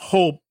hold out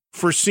hope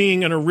for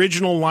seeing an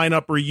original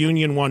lineup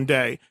reunion one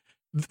day,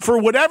 for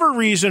whatever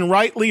reason,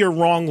 rightly or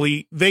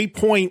wrongly, they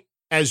point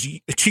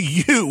to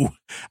you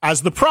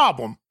as the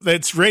problem.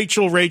 That's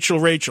Rachel.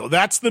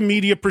 That's the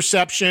media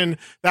perception.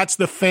 That's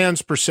the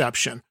fans'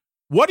 perception.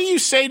 What do you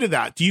say to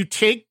that? Do you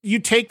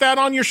take that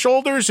on your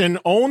shoulders and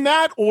own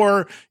that,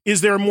 or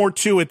is there more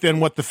to it than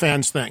what the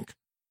fans think?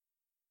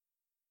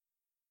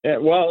 Yeah,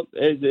 well,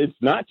 it's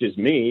not just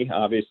me,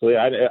 obviously.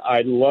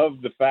 I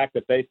love the fact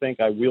that they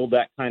think I wield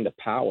that kind of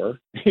power.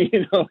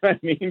 You know what I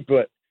mean?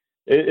 But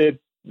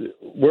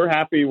we're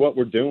happy what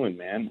we're doing,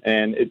 man.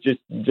 And it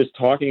just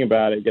talking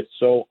about it gets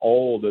so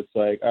old. It's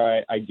like, all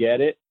right, I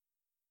get it.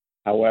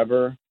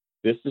 However,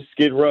 this is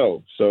Skid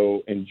Row,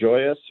 so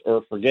enjoy us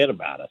or forget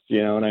about us.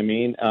 You know what I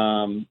mean?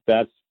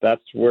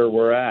 That's where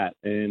we're at,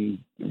 and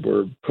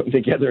we're putting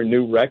together a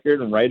new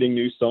record and writing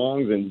new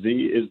songs. And Z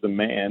is the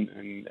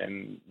man,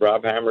 and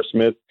Rob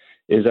Hammersmith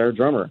is our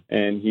drummer,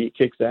 and he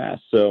kicks ass.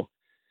 So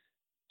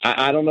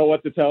I don't know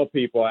what to tell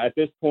people at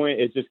this point.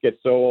 It just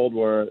gets so old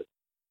where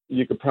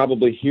you could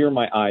probably hear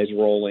my eyes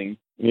rolling,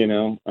 you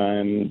know,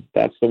 and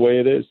that's the way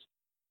it is.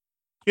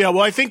 Yeah,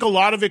 well, I think a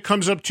lot of it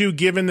comes up to,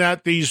 given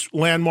that these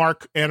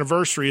landmark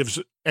anniversaries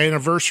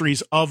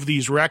of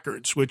these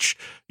records, which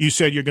you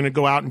said you're going to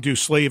go out and do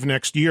Slave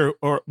next year,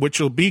 which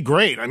will be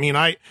great. I mean,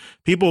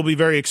 people will be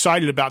very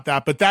excited about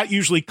that, but that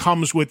usually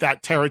comes with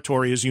that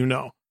territory, as you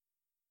know.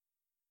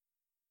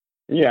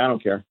 Yeah, I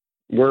don't care.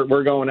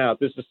 We're going out.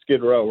 This is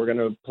Skid Row. We're going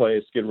to play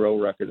a Skid Row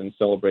record and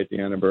celebrate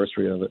the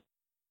anniversary of it.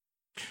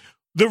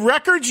 The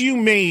records you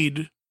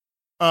made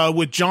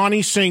with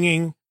Johnny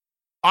singing,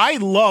 I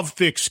love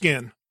Thick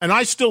Skin, and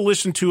I still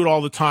listen to it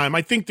all the time.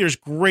 I think there's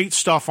great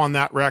stuff on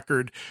that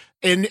record.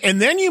 And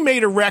then you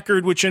made a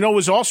record, which I know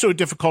was also a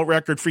difficult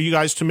record for you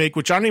guys to make,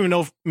 which I don't even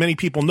know if many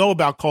people know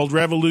about, called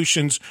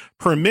Revolutions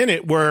Per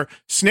Minute, where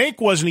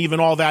Snake wasn't even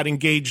all that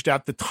engaged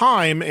at the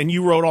time, and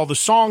you wrote all the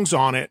songs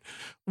on it.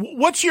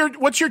 What's your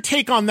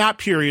take on that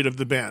period of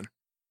the band?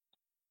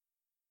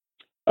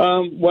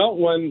 Well,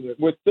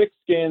 with Thick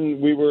Skin,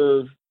 we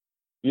were,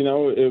 you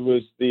know, it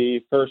was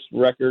the first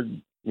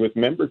record with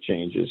member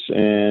changes,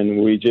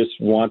 and we just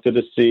wanted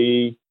to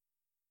see,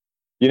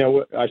 you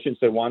know, I shouldn't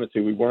say wanted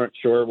to, we weren't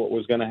sure what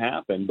was going to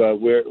happen, but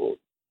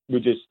we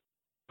just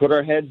put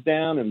our heads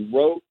down and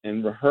wrote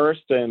and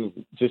rehearsed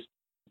and just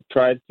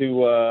tried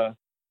to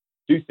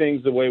do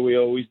things the way we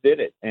always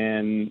did it.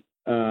 And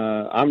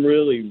I'm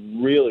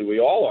we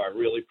all are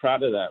really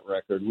proud of that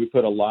record. We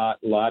put a lot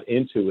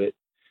into it.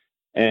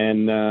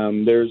 And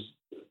there's,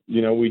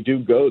 you know, we do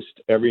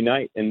Ghost every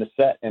night in the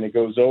set, and it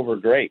goes over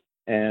great.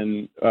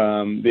 And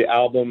the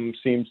album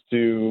seems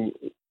to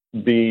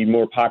be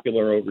more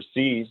popular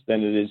overseas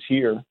than it is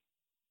here.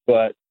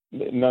 But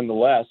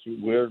nonetheless,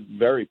 we're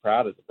very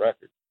proud of the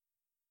record.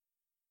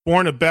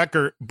 Born a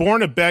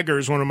Beggar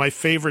is one of my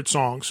favorite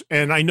songs.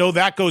 And I know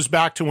that goes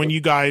back to when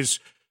you guys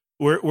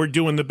were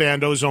doing the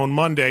band Ozone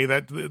Monday.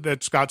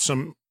 That's got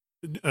some,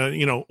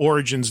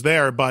 origins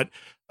there. But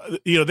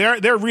you know,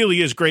 there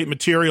really is great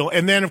material.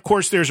 And then, of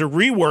course, there's a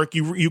rework.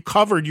 You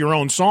covered your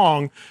own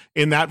song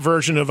in that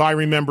version of I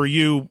Remember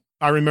You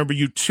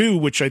 2,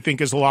 which I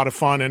think is a lot of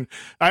fun. And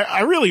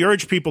I really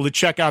urge people to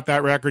check out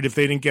that record if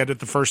they didn't get it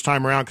the first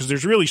time around, because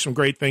there's really some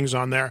great things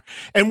on there.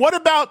 And what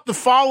about the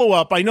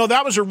follow-up? I know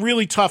that was a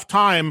really tough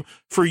time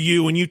for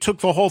you, and you took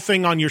the whole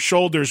thing on your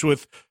shoulders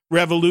with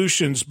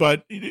Revolutions,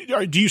 but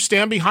do you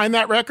stand behind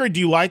that record? Do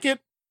you like it?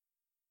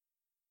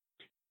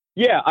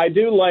 Yeah, I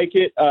do like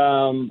it.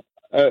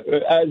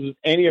 As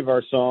any of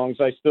our songs,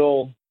 I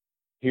still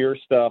hear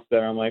stuff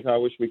that I'm like, I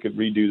wish we could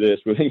redo this.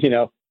 You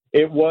know,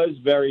 it was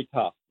very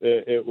tough.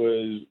 It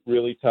was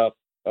really tough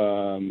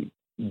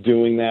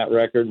doing that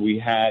record.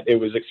 It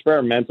was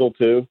experimental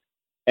too,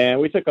 and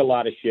we took a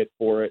lot of shit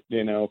for it,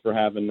 you know, for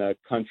having a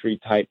country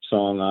type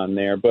song on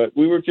there. But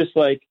we were just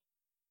like,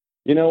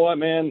 you know what,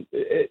 man,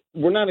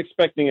 we're not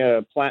expecting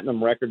a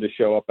platinum record to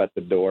show up at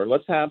the door.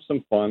 Let's have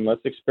some fun.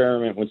 Let's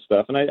experiment with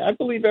stuff. And I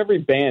believe every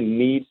band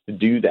needs to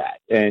do that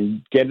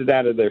and get it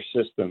out of their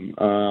system.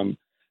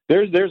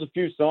 There's a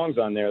few songs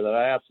on there that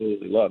I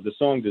absolutely love. The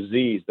song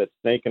Disease that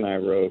Snake and I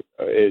wrote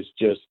is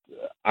just,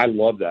 I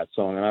love that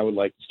song, and I would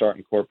like to start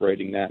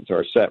incorporating that into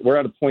our set. We're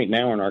at a point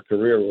now in our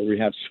career where we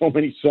have so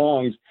many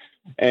songs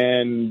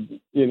and,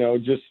 you know,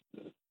 just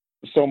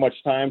so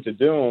much time to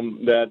do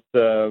them that,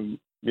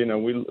 you know,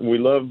 we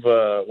love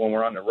when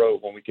we're on the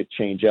road, when we could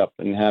change up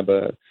and have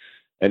an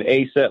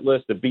A set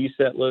list, a B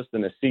set list,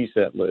 and a C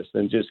set list,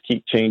 and just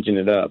keep changing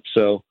it up.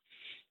 So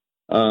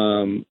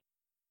that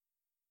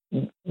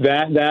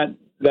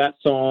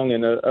song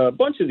and a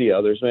bunch of the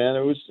others, man,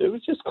 it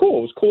was just cool.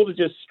 It was cool to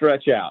just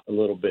stretch out a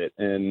little bit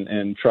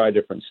and try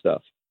different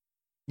stuff.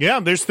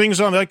 Yeah, there's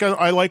things I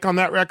like on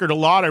that record a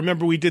lot. I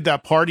remember we did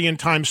that party in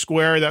Times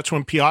Square. That's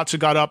when Piazza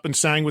got up and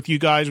sang with you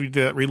guys. We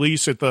did that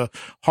release at the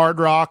Hard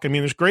Rock. I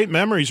mean, there's great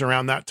memories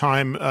around that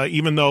time,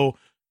 even though,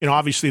 you know,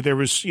 obviously there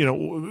was, you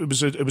know,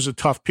 it was a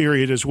tough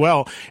period as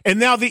well. And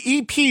now the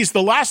EPs,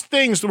 the last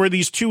things were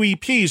these 2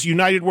 EPs,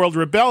 United World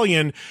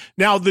Rebellion.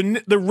 Now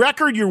the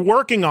record you're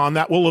working on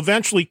that will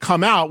eventually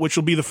come out, which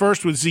will be the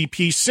first with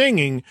ZP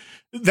singing,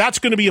 that's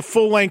going to be a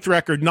full-length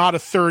record, not a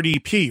third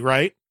EP,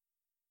 right?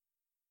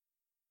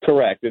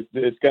 Correct.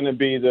 It's going to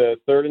be the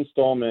third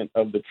installment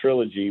of the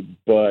trilogy,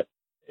 but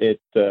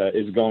it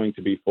is going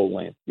to be full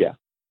length. Yeah.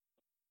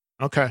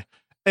 Okay.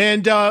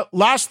 And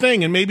last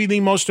thing, and maybe the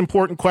most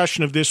important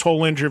question of this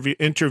whole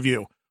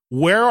interview,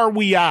 where are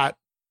we at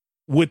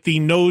with the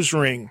nose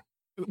ring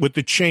with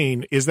the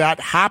chain. Is that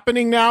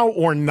happening now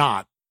or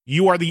not?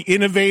 You are the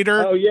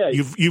innovator. Oh, yeah.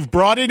 You've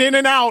brought it in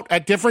and out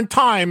at different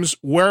times.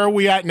 Where are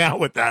we at now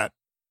with that?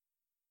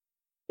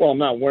 Well, I'm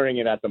not wearing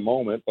it at the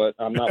moment, but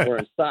I'm not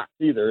wearing socks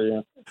either.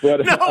 Yeah.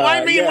 But, no,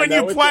 I mean when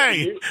you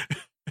play.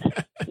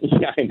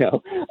 Yeah, I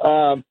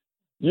know.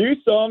 You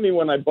saw me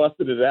when I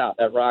busted it out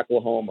at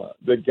Rocklahoma.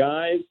 The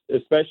guys,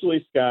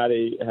 especially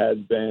Scotty,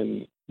 had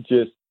been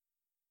just,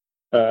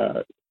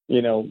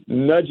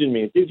 nudging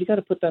me. Dude, you got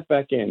to put that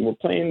back in. We're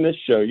playing this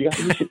show. You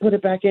should put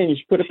it back in. You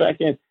should put it back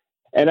in.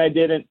 And I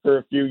didn't for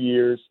a few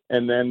years.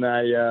 And then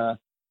I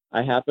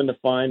happened to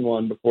find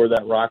one before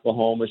that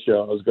Rocklahoma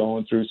show. I was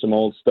going through some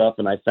old stuff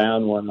and I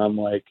found one. I'm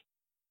like,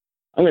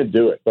 I'm going to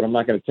do it, but I'm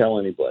not going to tell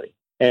anybody.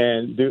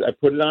 And dude, I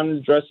put it on in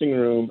the dressing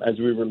room as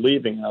we were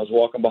leaving. I was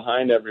walking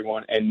behind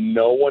everyone and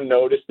no one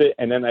noticed it.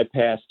 And then I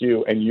passed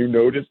you and you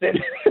noticed it.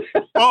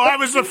 Oh, I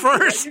was the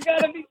first. You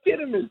gotta be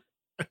kidding me.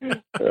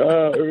 It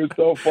was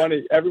so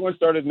funny. Everyone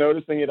started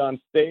noticing it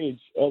on stage.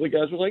 All the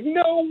guys were like,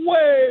 no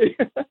way.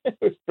 It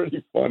was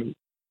pretty funny.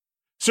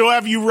 So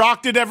have you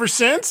rocked it ever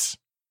since?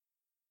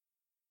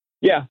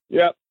 Yeah.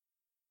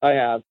 I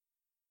have.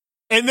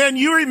 And then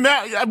you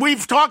remember,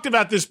 we've talked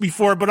about this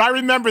before, but I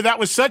remember that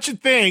was such a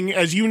thing,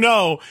 as you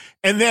know.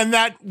 And then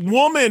that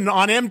woman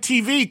on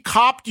MTV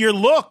copped your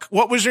look.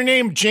 What was her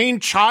name?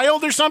 Jane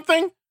Child or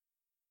something?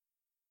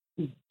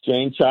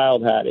 Jane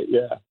Child had it.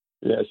 Yeah.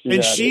 Yeah.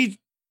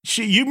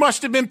 She, you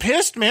must have been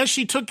pissed, man.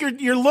 She took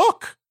your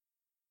look.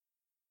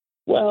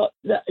 Well,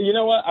 you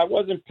know what? I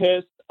wasn't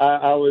pissed.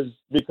 I was,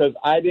 because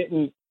I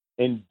didn't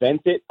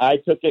invent it. I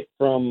took it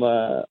from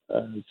a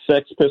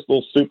Sex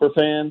Pistols super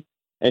fan.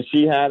 And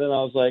she had it, and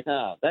I was like,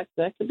 that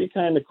could be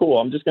kind of cool.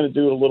 I'm just going to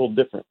do it a little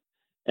different.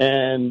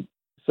 And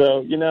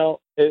so,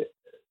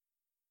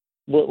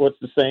 what's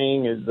the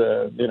saying is,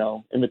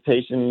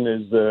 imitation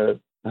is the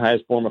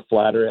highest form of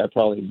flattery. I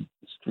probably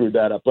screwed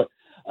that up. But,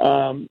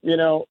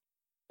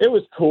 it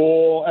was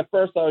cool. At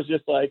first, I was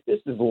just like, this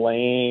is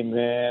lame,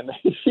 man.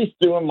 She's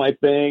doing my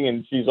thing,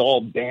 and she's all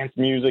dance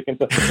music and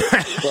stuff.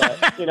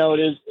 But,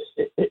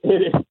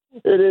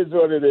 it is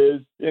what it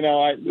is.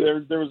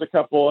 There was a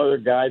couple other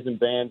guys and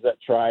bands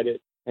that tried it,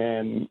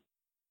 and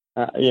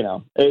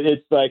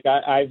it's like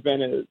I've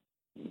been,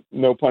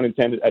 no pun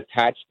intended,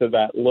 attached to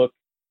that look.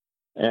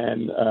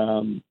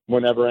 And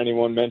whenever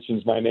anyone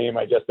mentions my name,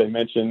 I guess they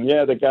mention,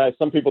 the guy.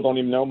 Some people don't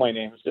even know my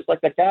name. It's just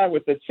like the guy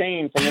with the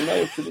chain from the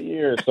nose to the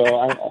ear. So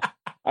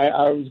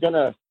I was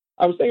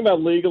thinking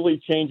about legally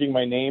changing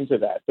my name to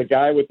that. The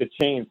guy with the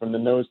chain from the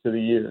nose to the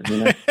ear.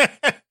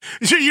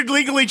 So you'd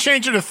legally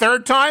change it a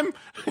third time?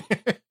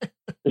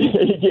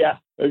 Yeah,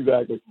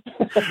 exactly.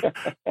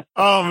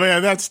 Oh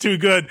man, that's too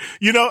good.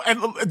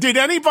 And did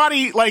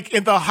anybody, like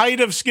at the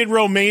height of Skid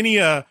Row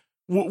mania,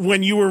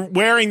 when you were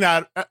wearing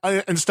that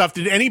and stuff,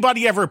 did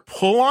anybody ever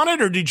pull on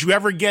it, or did you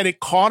ever get it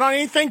caught on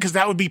anything? Because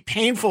that would be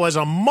painful as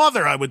a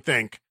mother, I would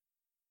think.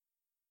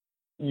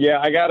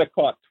 Yeah, I got it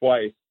caught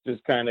twice,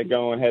 just kind of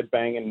going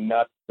headbanging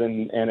nuts,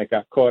 and it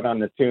got caught on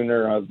the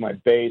tuner of my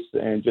bass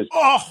and just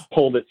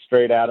pulled it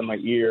straight out of my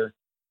ear.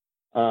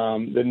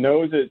 The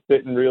nose, it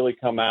didn't really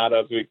come out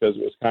of because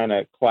it was kind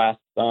of clasped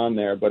on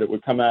there, but it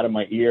would come out of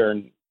my ear.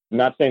 And I'm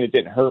not saying it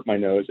didn't hurt my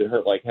nose, it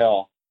hurt like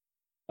hell.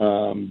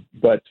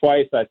 But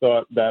twice I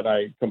thought that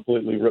I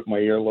completely ripped my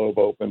earlobe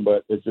open,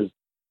 but it just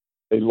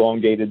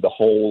elongated the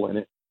hole in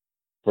it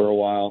for a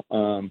while.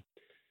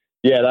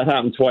 That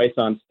happened twice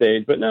on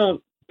stage. But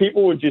no,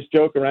 people would just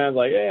joke around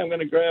like, hey, I'm going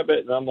to grab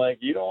it. And I'm like,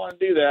 you don't want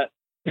to do that.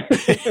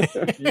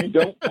 You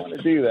don't want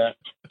to do that.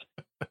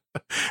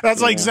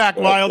 That's like Zach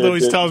Wilde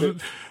always tells me.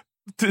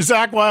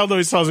 Zach Wilde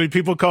always tells me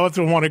people come up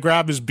to him and want to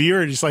grab his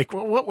beard. He's like,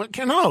 well, what?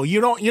 No,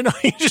 you don't. You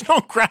just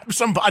don't grab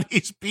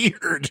somebody's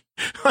beard.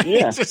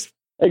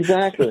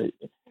 Exactly.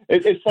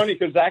 It's funny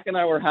because Zach and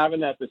I were having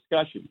that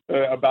discussion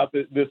about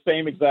the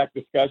same exact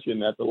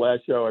discussion at the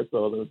last show I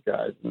saw those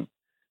guys. And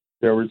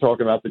we were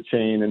talking about the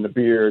chain and the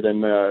beard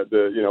and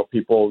the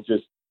people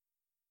just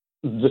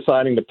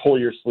deciding to pull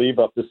your sleeve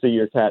up to see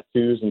your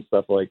tattoos and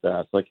stuff like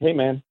that. It's like, hey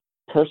man,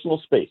 personal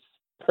space.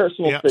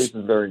 Personal space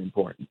is very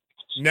important.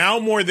 Now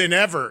more than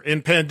ever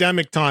in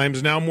pandemic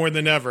times, now more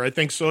than ever. I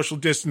think social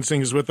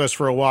distancing is with us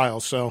for a while.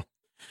 So,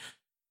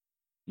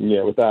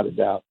 yeah, without a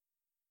doubt.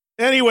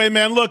 Anyway,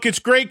 man, look, it's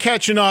great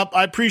catching up.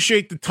 I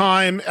appreciate the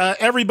time.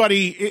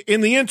 Everybody, in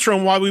the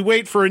interim, while we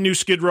wait for a new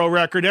Skid Row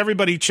record,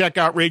 everybody check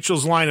out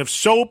Rachel's line of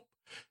soap.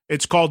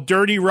 It's called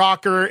Dirty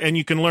Rocker, and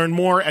you can learn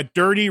more at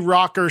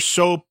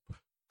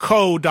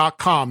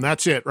dirtyrockersoapco.com.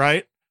 That's it,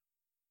 right?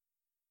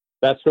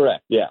 That's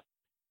correct, yeah.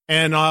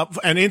 And you have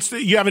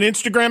an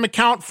Instagram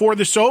account for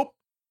the soap?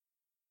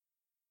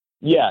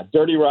 Yeah,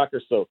 Dirty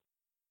Rocker Soap.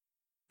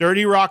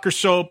 Dirty Rocker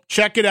Soap.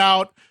 Check it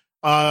out.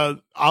 I'll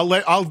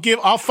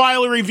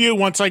file a review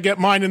once I get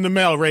mine in the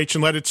mail, Rach,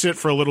 and let it sit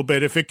for a little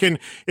bit. If it can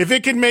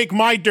make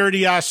my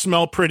dirty ass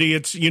smell pretty,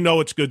 it's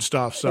good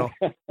stuff. So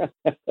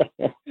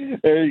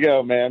there you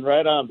go, man.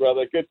 Right on,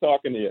 brother. Good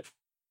talking to you.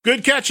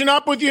 Good catching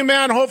up with you,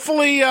 man.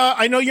 Hopefully,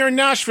 I know you're in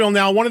Nashville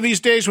now. One of these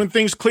days when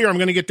things clear, I'm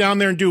going to get down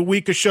there and do a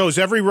week of shows.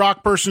 Every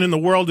rock person in the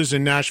world is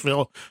in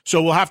Nashville,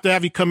 so we'll have to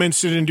have you come in,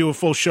 sit and do a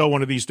full show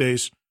one of these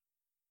days.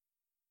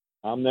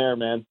 I'm there,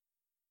 man.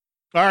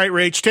 All right,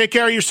 Rach. Take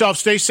care of yourself.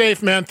 Stay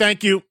safe, man.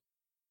 Thank you.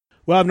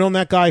 Well, I've known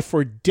that guy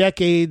for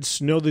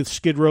decades, know the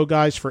Skid Row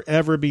guys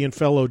forever, being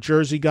fellow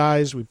Jersey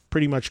guys. We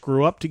pretty much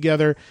grew up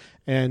together,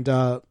 and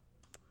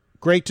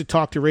great to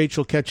talk to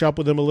Rachel, catch up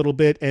with him a little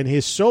bit, and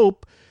his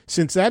soap.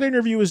 Since that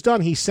interview was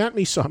done, he sent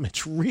me some.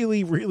 It's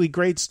really, really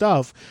great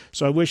stuff.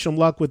 So I wish him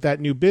luck with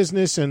that new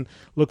business and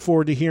look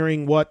forward to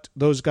hearing what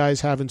those guys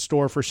have in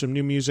store for some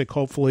new music,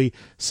 hopefully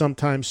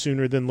sometime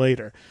sooner than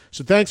later.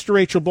 So thanks to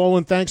Rachel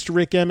Bolan. Thanks to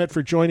Rick Emmett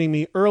for joining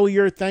me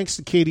earlier. Thanks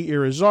to Katie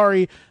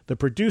Irizarry, the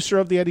producer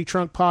of the Eddie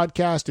Trunk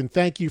Podcast. And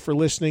thank you for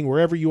listening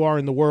wherever you are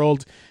in the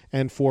world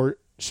and for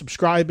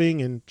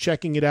subscribing and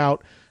checking it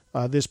out.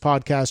 This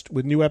podcast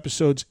with new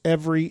episodes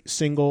every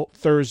single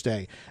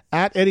Thursday.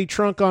 At Eddie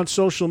Trunk on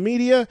social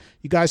media.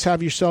 You guys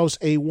have yourselves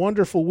a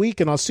wonderful week,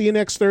 and I'll see you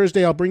next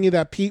Thursday. I'll bring you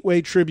that Pete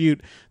Wade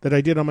tribute that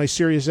I did on my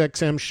Sirius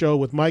XM show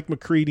with Mike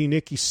McCready,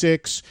 Nikki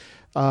Sixx,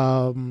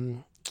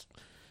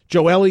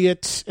 Joe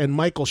Elliott, and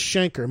Michael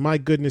Schenker. My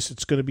goodness,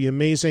 it's going to be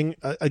amazing.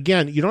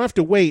 Again, you don't have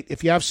to wait.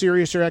 If you have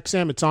Sirius or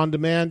XM, it's on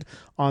demand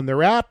on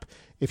their app.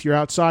 If you're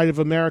outside of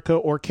America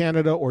or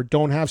Canada or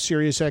don't have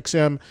Sirius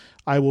XM,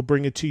 I will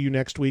bring it to you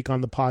next week on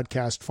the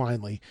podcast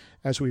finally,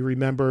 as we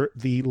remember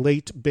the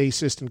late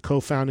bassist and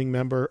co-founding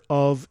member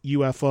of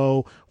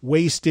UFO,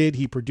 Wasted.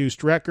 He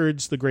produced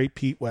records, the great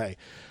Pete Way.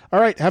 All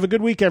right, have a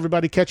good week,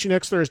 everybody. Catch you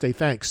next Thursday.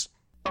 Thanks.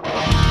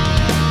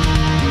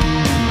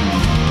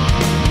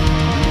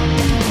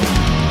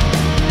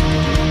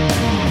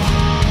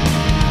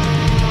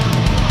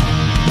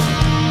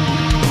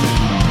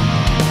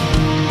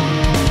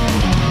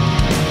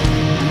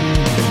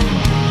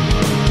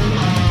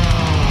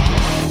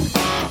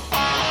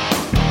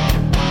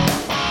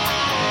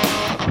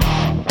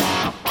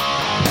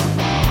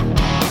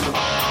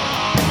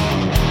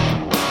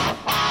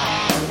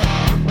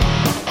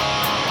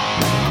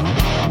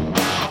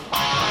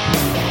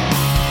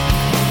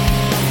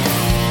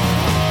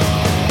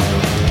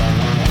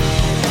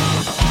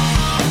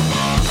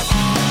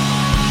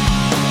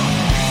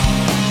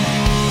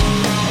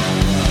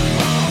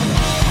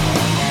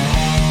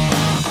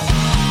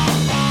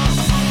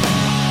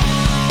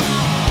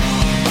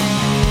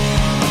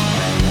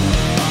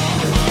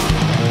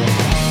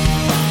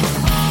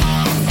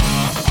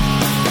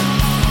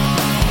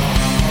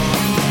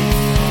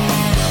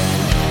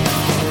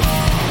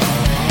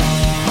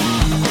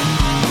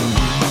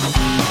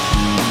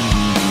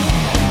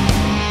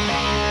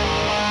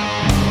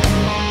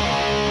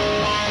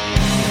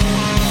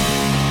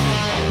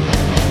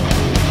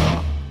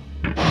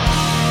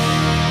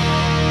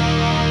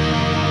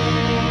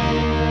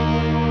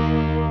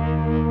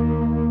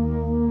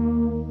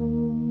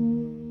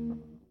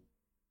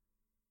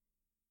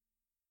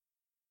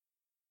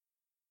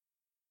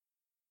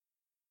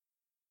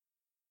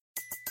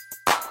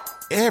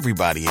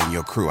 Everybody in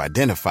your crew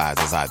identifies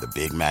as either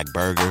Big Mac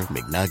Burger,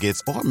 McNuggets,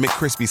 or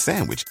McCrispy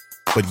Sandwich.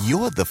 But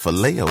you're the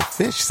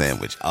Filet-O-Fish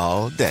Sandwich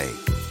all day.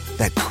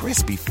 That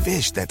crispy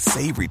fish, that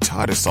savory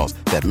tartar sauce,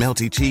 that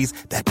melty cheese,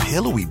 that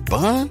pillowy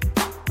bun.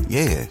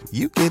 Yeah,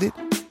 you get it.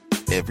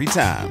 Every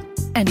time.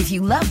 And if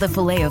you love the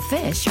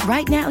Filet-O-Fish,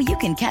 right now you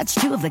can catch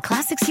two of the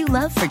classics you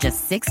love for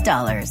just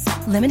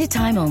 $6. Limited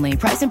time only.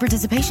 Price and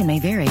participation may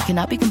vary.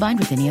 Cannot be combined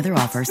with any other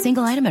offer.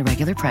 Single item at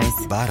regular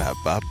price.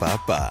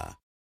 Ba-da-ba-ba-ba.